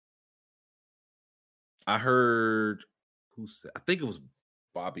I heard who said, I think it was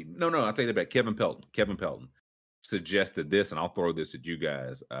Bobby. No, I'll take it back. Kevin Pelton suggested this, and I'll throw this at you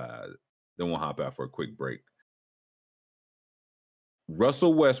guys. Then we'll hop out for a quick break.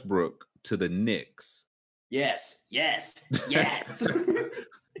 Russell Westbrook to the Knicks. Yes.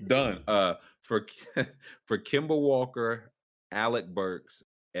 Done. For Kemba Walker, Alec Burks,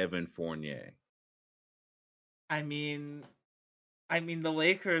 Evan Fournier. I mean, the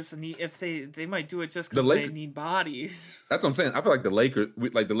Lakers need if they might do it just because they need bodies. That's what I'm saying. I feel like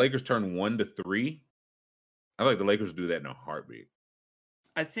the Lakers turn 1 to 3. I feel like the Lakers do that in a heartbeat.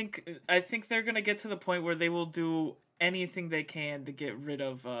 I think they're gonna get to the point where they will do anything they can to get rid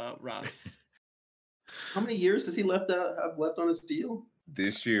of Russ. How many years does he have left on his deal?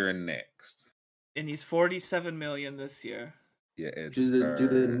 This year and next. And he's $47 million this year. Yeah, it's, do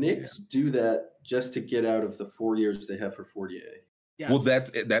the Knicks do that just to get out of the 4 years they have for Fournier? Yes. Well,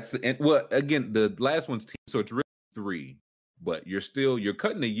 that's the end. Well, again, the last one's so it's really 3, but you're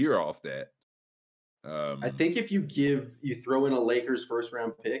cutting a year off that. I think if you throw in a Lakers first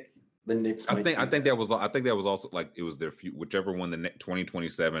round pick, the Knicks. I think that was also like it was their whichever one, the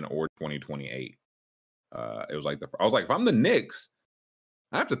 2027 or 2028. It was like I was like, if I'm the Knicks,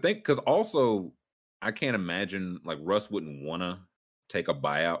 I have to think, because also I can't imagine like Russ wouldn't want to take a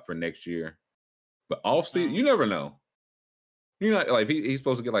buyout for next year, but offseason, you never know. You know, like he's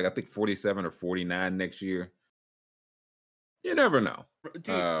supposed to get like I think 47 or 49 next year. You never know.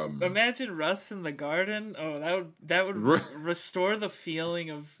 Dude, imagine Russ in the Garden. Oh, that would restore the feeling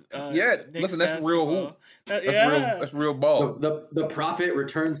of Knicks that's real hoop. That's real ball. The prophet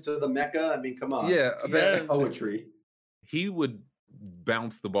returns to the Mecca. I mean, come on. Yeah, that's poetry. He would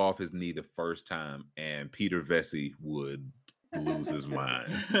bounce the ball off his knee the first time, and Peter Vesey would lose his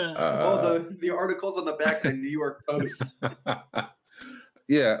mind. The articles on the back of the New York Post.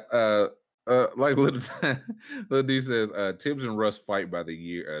 Yeah. Like Little D says, Tibbs and Russ fight by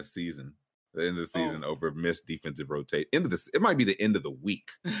the season, the end of the season over missed defensive rotate. It might be the end of the week.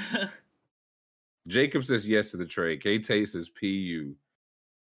 Jacob says yes to the trade. K Tate says PU.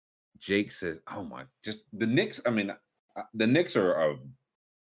 Jake says, "Oh my, just the Knicks." I mean, the Knicks are a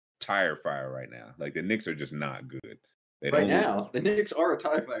tire fire right now. Like the Knicks are just not good. The Knicks are a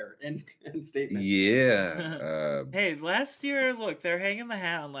tire fire. End statement. Yeah. Hey, last year, look, they're hanging the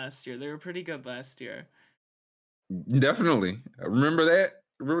hat on last year. They were pretty good last year. Definitely. Remember that?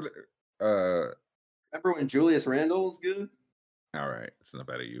 Remember when Julius Randle was good? All right, it's enough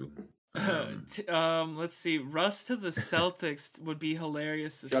out of you. Let's see. Russ to the Celtics would be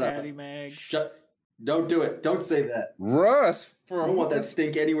hilarious as Patty Mag. Don't do it. Don't say that. Russ for I don't want that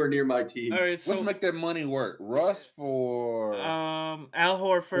stink anywhere near my team. All right, so let's make that money work. Russ for Al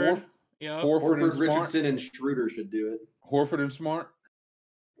Horford. Horford, Richardson, and Schroeder should do it. Horford and Smart.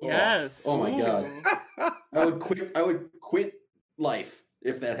 Yes. Oh my God. I would quit life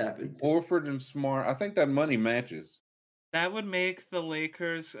if that happened. Horford and Smart. I think that money matches. That would make the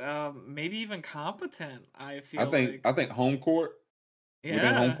Lakers maybe even competent. I think home court. Yeah. We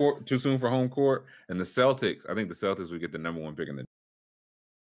think home court too soon for home court, and the Celtics. I think the Celtics would get the number 1 pick in the.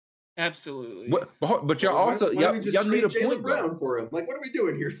 Absolutely. But y'all also y'all need a point Brown for him. Like, what are we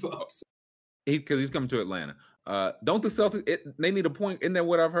doing here, folks? Because he's coming to Atlanta. Don't the Celtics? They need a point. Isn't that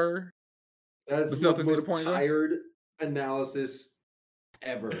what I've heard? That's the most tired analysis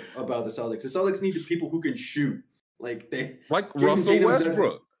ever about the Celtics. The Celtics need people who can shoot. Like Russell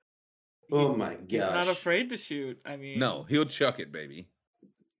Westbrook. Oh my gosh. He's not afraid to shoot. I mean, no, he'll chuck it, baby.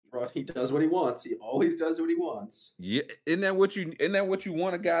 He does what he wants. He always does what he wants. Yeah, isn't that what you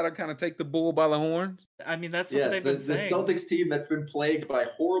want a guy to kind of take the bull by the horns? I mean, that's what they've been saying. The Celtics team that's been plagued by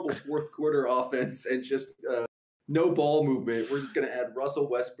horrible fourth quarter offense and just no ball movement. We're just going to add Russell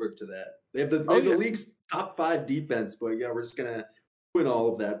Westbrook to that. They have the league's top 5 defense, but yeah, we're just going to win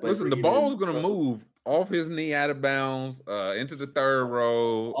all of that. Listen, the ball's going to move off his knee, out of bounds, into the third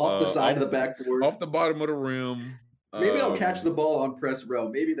row, off the side of the backboard, off the bottom of the rim. Maybe I'll catch the ball on press row.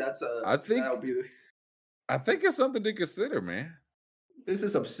 Maybe that's I think it's something to consider, man. This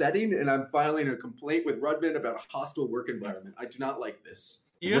is upsetting, and I'm filing a complaint with Rudman about a hostile work environment. I do not like this.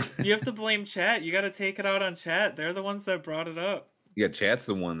 You have to blame Chat. You got to take it out on Chat. They're the ones that brought it up. Yeah, Chat's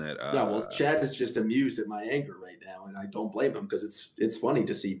the one that. Chat is just amused at my anger right now, and I don't blame him because it's funny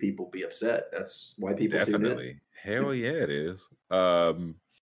to see people be upset. That's why people tune in. Hell yeah, it is. And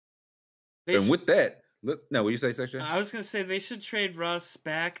with that. No, what you say, Section? I was gonna say they should trade Russ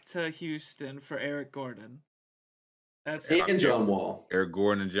back to Houston for Eric Gordon. And John Wall. Eric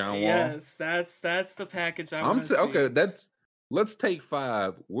Gordon and John Wall. Yes, that's the package I want to see. Okay, let's take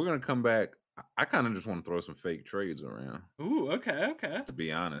 5. We're gonna come back. I kind of just want to throw some fake trades around. Ooh, okay. To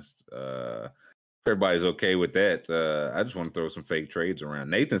be honest, if everybody's okay with that, I just want to throw some fake trades around.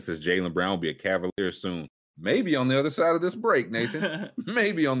 Nathan says Jaylen Brown will be a Cavalier soon. Maybe on the other side of this break, Nathan.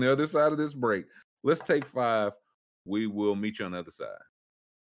 Maybe on the other side of this break. Let's take 5. We will meet you on the other side.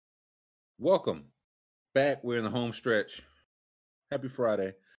 Welcome back. We're in the home stretch. Happy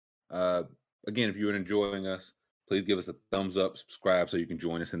Friday. Again, if you're enjoying us, please give us a thumbs up, subscribe so you can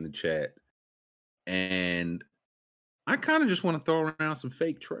join us in the chat. And I kind of just want to throw around some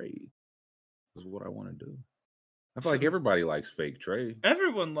fake trade. Is what I want to do. I feel like everybody likes fake trade.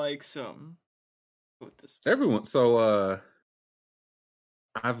 Everyone likes them. Everyone. So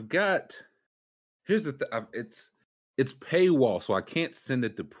I've got. Here's the thing. It's paywall, so I can't send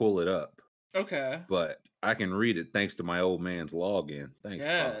it to pull it up. Okay. But I can read it thanks to my old man's login. Thanks.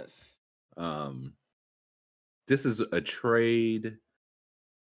 Yes. This is a trade.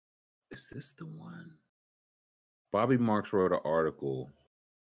 Is this the one? Bobby Marks wrote an article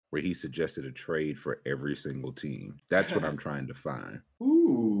where he suggested a trade for every single team. That's what I'm trying to find.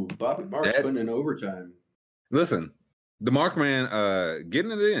 Ooh, Bobby Marks putting in overtime. Listen, the Mark man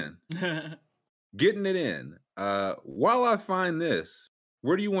getting it in. Getting it in. While I find this,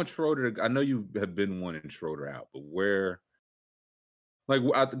 where do you want Schroeder to? I know you have been wanting Schroeder out, but where?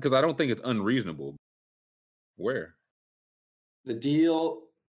 Because I don't think it's unreasonable. Where? The deal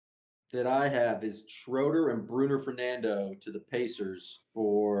that I have is Schroeder and Bruno Fernando to the Pacers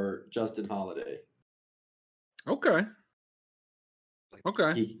for Justin Holiday. Okay.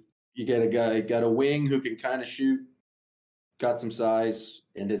 You get a guy, got a wing who can kind of shoot, got some size,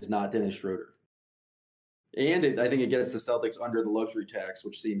 and is not Dennis Schroeder. And I think it gets the Celtics under the luxury tax,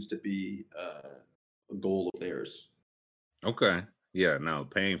 which seems to be a goal of theirs. Okay. Yeah, no,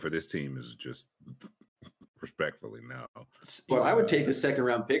 paying for this team is just respectfully no. But I would take a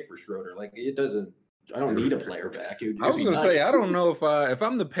second-round pick for Schroeder. Like, it doesn't – I don't need a player back. I was going to say, I don't know if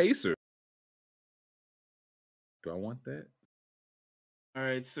I'm the Pacers. Do I want that? All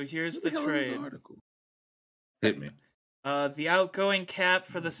right, so here's the trade. Hit me. The outgoing cap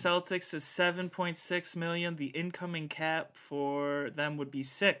for the Celtics is $7.6 million. The incoming cap for them would be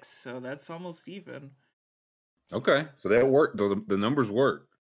 $6 million, so that's almost even. Okay, so that worked. The numbers work.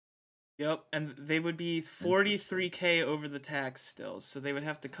 Yep, and they would be $43K over the tax still, so they would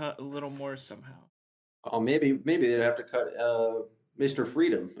have to cut a little more somehow. Oh, maybe they'd have to cut Mr.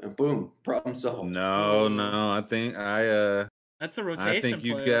 Freedom, and boom, problem solved. No, I think that's a rotation.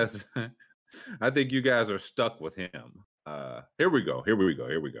 I think you guys are stuck with him. Here we go.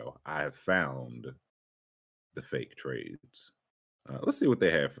 I have found the fake trades. Let's see what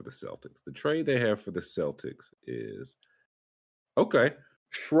they have for the Celtics. The trade they have for the Celtics is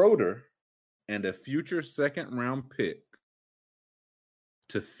Schroeder and a future second-round pick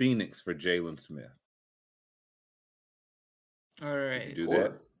to Phoenix for Jalen Smith. All right. Do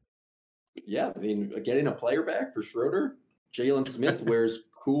that? Yeah, I mean, getting a player back for Schroeder. Jalen Smith wears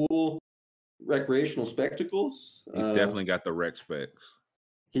cool recreational spectacles. He's definitely got the rec specs.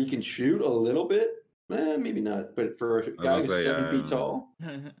 He can shoot a little bit. Maybe not, but for a guy who's 7 feet tall, he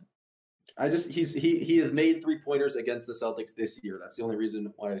has made 3-pointers against the Celtics this year. That's the only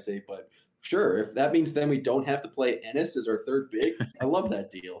reason why I say. But sure, if that means then we don't have to play Ennis as our third big, I love that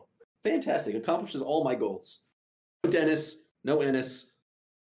deal. Fantastic, accomplishes all my goals. Dennis, no Ennis.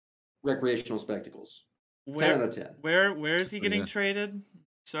 Recreational spectacles. 10 out of 10. Where is he getting traded?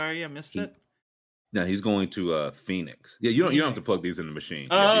 Sorry, I missed it. No, he's going to Phoenix. Yeah, you don't have to plug these in the machine.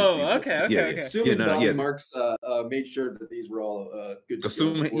 Oh, these okay. Assuming Bobby Marks made sure that these were all good to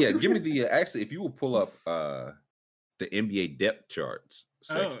go. Yeah, give me the actually if you will pull up the NBA depth charts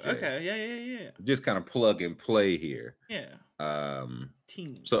section. Oh, okay. Yeah. Just kind of plug and play here. Yeah.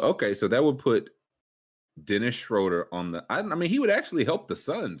 Team. So that would put Dennis Schroeder on the I mean he would actually help the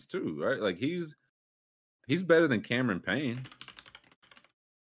Suns too, right? Like he's better than Cameron Payne.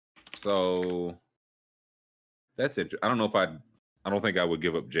 So that's interesting. I don't think I would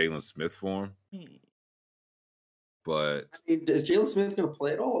give up Jalen Smith for him. But I mean, is Jalen Smith going to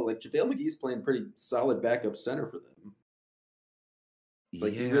play at all? Like JaVale McGee's playing pretty solid backup center for them.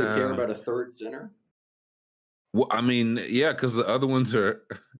 Like, do you really care about a third center? Well, I mean, yeah, because the other ones are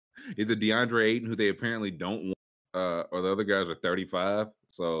either DeAndre Ayton, who they apparently don't want, or the other guys are 35.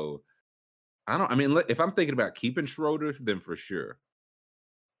 So I mean, if I'm thinking about keeping Schroeder, then for sure.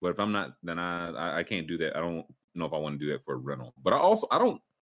 But if I'm not, then I can't do that. I don't know if I want to do that for a rental. But I don't.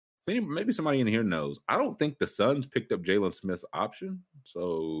 Maybe somebody in here knows. I don't think the Suns picked up Jalen Smith's option,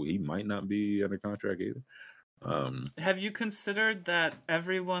 so he might not be under contract either. Have you considered that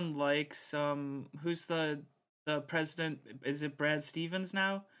everyone likes who's the president? Is it Brad Stevens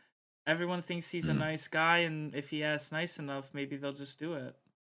now? Everyone thinks he's a nice guy, and if he asks nice enough, maybe they'll just do it.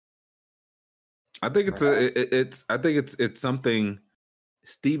 I think it's something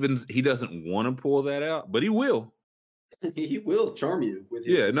Stevens, he doesn't want to pull that out, but he will. He will charm you with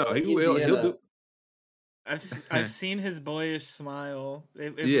his he will. He'll do. I've seen his boyish smile.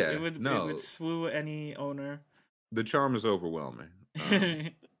 It would swoo any owner. The charm is overwhelming.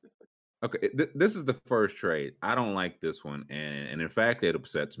 Okay, this is the first trade. I don't like this one, and in fact, it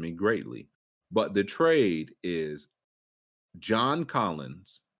upsets me greatly. But the trade is John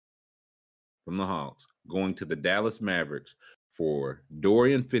Collins from the Hawks going to the Dallas Mavericks for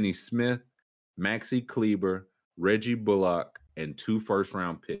Dorian Finney-Smith, Maxi Kleber, Reggie Bullock, and 2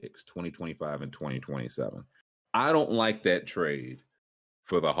 first-round picks, 2025 and 2027. I don't like that trade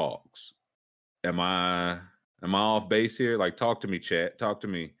for the Hawks. Am I off base here? Like, talk to me, chat. Talk to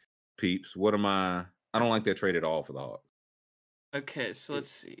me, peeps. I don't like that trade at all for the Hawks. Okay, so let's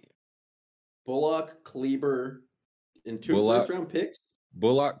see. Bullock, Kleber, and 2 first-round picks?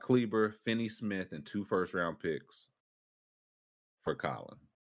 Bullock, Kleber, Finney-Smith, and 2 first-round picks for Colin.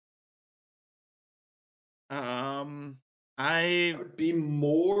 I would be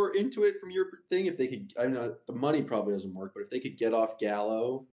more into it from your thing if they could. I know the money probably doesn't work, but if they could get off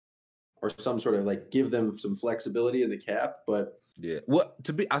Gallo or some sort of like give them some flexibility in the cap. But yeah, well,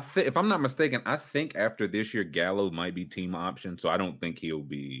 if I'm not mistaken, I think after this year Gallo might be team option, so I don't think he'll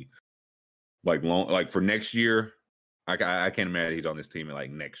be like long. Like for next year, I can't imagine he's on this team at like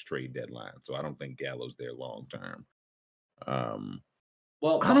next trade deadline. So I don't think Gallo's there long term.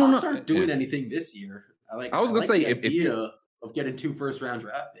 Well, the Hawks aren't doing anything this year. I was gonna say the idea of getting 2 first-round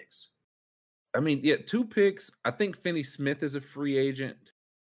draft picks. I mean, yeah, 2 picks. I think Finney-Smith is a free agent.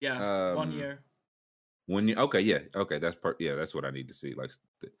 Yeah, 1 year. 1 year. Okay, yeah, okay. That's what I need to see. Like,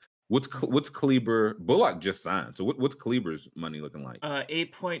 what's Kleber? Bullock just signed. So what's Kleber's money looking like?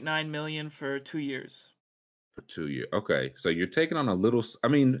 $8.9 million for 2 years. For 2 years. Okay, so you're taking on a little. I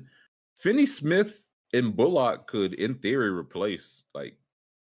mean, Finney-Smith and Bullock could, in theory, replace like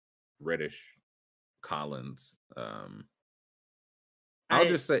Reddish, Collins. I'll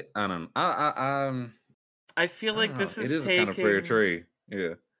just say I don't know. I feel like this is kind of fair trade.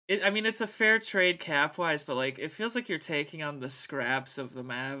 Yeah. It's a fair trade cap wise, but like it feels like you're taking on the scraps of the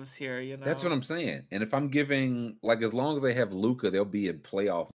Mavs here. You know. That's what I'm saying. And if I'm giving as long as they have Luka, they'll be in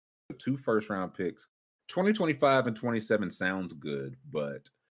playoff. 2 first-round picks, 2025 and 27 sounds good, but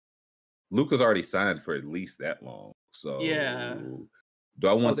Luka's already signed for at least that long. So yeah. Do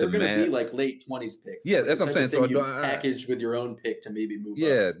I want they're going to be like late 20s picks? Yeah, that's what I'm saying. So you package with your own pick to maybe move.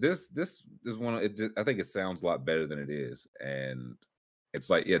 Yeah, this is one. I think it sounds a lot better than it is, and it's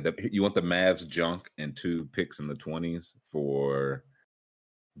like you want the Mavs junk and 2 picks in the 20s for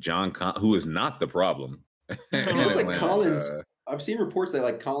John, who is not the problem. It's like Collins. I've seen reports that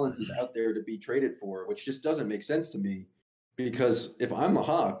like Collins is out there to be traded for, which just doesn't make sense to me. Because if I'm the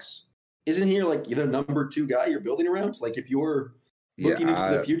Hawks, isn't he like the number 2 guy you're building around? Like if you're looking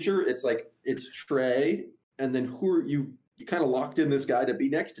into the future, it's like it's Trey, and then who are you kind of locked in this guy to be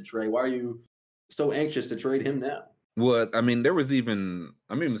next to Trey? Why are you so anxious to trade him now? Well, I mean, I'm even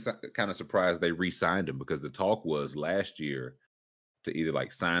kind of surprised they re-signed him because the talk was last year to either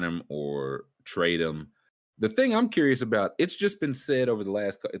like sign him or trade him. The thing I'm curious about, it's just been said over the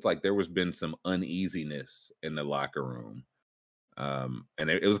last, it's like there was been some uneasiness in the locker room. And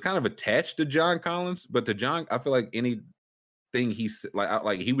it was kind of attached to John Collins, but to John, I feel like anything he's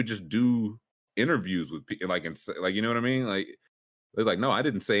like he would just do interviews with people, like, and like, you know what I mean? Like, it's like, no, I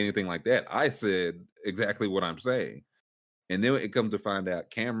didn't say anything like that. I said exactly what I'm saying. And then it comes to find out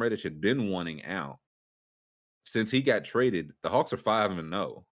Cam Reddish had been wanting out. Since he got traded, the Hawks are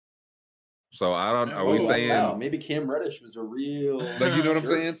 5-0. So I don't. Are we saying? Wow, maybe Cam Reddish was a real. Like, you know what I'm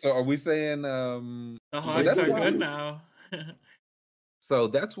saying? So are we saying? The Hawks are good now. So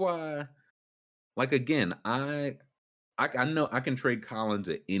that's why, like, again, I know I can trade Collins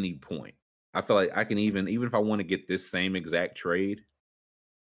at any point. I feel like I can even if I want to get this same exact trade,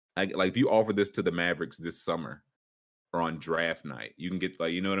 like if you offer this to the Mavericks this summer or on draft night, you can get,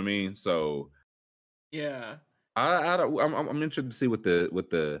 like, you know what I mean? So yeah, I'm interested to see what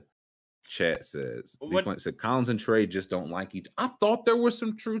the chat says. Said Collins and Trey just don't like each. I thought there was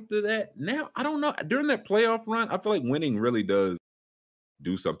some truth to that. Now I don't know. During that playoff run, I feel like winning really does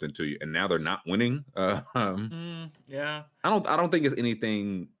do something to you, and now they're not winning. Yeah, I don't think it's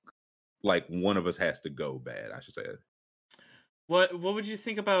anything like one of us has to go bad, I should say. What would you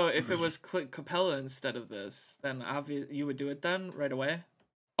think about if it was Capella instead of this? Then obviously you would do it then right away.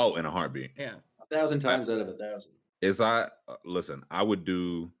 Oh, in a heartbeat. Yeah, 1,000 times out of 1,000. Listen, I would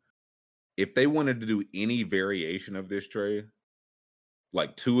do, if they wanted to do any variation of this trade,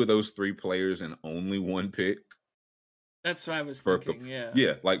 like 2 of those 3 players and only 1 pick. That's what I was thinking.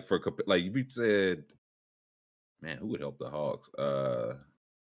 Yeah, like if you said, man, who would help the Hawks?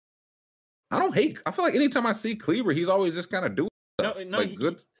 I feel like anytime I see Kleber, he's always just kind of doing stuff. No, like,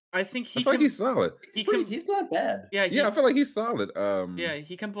 good. I think I feel like he's solid. He's not bad. Yeah, I feel like he's solid. Yeah,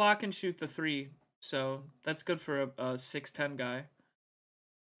 he can block and shoot the 3, so that's good for a 6'10" guy.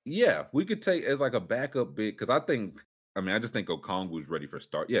 Yeah, we could take as like a backup big, because I just think Okongwu's ready for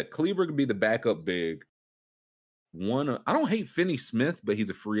start. Yeah, Kleber could be the backup big. I don't hate Finney Smith, but he's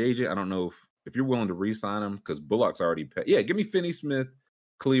a free agent. I don't know if you're willing to re-sign him, because Bullock's already paid. Yeah, give me Finney Smith,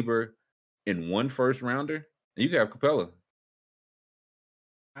 Kleber, in 1 first rounder, and you can have Capella.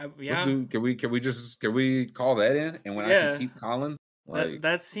 Yeah. Can we call that in? And when I can keep Collins, like,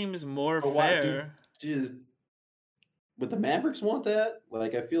 that seems more fair. Would the Mavericks want that?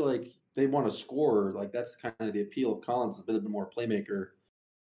 Like, I feel like they want to score. Like, that's kind of the appeal of Collins, a bit more playmaker.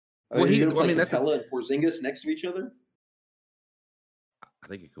 Well, that's Capella and Porzingis next to each other. I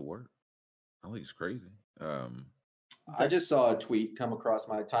think it could work. I think it's crazy. I just saw a tweet come across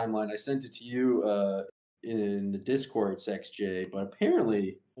my timeline. I sent it to you in the Discord, XJ, but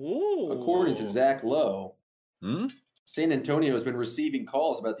apparently, according to Zach Lowe, San Antonio has been receiving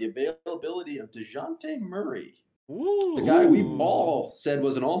calls about the availability of DeJounte Murray, the guy we all said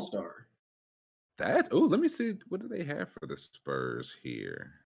was an all-star. Let me see. What do they have for the Spurs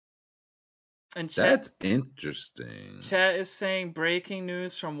here? And that's interesting. Chat is saying, breaking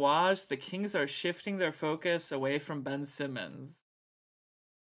news from Waj: the Kings are shifting their focus away from Ben Simmons.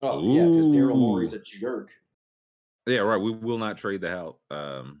 Oh, yeah, because Daryl Morey's a jerk. Yeah, right. We will not trade the help.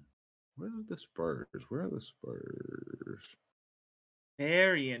 Where are the Spurs?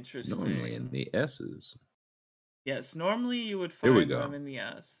 Very interesting. Normally in the S's. Yes, normally you would find them in the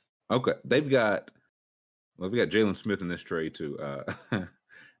S. Okay, we got Jalen Smith in this trade too.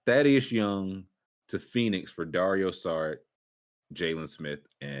 Thaddeus Young to Phoenix for Dario Saric, Jalen Smith,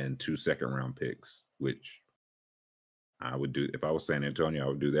 and 2 second-round picks, which I would do if I was San Antonio. I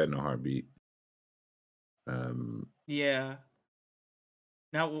would do that in a heartbeat. Yeah.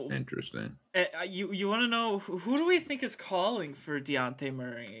 Now, interesting. You want to know who do we think is calling for DeJounte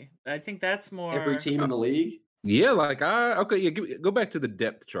Murray? I think that's more every team in the league. Yeah, go back to the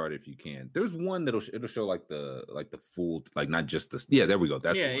depth chart if you can. There's one it'll show like the full, like, not just the. Yeah, there we go.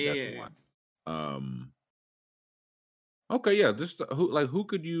 That's the one. Okay, yeah. Just who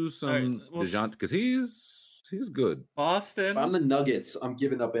could use some DeJounte, because he's good. Boston. If I'm the Nuggets, I'm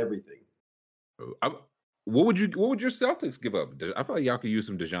giving up everything. What would your Celtics give up? I feel like y'all could use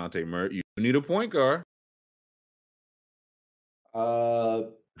some DeJounte Murray. You need a point guard.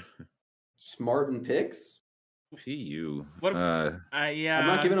 Smart and picks. PU. Yeah. I'm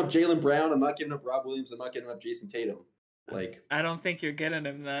not giving up Jaylen Brown. I'm not giving up Rob Williams. I'm not giving up Jason Tatum. Like, I don't think you're getting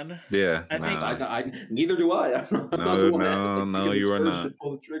him then. Yeah. I neither do I. No, you are not. Should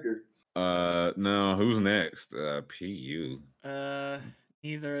pull the trigger. No. Who's next? PU.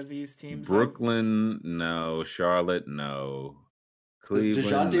 Neither of these teams. Brooklyn, no. Charlotte, no.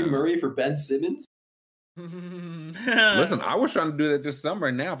 Cleveland. DeJounte Murray for Ben Simmons. Listen, I was trying to do that this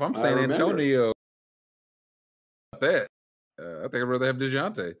summer. Now, if I'm San Antonio, I think I'd rather have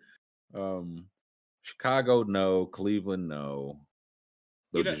DeJounte. Chicago, no. Cleveland, no.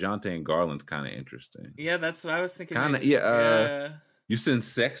 Though DeJounte and Garland's kind of interesting. Yeah, that's what I was thinking. Kind of, yeah. You send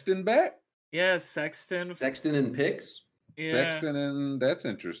Sexton back? Yeah, Sexton and picks. Yeah. Sexton and that's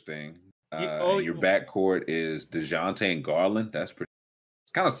interesting. Your backcourt is DeJounte and Garland. That's pretty.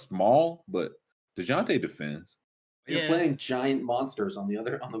 It's kind of small, but DeJounte defends. You're playing giant monsters on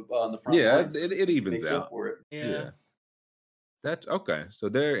the front. Yeah, line, so it evens out for it. Yeah. That's okay. So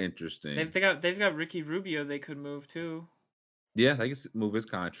they're interesting. They've got Ricky Rubio. They could move too. Yeah, they can move his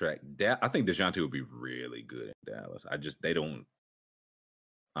contract. I think DeJounte would be really good in Dallas. I don't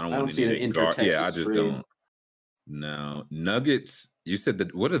see an inter-Texas I just trade. Don't. No. Nuggets, you said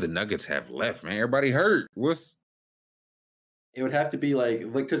that what do the Nuggets have left, man? Everybody hurt. It would have to be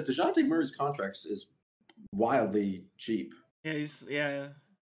like because DeJounte Murray's contract is wildly cheap. Yeah,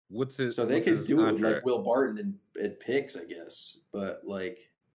 What's his So they could do it with like Will Barton and picks, I guess. But like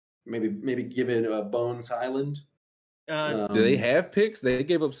maybe give it a Bones Highland. Do they have picks? They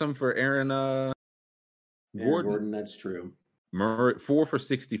gave up some for Aaron Gordon, that's true. Murray 4 for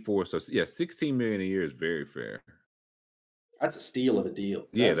 64. So yeah, $16 million a year is very fair. That's a steal of a deal.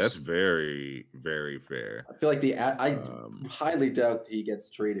 That's very, very fair. I feel like I highly doubt he gets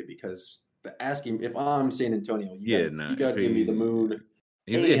traded because asking if I'm San Antonio, you got to give me the moon.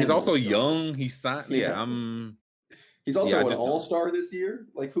 He's also young. He's signed. He's also an all-star this year.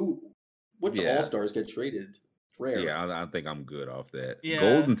 Like which all-stars get traded? It's rare. Yeah, I think I'm good off that. Yeah.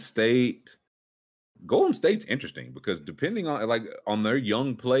 Golden State's interesting because depending on their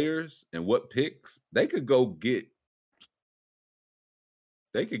young players and what picks, they could get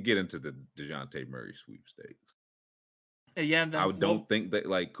into the DeJounte Murray sweepstakes. Yeah, I don't think that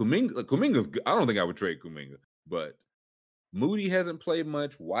Kuminga's. I don't think I would trade Kuminga, but Moody hasn't played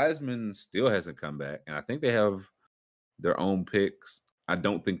much. Wiseman still hasn't come back, and I think they have their own picks. I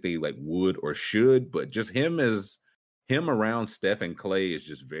don't think they would or should, but just him around Steph and Clay is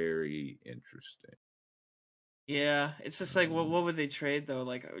just very interesting. Yeah, it's just like what would they trade though?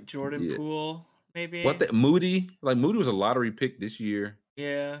 Like Jordan Poole, maybe. Moody was a lottery pick this year.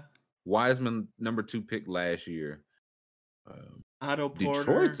 Yeah. Wiseman number 2 pick last year. Otto Porter.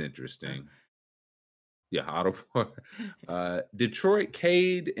 Detroit's interesting. Yeah, Otto Porter. Detroit,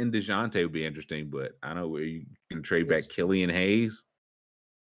 Cade and DeJounte would be interesting, but I know where you can trade back Killian Hayes.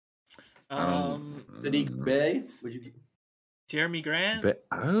 Sadiq Bey? Jeremy Grant?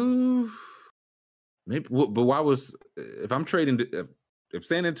 Maybe. But why if I'm trading if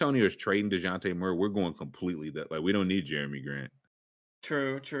San Antonio is trading DeJounte Murray, we're going completely we don't need Jeremy Grant.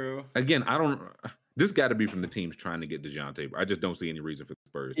 True. Again, this got to be from the teams trying to get DeJounte. I just don't see any reason for the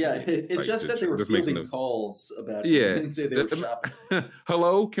Spurs. Yeah, it just said they were fielding calls about it. Yeah. It didn't say they were shopping.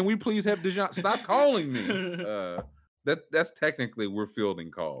 Hello, can we please have DeJounte? Stop calling me. That's technically we're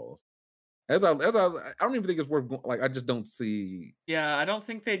fielding calls. I don't even think it's worth going. I just don't see. Yeah, I don't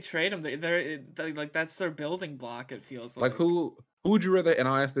think they'd trade him. They're that's their building block. It feels like. Who would you rather? And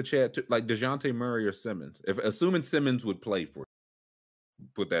I'll ask the chat too, DeJounte Murray or Simmons. Assuming Simmons would play for,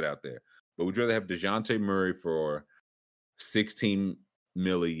 put that out there. But would you rather have DeJounte Murray for $16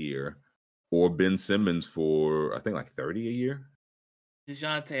 million a year, or Ben Simmons for I think $30 a year?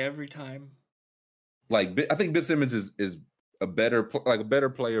 DeJounte every time. I think Ben Simmons is a better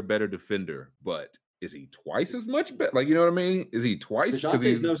player, better defender, but is he twice as much better? You know what I mean? Is he twice?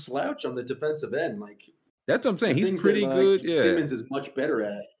 DeJounte's no slouch on the defensive end. That's what I'm saying. He's pretty good. Yeah, Simmons is much better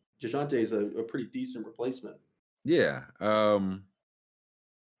at. DeJounte is a pretty decent replacement. Yeah.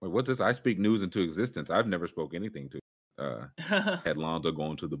 What's this? I speak news into existence. I've never spoke anything to. Had Lonzo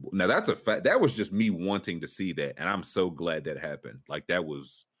going to the now. That's a fact. That was just me wanting to see that, and I'm so glad that happened. That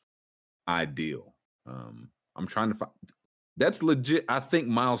was ideal. I'm trying to find. That's legit. I think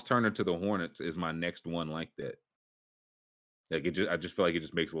Miles Turner to the Hornets is my next one like that. I just feel like it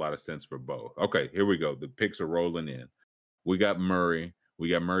just makes a lot of sense for Bo. Okay, here we go. The picks are rolling in. We got Murray.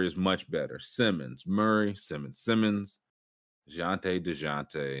 Murray is much better. Simmons, Murray, Simmons,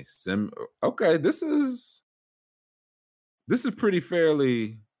 DeJounte. Okay, this is pretty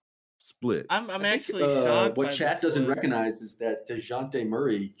fairly split. I'm actually shocked. What chat doesn't recognize is that DeJounte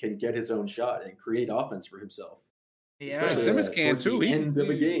Murray can get his own shot and create offense for himself. Yeah, Simmons can too. End of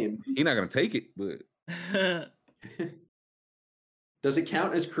a game. He's not going to take it, but does it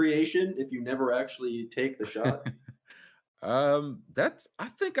count as creation if you never actually take the shot? I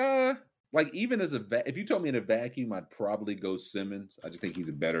think even as if you told me in a vacuum, I'd probably go Simmons. I just think he's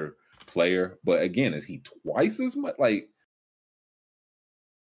a better player. But again, is he twice as much?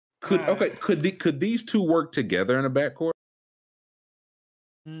 Could these two work together in a backcourt?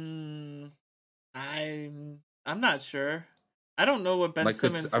 I'm not sure. I don't know what Ben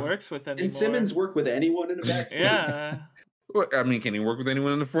Simmons works with anymore. Can Simmons work with anyone in the back? Yeah. Well, I mean, can he work with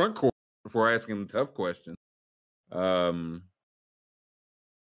anyone in the front court? Before asking the tough question, I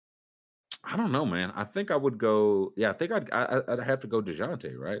don't know, man. I think I would go. Yeah, I think I'd have to go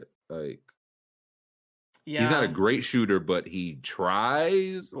DeJounte, right? Like, he's not a great shooter, but he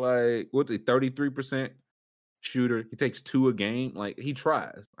tries. Like, what's he? 33% shooter. He takes 2 a game. Like, he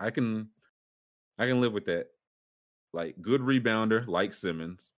tries. I can live with that. Like, good rebounder, like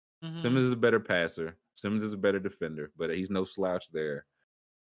Simmons. Mm-hmm. Simmons is a better passer. Simmons is a better defender, but he's no slouch there.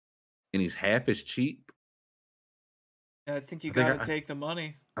 And he's half as cheap. Yeah, I think you got to take the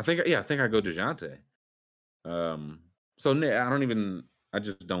money. I think I go DeJounte. So I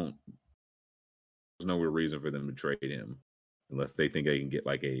just don't. There's no real reason for them to trade him unless they think they can get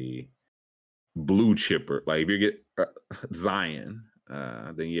like a blue chipper. Like if you get Zion,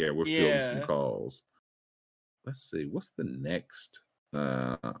 then yeah, we're fielding some calls. Let's see, what's the next?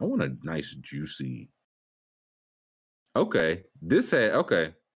 I want a nice juicy. Okay,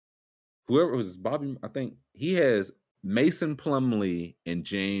 whoever was Bobby, I think he has Mason Plumlee and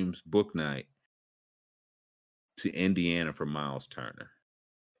James Bouknight to Indiana for Miles Turner.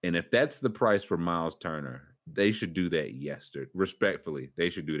 And if that's the price for Miles Turner, they should do that yesterday. Respectfully, they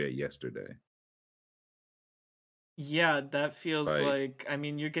should do that yesterday. Yeah, that feels like I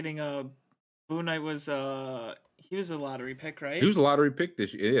mean, you're getting Bouknight was he was a lottery pick, right? He was a lottery pick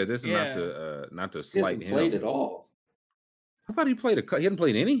this year. Yeah, this is not to slight him. He hasn't played at all. I thought he hadn't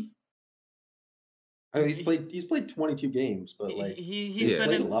played any. I mean, he's played 22 games, but like he's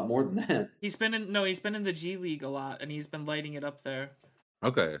played a lot more than that. He's been in the G League a lot, and he's been lighting it up there.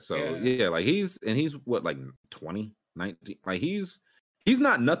 Okay, so yeah, like he's what, like 20, 19, like he's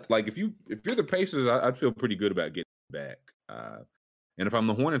not nothing. Like if you're the Pacers, I'd feel pretty good about getting back. And if I'm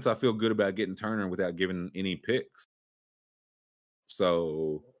the Hornets, I feel good about getting Turner without giving any picks.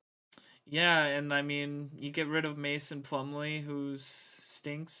 So yeah, and I mean, you get rid of Mason Plumlee, who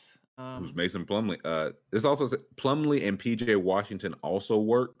stinks. Who's Mason Plumlee? This also says Plumlee and PJ Washington also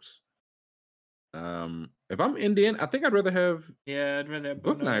works. If I'm Indiana, I think I'd rather have. Yeah, I'd rather have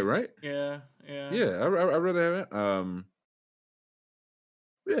Bouknight, right? Yeah. Yeah, I'd rather have it.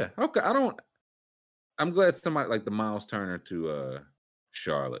 Yeah, okay. I'm glad somebody like the Miles Turner to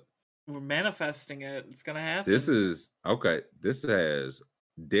Charlotte. We're manifesting it. It's gonna happen. This has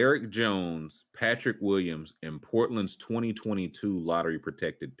Derek Jones, Patrick Williams, and Portland's 2022 lottery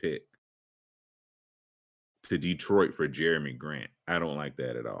protected pick to Detroit for Jeremy Grant. I don't like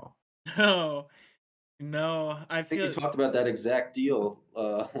that at all. No, I think we talked about that exact deal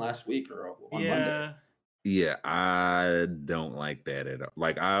last week or on Monday. Yeah, I don't like that at all.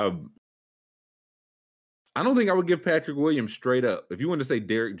 Like I don't think I would give Patrick Williams straight up. If you want to say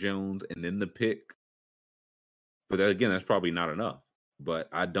Derek Jones and then the pick, but that's probably not enough. But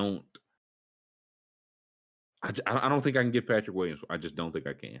I don't think I can give Patrick Williams. I just don't think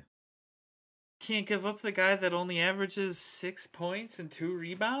I can. Can't give up the guy that only averages 6 points and 2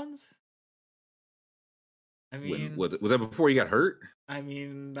 rebounds? I mean, was that before he got hurt? I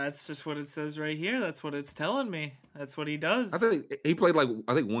mean, that's just what it says right here. That's what it's telling me. That's what he does. I think he played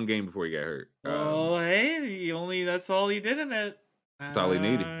one game before he got hurt. Oh, hey, that's all he did in it. That's all he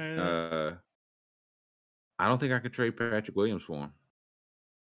needed. I don't think I could trade Patrick Williams for him.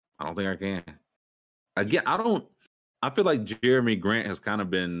 I don't think I can. Again, I feel like Jeremy Grant has kind of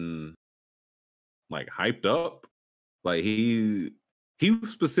been like hyped up. Like he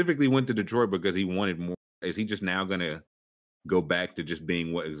specifically went to Detroit because he wanted more. Is he just now gonna go back to just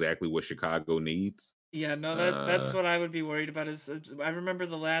being what Chicago needs? Yeah, no, that's what I would be worried about. Is I remember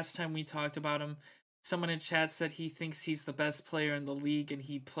the last time we talked about him, someone in chat said he thinks he's the best player in the league and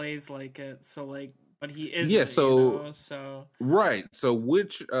he plays like it. So like, but he isn't. Yeah, so right. So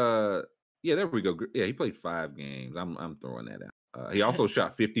which there we go. Yeah, he played 5 games. I'm throwing that out. He also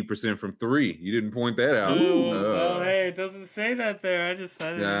shot 50% from 3. You didn't point that out. Well, hey, it doesn't say that there. I just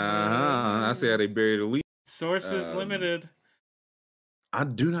said it. I see how they buried the lead. Sources limited. I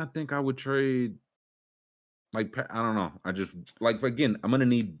do not think I would trade. Like, I don't know. I just again, I'm gonna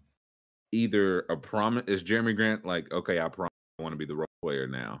need either a promise. Is Jeremy Grant like, okay, I promise I want to be the role player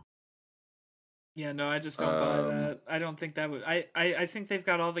now? Yeah, no, I just don't buy that. I don't think that would. I think they've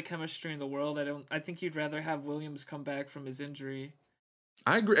got all the chemistry in the world. I think you'd rather have Williams come back from his injury.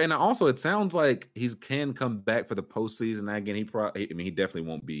 I agree, and also it sounds like he can come back for the postseason. Again, he definitely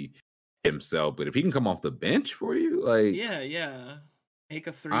won't be himself, but if he can come off the bench for you, like yeah, make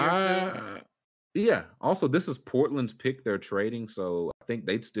a 3 or 2. Yeah. Also, this is Portland's pick they're trading, so I think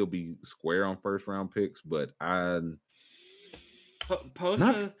they'd still be square on first round picks. But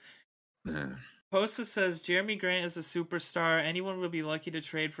Posa says Jeremy Grant is a superstar. Anyone would be lucky to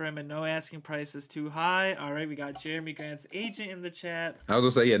trade for him, and no asking price is too high. All right, we got Jeremy Grant's agent in the chat. I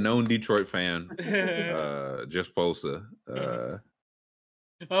was gonna say, known Detroit fan, just Posa.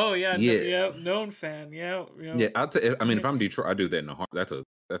 Oh yeah, known fan. Yeah. I mean, if I'm Detroit, I do that in a heart. That's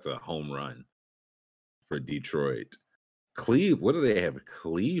a home run for Detroit. What do they have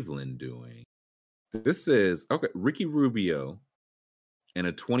Cleveland doing? This is Ricky Rubio and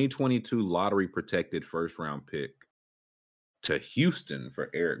a 2022 lottery protected first round pick to Houston for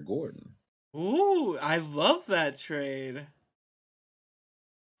Eric Gordon. Ooh, I love that trade.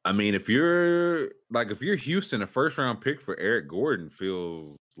 I mean, if you're Houston, a first round pick for Eric Gordon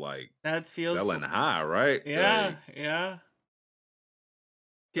feels selling high, right? Yeah, yeah.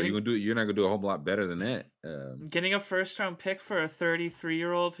 Are you gonna do? You're not gonna do a whole lot better than that. Getting a first round pick for a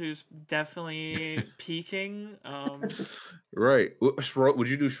 33-year-old who's definitely peaking. Right. Would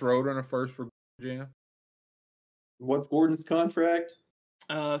you do Schroeder on a first for Jam? What's Gordon's contract?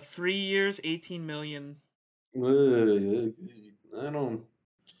 3 years, $18 million. I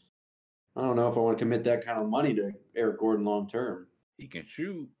don't know if I want to commit that kind of money to Eric Gordon long term. He can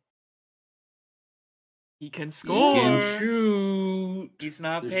shoot. He can score. He can shoot. He's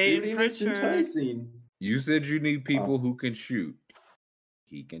not Peyton Pritchard. You said you need people who can shoot.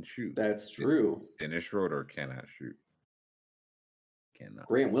 He can shoot. That's true. Dennis Schroeder cannot shoot. Cannot.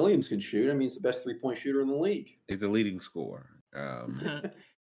 Grant Williams can shoot. I mean, he's the best 3-point shooter in the league. He's the leading scorer.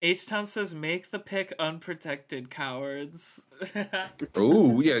 H-Town says, make the pick unprotected, cowards.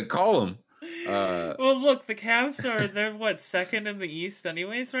 Oh, yeah, call him. Well, look, the Cavs they're second in the East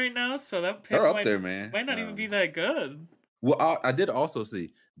anyways right now, so that pick up there, man. Might not even be that good. Well, I did also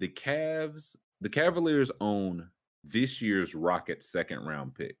see the Cavaliers own this year's Rockets second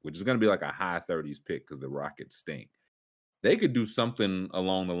round pick, which is going to be like a high 30s pick because the Rockets stink. They could do something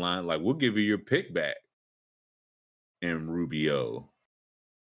along the line like, we'll give you your pick back in Rubio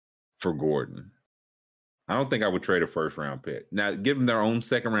for Gordon. I don't think I would trade a first round pick. Now, give them their own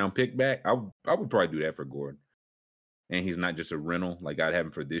second round pick back. I would probably do that for Gordon. And he's not just a rental. Like, I'd have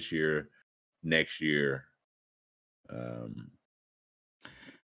him for this year, next year. But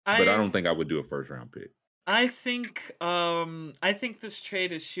I don't think I would do a first round pick. I think this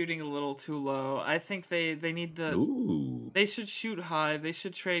trade is shooting a little too low. I think they need the. Ooh. They should shoot high. They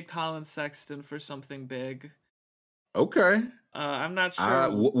should trade Colin Sexton for something big. Okay. I'm not sure.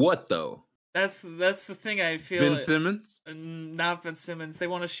 What though? That's the thing. I feel Ben Simmons. Not Ben Simmons. They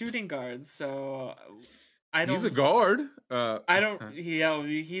want a shooting guard, so I don't. He's a guard. I don't. Yeah,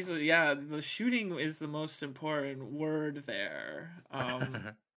 the shooting is the most important word there.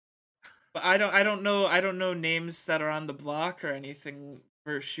 But I don't know names that are on the block or anything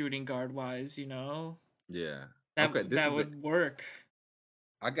for shooting guard wise. You know. Yeah. That would work.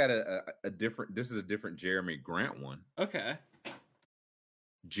 I got a different. This is a different Jeremy Grant one. Okay.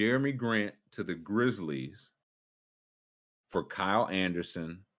 Jeremy Grant to the Grizzlies for Kyle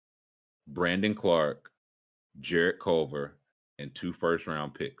Anderson, Brandon Clark, Jarrett Culver, and 2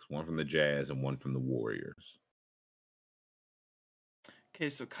 first-round picks, one from the Jazz and one from the Warriors. Okay,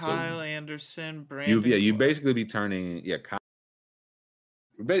 so Kyle Anderson, Brandon. You basically be turning Kyle.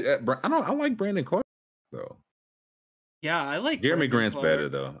 I like Brandon Clark though. Yeah, I like Jeremy Brandon Grant's Clark. better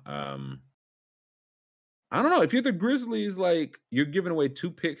though. I don't know. If you're the Grizzlies, like, you're giving away 2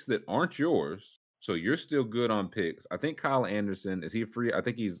 picks that aren't yours, so you're still good on picks. I think Kyle Anderson, is he free? I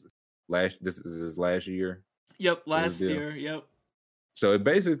think this is his last year. Yep, last year. Yep. So it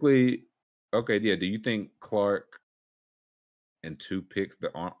basically, do you think Clark and 2 picks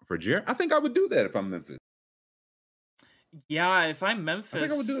that aren't for Jeremy? I think I would do that if I'm Memphis. Yeah, if I'm Memphis, I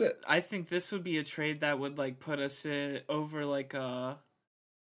think I would do that. I think this would be a trade that would put us over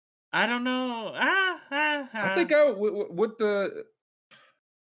I don't know. I think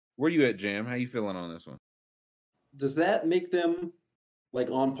where you at, Jam? How you feeling on this one? Does that make them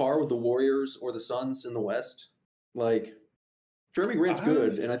on par with the Warriors or the Suns in the West? Jeremy Grant's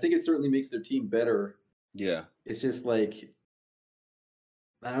good, and I think it certainly makes their team better. Yeah. It's just I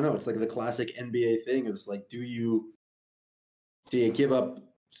don't know. It's the classic NBA thing. It's do you give up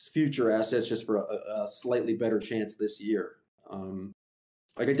future assets just for a slightly better chance this year?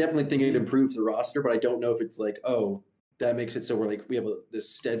 I definitely think it improves the roster, but I don't know if it's that makes it so we have this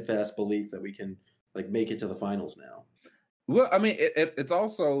steadfast belief that we can make it to the finals now. Well, I mean, it's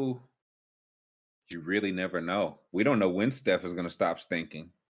also, you really never know. We don't know when Steph is going to stop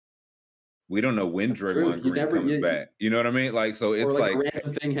stinking. We don't know when Draymond Green comes back. You know what I mean? So it's a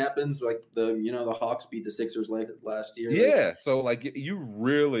random thing happens, the Hawks beat the Sixers last year. Yeah, so you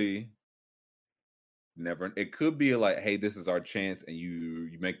really, Never. It could be like, hey, this is our chance, and you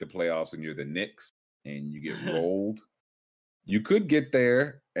make the playoffs, and you're the Knicks, and you get rolled. You could get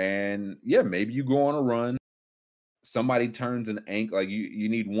there, and yeah, maybe you go on a run. Somebody turns an ankle, like you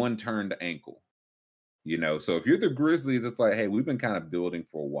need one turned ankle, So if you're the Grizzlies, it's like, hey, we've been kind of building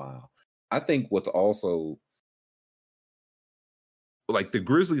for a while. I think what's also like the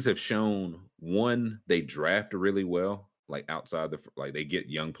Grizzlies have shown, one, they draft really well, like outside they get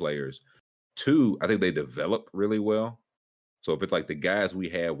young players. Two, I think they develop really well. So if it's like the guys we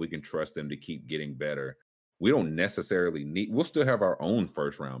have, we can trust them to keep getting better. We don't necessarily we'll still have our own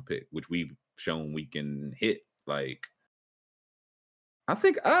first round pick, which we've shown we can hit. Like, I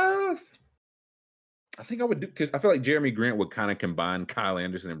think I would do, because I feel like Jeremy Grant would kind of combine Kyle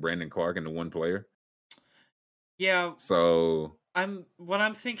Anderson and Brandon Clark into one player. Yeah. So what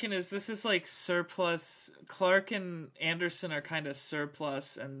I'm thinking is this is like surplus. Clark and Anderson are kind of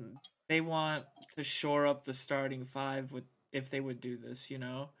surplus, and they want to shore up the starting five if they would do this,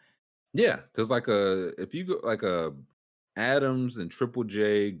 Yeah, because if you go like Adams and Triple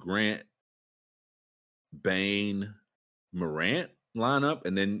J, Grant, Bane, Morant lineup,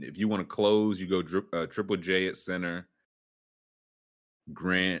 and then if you want to close, you go Triple J at center,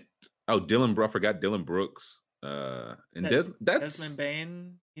 Grant. Oh, I forgot Dylan Brooks. And Desmond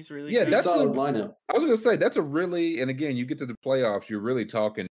Bane. He's really great. That's a solid lineup. I was gonna say that's a really, and again, you get to the playoffs, you're really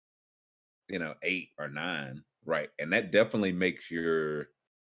talking, 8 or 9, right? And that definitely makes your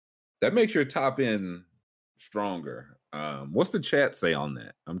top end stronger. What's the chat say on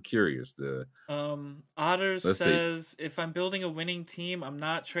that? I'm curious. Otters says, if I'm building a winning team, I'm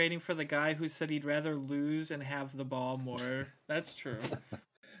not trading for the guy who said he'd rather lose and have the ball more. That's true.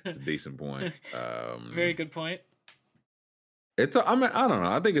 It's a decent point. Very good point. I don't know.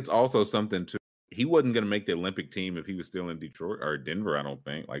 I think it's also something to, he wasn't going to make the Olympic team if he was still in Detroit or Denver, I don't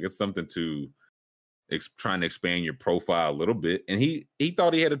think. Like, it's something to trying to expand your profile a little bit. And he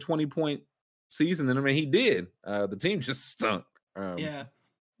thought he had a 20-point season, and he did. The team just stunk. Yeah.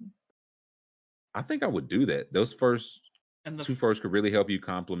 I think I would do that. Those two first could really help you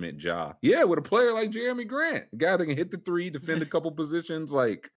complement Ja. Yeah, with a player like Jeremy Grant, a guy that can hit the three, defend a couple positions.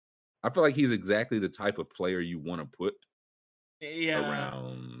 Like, I feel like he's exactly the type of player you want to put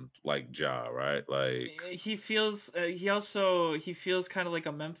around like Ja, right? Like, he feels he feels kind of like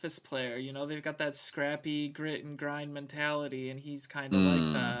a Memphis player. They've got that scrappy grit and grind mentality, and he's kind of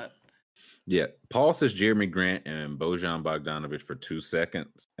like that. Yeah, Paul says Jeremy Grant and Bojan Bogdanovic for 2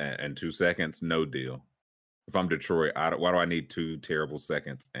 seconds, and 2 seconds, no deal. If I'm Detroit, why do I need 2 terrible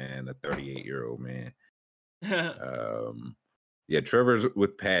seconds and a 38-year-old man? Yeah, Trevor's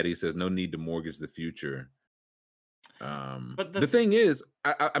with Patty says no need to mortgage the future. But the thing is,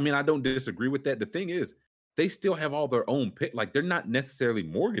 I mean, I don't disagree with that. The thing is, they still have all their own pick. Like, they're not necessarily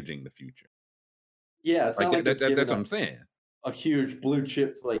mortgaging the future. Yeah, it's not like that's what I'm saying. A huge blue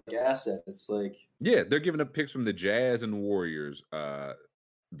chip like asset. It's like, yeah, they're giving up picks from the Jazz and Warriors. I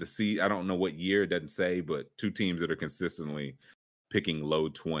don't know what year, it doesn't say, but 2 teams that are consistently picking low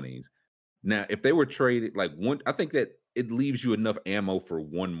 20s. Now, if they were traded like one, I think that it leaves you enough ammo for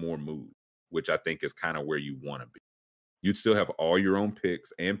one more move, which I think is kind of where you want to be. You'd still have all your own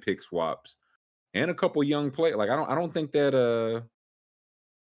picks and pick swaps and a couple young players. Like, I don't think that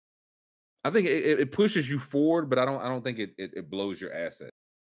I think it pushes you forward, but I don't think it blows your asset.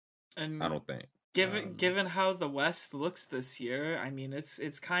 And I don't think. Given how the West looks this year, I mean, it's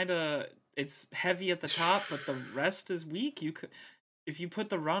heavy at the top, but the rest is weak. If you put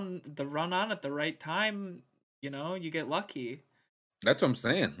the run on at the right time, you get lucky. That's what I'm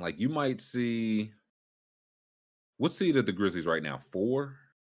saying. Like, you might see. What seed are the Grizzlies right now? 4?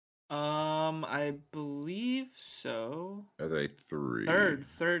 I believe so. Are they 3?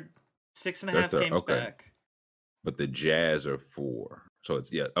 Third. 6.5 games back. But the Jazz are 4. So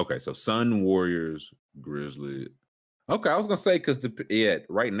it's, okay. So Sun, Warriors, Grizzlies. Okay, I was gonna say because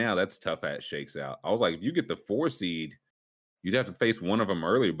right now that's tough as it shakes out. I was like, if you get the 4 seed, you'd have to face one of them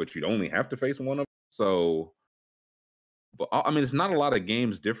earlier, but you'd only have to face one of them. So, but I mean, it's not a lot of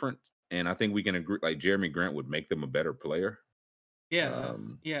games different, and I think we can agree. Like, Jeremy Grant would make them a better player. Yeah,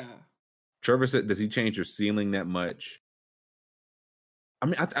 yeah. Trevor said, "Does he change your ceiling that much?" I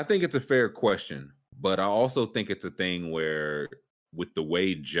mean, I think it's a fair question, but I also think it's a thing where, with the way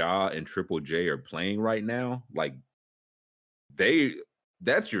Ja and Triple J are playing right now, like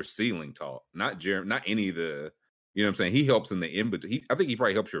that's your ceiling talk, not any of the, you know what I'm saying? He helps in the in between. I think he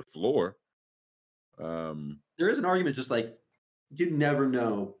probably helps your floor. There is an argument, just like you never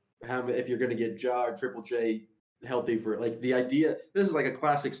know if you're going to get Ja or Triple J healthy for like the idea. This is like a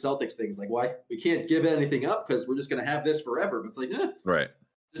classic Celtics thing. It's like, why we can't give anything up because we're just going to have this forever. But it's like, right.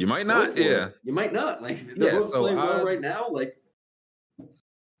 You might not. Yeah. You might not. Like they're both playing well right now. Like, and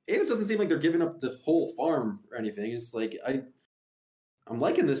it doesn't seem like they're giving up the whole farm or anything. It's like I'm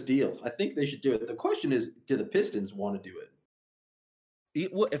liking this deal. I think they should do it. The question is, do the Pistons want to do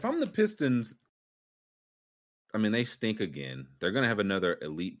it? Well, if I'm the Pistons, I mean, they stink again. They're going to have another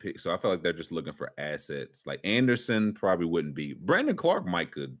elite pick. So I feel like they're just looking for assets. Like Anderson probably wouldn't be. Brandon Clark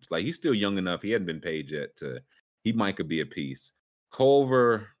might could. Like he's still young enough. He hadn't been paid yet he might could be a piece.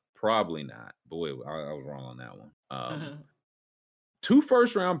 Culver, probably not. Boy, I was wrong on that one. 2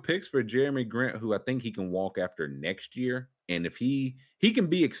 first-round picks for Jeremy Grant, who I think he can walk after next year. And if he can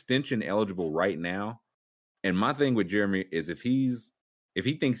be extension eligible right now. And my thing with Jeremy is if he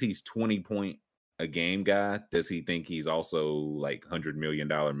thinks he's 20-point a game guy, does he think he's also like $100 million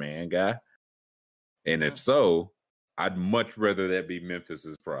man guy? And if so, I'd much rather that be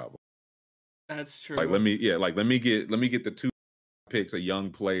Memphis's problem. That's true. Like let me get the 2 picks, a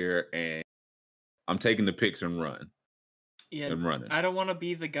young player, and I'm taking the picks and run. Yeah, and running. I don't want to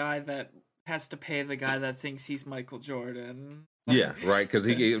be the guy that has to pay the guy that thinks he's Michael Jordan. Yeah, right. Because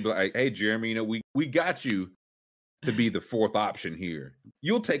he like, hey Jeremy, we got you to be the 4th option here.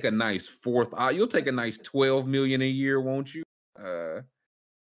 You'll take a nice 4th. You'll take a nice $12 million a year, won't you? And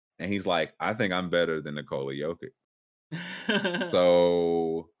he's like, I think I'm better than Nikola Jokic.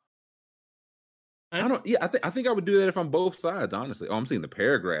 So I don't. Yeah, I think I would do that if I'm both sides. Honestly, I'm seeing the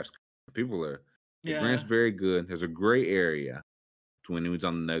paragraphs. People are. Yeah. Grant's very good. There's a gray area when he was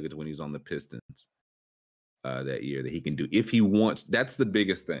on the Nuggets, when he's on the Pistons that year that he can do if he wants. That's the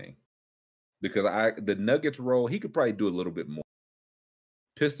biggest thing. Because the Nuggets role, he could probably do a little bit more.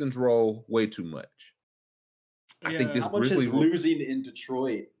 Pistons role, way too much. I think this how much has losing in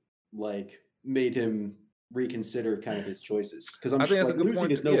Detroit like made him reconsider kind of his choices? Because I'm sure losing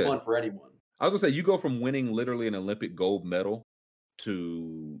is no fun for anyone. I was gonna say you go from winning literally an Olympic gold medal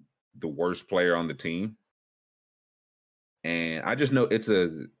to the worst player on the team, and I just know it's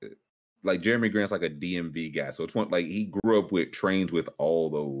like Jeremy Grant's like a DMV guy, so it's one like he grew up with trains with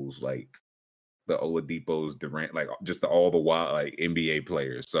all those like. The Oladipos, Durant, like just all the wild like NBA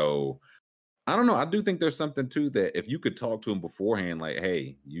players. So I don't know. I do think there's something to that. If you could talk to him beforehand, like,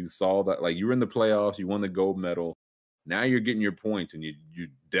 hey, you saw that, like you were in the playoffs, you won the gold medal. Now you're getting your points, and you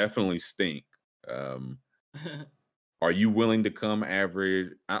definitely stink. Are you willing to come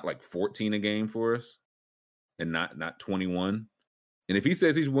average out like 14 a game for us, and not 21? And if he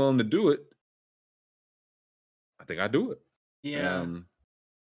says he's willing to do it, I think I do it. Yeah.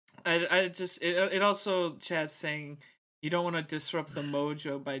 I just it also Chad's saying you don't want to disrupt the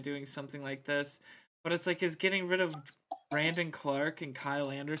mojo by doing something like this, but it's like is getting rid of Brandon Clark and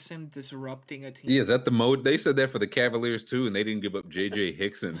Kyle Anderson disrupting a team. Yeah, is that the mode? They said that for the Cavaliers too, and they didn't give up J.J.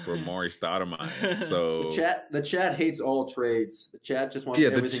 Hickson for Maury Stoudemire. So the chat hates all trades. The chat just wants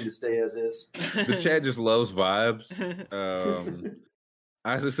everything to stay as is. The chat just loves vibes.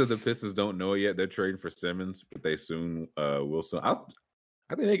 I just said the Pistons don't know it yet. They're trading for Simmons, but they soon will. So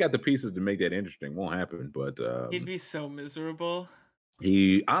I think they got the pieces to make that interesting. Won't happen, but he'd be so miserable.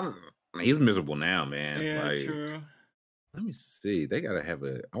 He's miserable now, man. Yeah, like, true. Let me see. They gotta have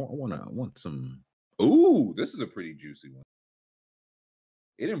I want some. Ooh, this is a pretty juicy one.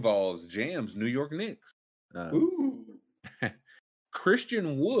 It involves Jam's New York Knicks. Ooh,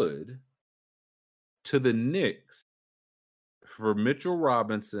 Christian Wood to the Knicks for Mitchell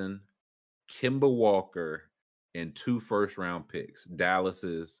Robinson, Kemba Walker. And 2 first-round picks,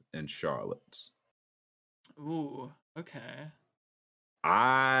 Dallas's and Charlotte's. Ooh, okay.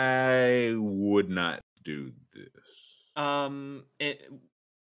 I would not do this.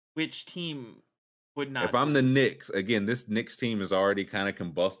 Which team would not? If I'm the Knicks, again, this Knicks team is already kind of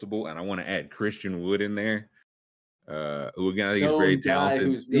combustible, and I want to add Christian Wood in there. Who again I think is very talented.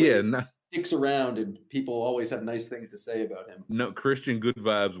 Who's really sticks around, and people always have nice things to say about him. No, Christian Good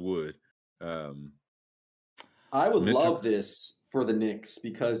Vibes Wood. I would love this for the Knicks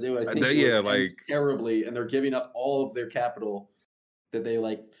because I think they would terribly, and they're giving up all of their capital that they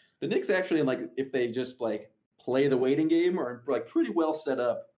like. The Knicks actually, like, if they just like play the waiting game, are like pretty well set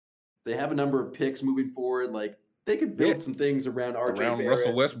up. They have a number of picks moving forward. Like they could build some things around RJ Barrett,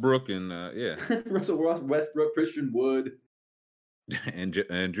 Russell Westbrook, and Russell Westbrook, Christian Wood, and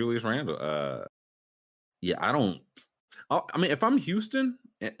Julius Randle. I don't. I mean, if I'm Houston,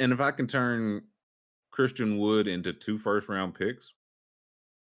 and if I can turn Christian Wood into 2 first-round picks,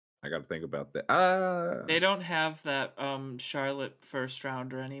 I got to think about that. They don't have that Charlotte first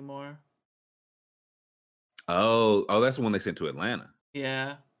rounder anymore. Oh, that's the one they sent to Atlanta.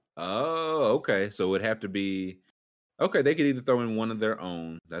 Yeah. Oh, okay. So it would have to be okay. They could either throw in one of their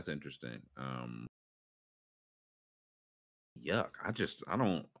own. That's interesting. yuck.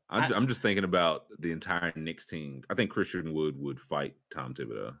 I'm just thinking about the entire Knicks team. I think Christian Wood would fight Tom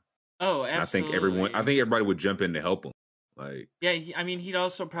Thibodeau. Oh, absolutely. I think everybody would jump in to help him. Like, yeah, I mean, he'd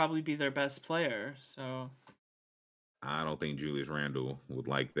also probably be their best player. So I don't think Julius Randle would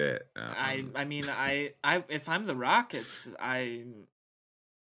like that. I mean, if I'm the Rockets, I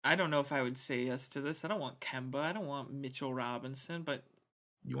don't know if I would say yes to this. I don't want Kemba. I don't want Mitchell Robinson, but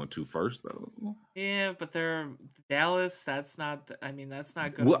you want 2 first though. Yeah, but they're Dallas. That's not. That's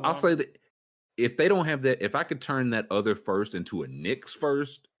not good. Well, I'll say that if they don't have that, if I could turn that other first into a Knicks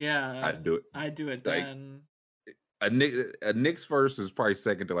first, yeah, I'd do it. I'd do it like, then. A Knicks first is probably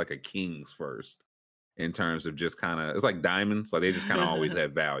second to like a Kings first in terms of just kind of, it's like diamonds. Like they just kind of always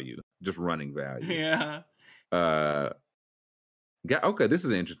have value, just running value. Yeah. Okay, this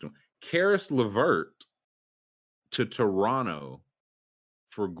is interesting. Karis LeVert to Toronto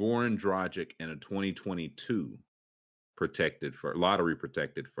for Goran Dragic in a 2022 lottery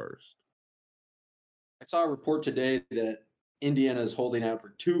protected first. I saw a report today that Indiana is holding out for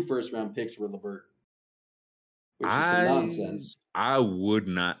 2 first-round picks for LeVert, which is some nonsense. I would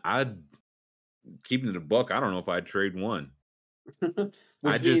not. Keeping it a buck, I don't know if I'd trade one.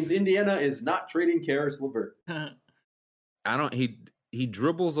 Which means Indiana is not trading Karis LeVert. He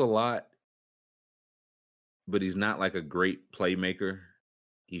dribbles a lot, but he's not like a great playmaker.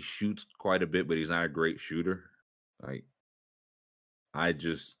 He shoots quite a bit, but he's not a great shooter. Like,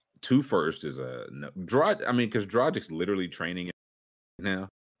 2 first is a no. Because Dragic's literally training now.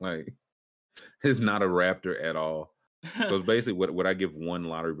 Like, he's not a Raptor at all. So it's basically what I give 1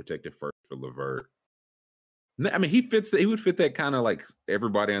 lottery protected first for LeVert. I mean, he would fit that kind of like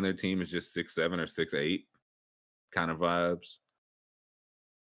everybody on their team is just 6'7" or 6'8" kind of vibes.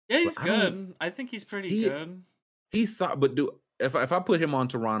 Yeah, he's good. I think he's pretty good. But if I put him on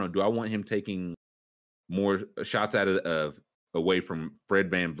Toronto, do I want him taking more shots away from Fred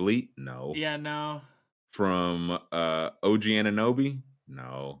VanVleet? No. Yeah, no. From OG Anunoby?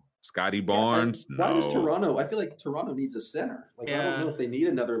 No. Scotty Barnes? No. Why does Toronto? I feel like Toronto needs a center. Like, I don't know if they need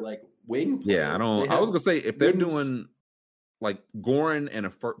another like wing player. Yeah, I don't. I was gonna say if they're doing like Goran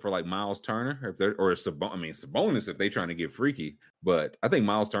and for like Miles Turner, Sabonis if they're trying to get freaky. But I think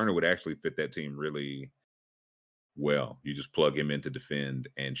Miles Turner would actually fit that team really well. You just plug him in to defend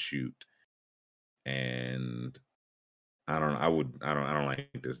and shoot. And I don't like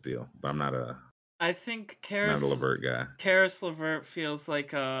this deal. But I'm not a. I think not a LeVert guy. Karis LeVert feels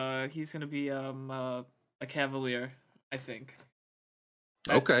like he's gonna be a Cavalier. I think.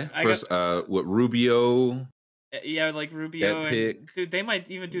 Okay. What Rubio? Yeah, like Rubio and dude, they might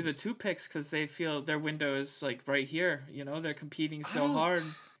even do the 2 picks because they feel their window is like right here. You know, they're competing so hard.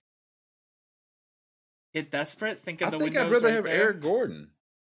 Get desperate thinking the window's I'd rather right have there. Eric Gordon.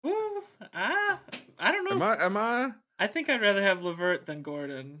 Ooh, I don't know. Am I? I think I'd rather have LeVert than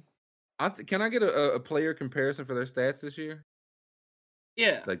Gordon. Can I get a player comparison for their stats this year?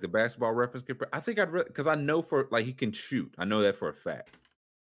 Yeah, like the Basketball Reference I think because I know he can shoot. I know that for a fact.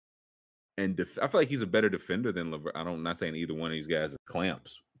 And I feel like he's a better defender than LeVert. I'm not saying either one of these guys is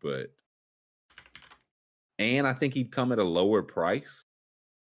clamps, and I think he'd come at a lower price.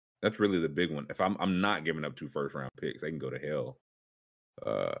 That's really the big one. If I'm not giving up 2 first-round picks, I can go to hell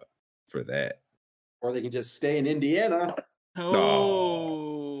for that. Or they can just stay in Indiana.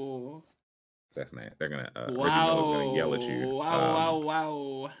 Oh. That's not. They're gonna. Wow. Ricky Miller's gonna yell at you.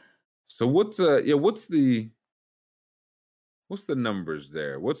 Wow. So what's the numbers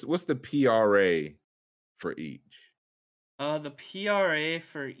there? What's the PRA for each? The PRA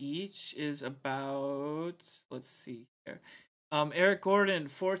for each is about, let's see here. Eric Gordon,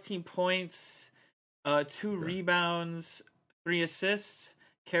 14 points, 2 rebounds, 3 assists.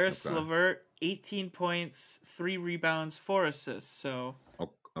 Karis LeVert, 18 points, 3 rebounds, 4 assists. So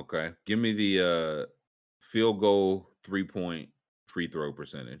okay, give me the field goal, 3-point free throw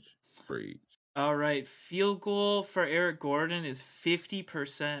percentage for each. All right, field goal for Eric Gordon is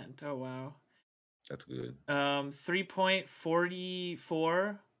 50%. Oh wow, that's good. 3-point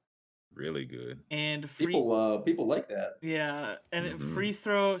 44. Really good. And people like that. Yeah, and free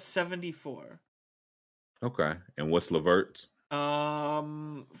throw 74. Okay, and what's LeVert's?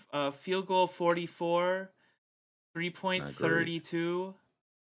 Field goal 44, 3-point 32,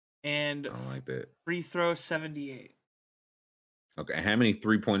 and I don't like that. Free throw 78. Okay, how many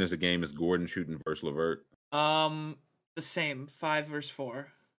 3-pointers a game is Gordon shooting versus LeVert? The same, 5 versus 4.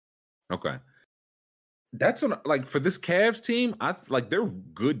 Okay. That's like for this Cavs team, they're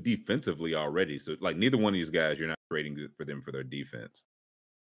good defensively already. So like neither one of these guys, you're not trading good for them for their defense.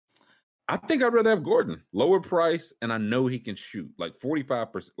 I think I'd rather have Gordon, lower price, and I know he can shoot like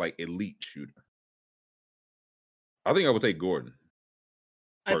 45%, like elite shooter. I think I would take Gordon.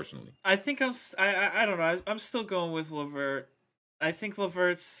 Personally, I think I don't know. I'm still going with LeVert. I think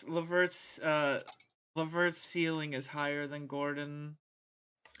LeVert's ceiling is higher than Gordon.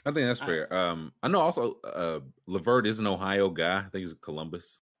 I think that's fair. I know also LeVert is an Ohio guy. I think he's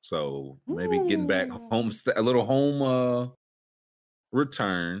Columbus, so maybe getting back home, a little home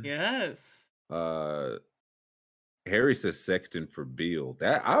return. Yes. Harry says Sexton for Beal.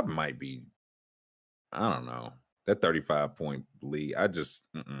 That I might be. I don't know that 35-point lead. I just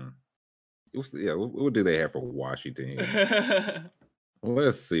what do they have for Washington?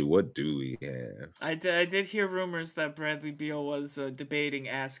 Let's see. What do we have? I did hear rumors that Bradley Beal was debating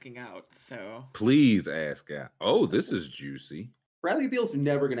asking out. So please ask out. Oh, this is juicy. Bradley Beal's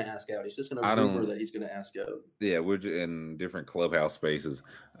never going to ask out. He's just going to rumor that he's going to ask out. Yeah, we're in different clubhouse spaces.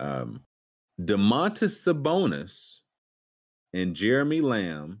 Domantas Sabonis and Jeremy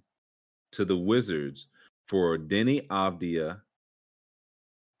Lamb to the Wizards for Denny Avdia,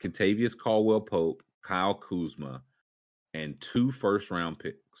 Kentavious Caldwell-Pope, Kyle Kuzma, and 2 first-round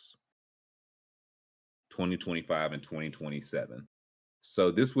picks, 2025 and 2027.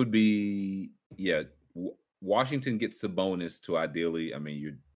 So this would be, Washington gets Sabonis to ideally, I mean,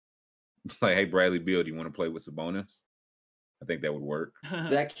 you're like, hey, Bradley Beal, do you want to play with Sabonis? I think that would work.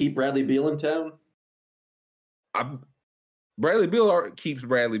 Does that keep Bradley Beal in town? Bradley Beal keeps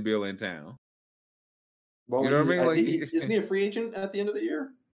Bradley Beal in town. Well, you know what I mean? Like, isn't he a free agent at the end of the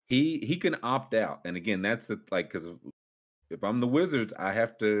year? He can opt out, and again, that's because if I'm the Wizards, I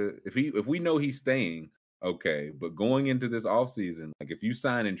have to. If we know he's staying, okay. But going into this offseason, like if you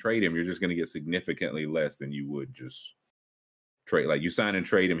sign and trade him, you're just going to get significantly less than you would just trade. Like you sign and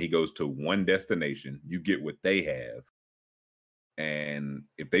trade him, he goes to one destination. You get what they have, and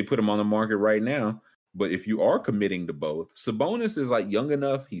if they put him on the market right now. But if you are committing to both, Sabonis is like young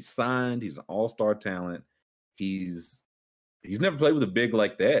enough. He's signed. He's an all-star talent. He's never played with a big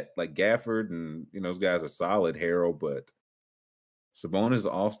like that, like Gafford, and those guys are solid. Harrell, but Sabonis is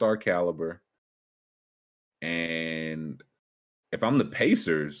all-star caliber. And if I'm the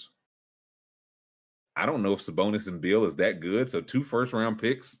Pacers, I don't know if Sabonis and Beal is that good. So 2 first-round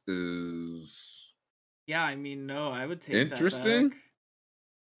picks is. Yeah, I mean, no, I would take interesting. That back.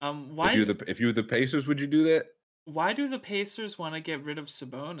 Why? If you were the Pacers, would you do that? Why do the Pacers want to get rid of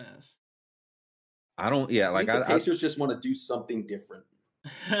Sabonis? I don't. Yeah, like the Pacers just want to do something different.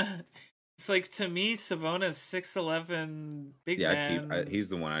 It's like, to me, Sabonis 6'11", big man.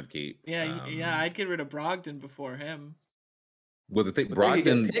 He's the one I'd keep. Yeah, I'd get rid of Brogdon before him. Well, the thing,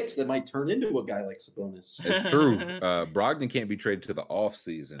 Brogdon picks that might turn into a guy like Sabonis. It's true. Brogdon can't be traded to the off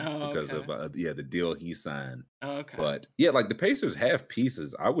season because of the deal he signed. Oh, okay. But like the Pacers have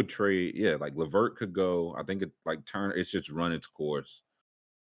pieces. I would trade. Yeah, like LeVert could go. I think it's just run its course.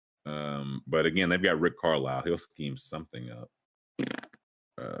 But again, they've got Rick Carlisle. He'll scheme something up.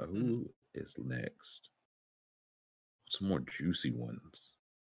 Who is next? Some more juicy ones.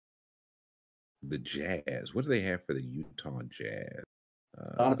 The Jazz. What do they have for the Utah Jazz?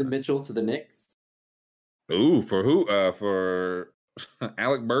 Donovan Mitchell to the Knicks. Ooh, for who? For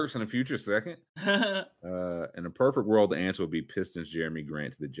Alec Burks in a future second. In a perfect world, the answer would be Pistons Jeremy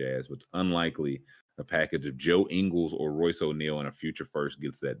Grant to the Jazz, but it's unlikely a package of Joe Ingles or Royce O'Neal in a future first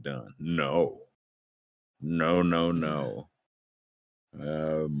gets that done. No. I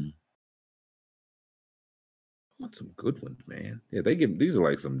want some good ones, man. Yeah, these are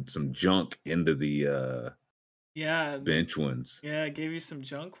like some junk into the bench ones. Yeah, I gave you some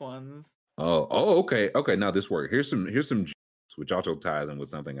junk ones. Oh, okay. Now this works. Here's some junks, which also ties in with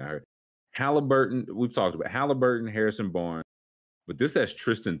something I heard. Halliburton, we've talked about Halliburton, Harrison Barnes, but this has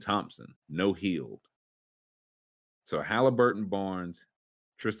Tristan Thompson, no healed. So Halliburton, Barnes,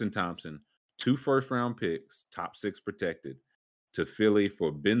 Tristan Thompson, 2 first-round picks, top 6 protected, to Philly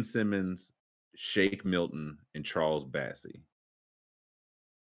for Ben Simmons, Shake Milton, and Charles Bassey.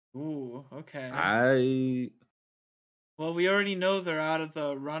 Ooh, okay. Well, we already know they're out of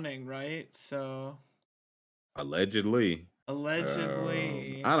the running, right? So allegedly. I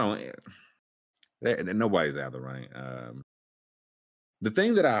don't. Nobody's out of the running. The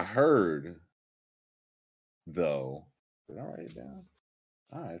thing that I heard, though, did I write it down?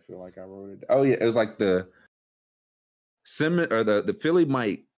 I feel like I wrote it down. Oh yeah, it was like the Simmons or the Philly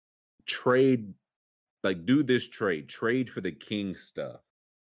might trade, like do this trade for the King stuff,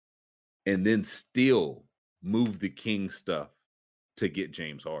 and then still move the King stuff to get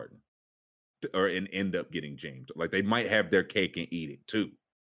James Harden, and end up getting James. Like they might have their cake and eat it too.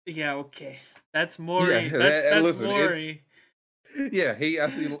 Yeah, okay, that's Morey. That's Morey. Yeah,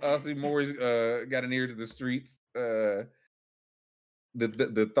 I see Morey's got an ear to the streets.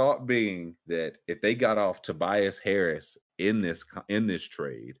 the thought being that if they got off Tobias Harris in this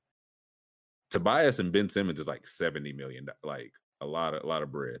trade, Tobias and Ben Simmons is like $70 million, like a lot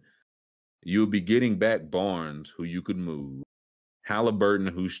of bread. You'll be getting back Barnes, who you could move, Halliburton,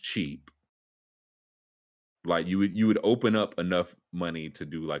 who's cheap. Like you would open up enough money to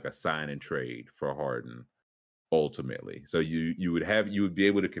do like a sign and trade for Harden ultimately. So you would be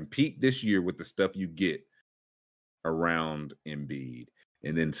able to compete this year with the stuff you get around Embiid,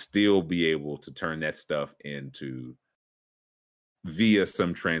 and then still be able to turn that stuff into via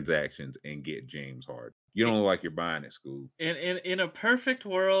some transactions and get James Harden. You don't look like you're buying it, Scoob. In a perfect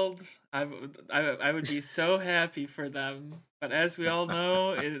world, I would be so happy for them. But as we all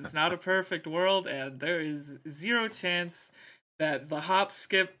know, it is not a perfect world, and there is zero chance that the hop,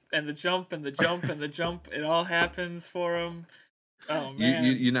 skip, and the jump, and the jump, and the jump, it all happens for them. Oh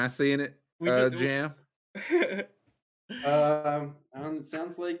man, you're not seeing it, Jam?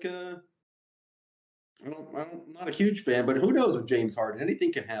 Sounds like I'm not a huge fan, but who knows with James Harden?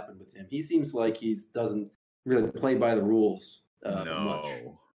 Anything can happen with him. He seems like he doesn't really play by the rules much.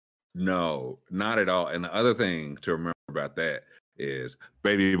 No, not at all. And the other thing to remember about that is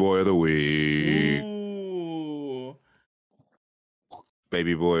Baby Boy of the Week. Ooh.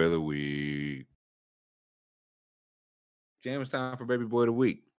 Baby Boy of the Week. Jam, it's time for Baby Boy of the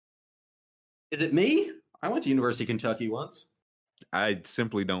Week. Is it me? I went to University of Kentucky once. I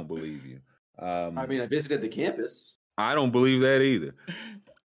simply don't believe you. I mean, I visited the campus. I don't believe that either.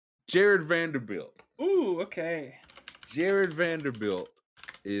 Jared Vanderbilt. Ooh, okay. Jared Vanderbilt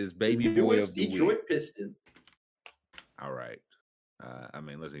is Baby Boy of the Week. Detroit Piston. All right. I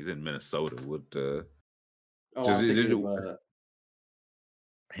mean, listen, he's in Minnesota. What?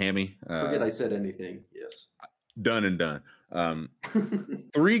 Hammy. Forget I said anything. Yes. Done and done.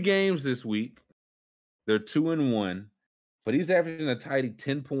 3 games this week. They're 2-1, but he's averaging a tidy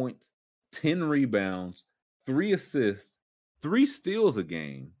 10 points, 10 rebounds, 3 assists, 3 steals a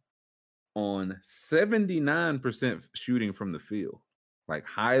game on 79% shooting from the field. Like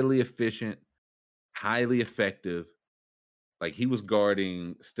highly efficient, highly effective. Like he was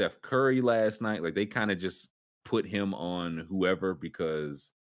guarding Steph Curry last night. Like they kind of just put him on whoever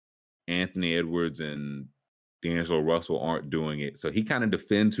because Anthony Edwards and D'Angelo Russell aren't doing it. So he kind of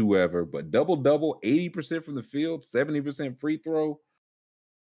defends whoever, but double-double, 80% from the field, 70% free throw.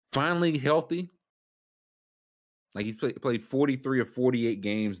 Finally healthy. Like he played 43 or 48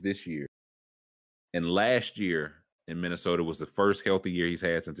 games this year. And last year in Minnesota was the first healthy year he's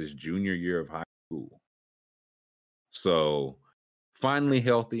had since his junior year of high school. So finally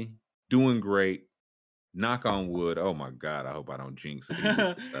healthy, doing great. Knock on wood. Oh my God, I hope I don't jinx it.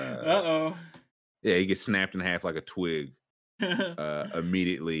 Uh-oh. Yeah, he gets snapped in half like a twig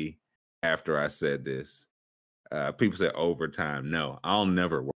immediately after I said this. People say overtime. No, I'll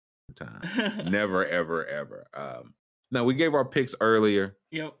never work overtime. Never, ever, ever. Now, we gave our picks earlier.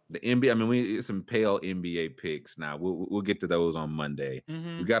 Yep. The NBA, I mean, we some pale NBA picks. Now, we'll get to those on Monday.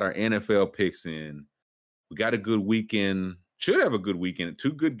 Mm-hmm. We got our NFL picks in. We got a good weekend. Should have a good weekend.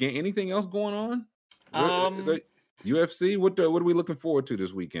 2 good games. Anything else going on? Is that UFC? What are we looking forward to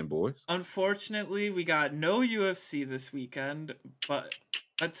this weekend, boys? Unfortunately, we got no UFC this weekend, but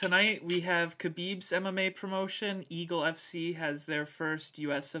tonight we have Khabib's MMA promotion. Eagle FC has their first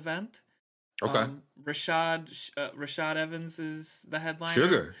US event. Okay. Rashad Evans is the headliner.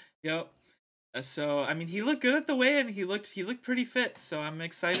 Sugar. Yep. So I mean, he looked good at the weigh-in. He looked pretty fit. So I'm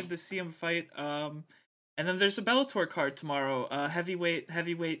excited to see him fight. And then there's a Bellator card tomorrow.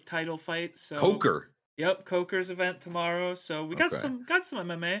 Heavyweight title fight. So Coker. Yep, Coker's event tomorrow. So we got some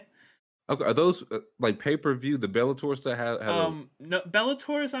MMA. Okay, are those like pay-per-view? The Bellator stuff no,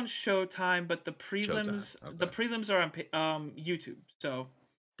 Bellator is on Showtime, but the prelims the prelims are on YouTube. So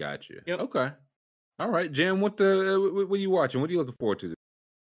gotcha. Yep. Okay. All right, Jim. What are you watching? What are you looking forward to?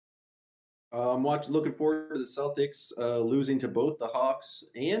 I'm looking forward to the Celtics losing to both the Hawks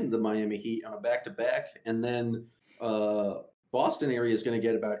and the Miami Heat on a back-to-back, and then Boston area is going to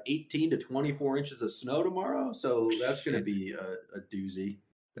get about 18 to 24 inches of snow tomorrow, so that's going to be a doozy.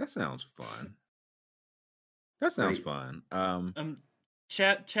 That sounds fun. Fun.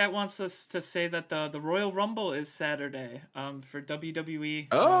 Chat wants us to say that the Royal Rumble is Saturday for WWE.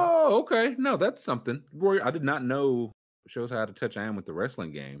 Oh, okay. No, that's something. Roy, I did not know. Shows how out of touch I am with the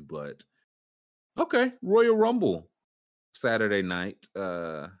wrestling game, but okay. Royal Rumble Saturday night.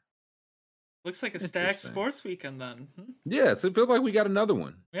 Looks like a stacked sports weekend then. Yeah, so it feels like we got another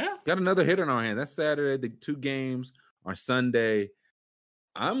one. Yeah. Got another hit in our hand. That's Saturday. The 2 games are Sunday.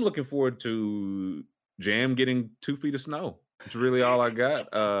 I'm looking forward to Jam getting 2 feet of snow. It's really all I got.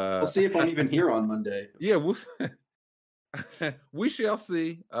 We'll see if I'm even here on Monday. Yeah, We shall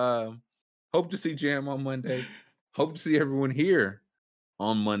see. Hope to see Jam on Monday. Hope to see everyone here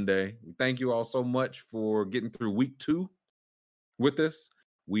on Monday. Thank you all so much for getting through week 2 with us.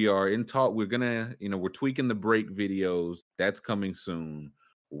 We are in talk. We're gonna, we're tweaking the break videos. That's coming soon.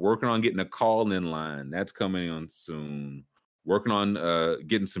 We're working on getting a call-in line. That's coming on soon. Working on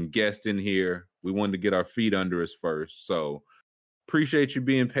getting some guests in here. We wanted to get our feet under us first. So appreciate you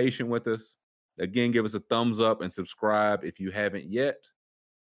being patient with us. Again, give us a thumbs up and subscribe if you haven't yet.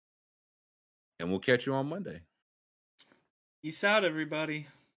 And we'll catch you on Monday. Peace out, everybody.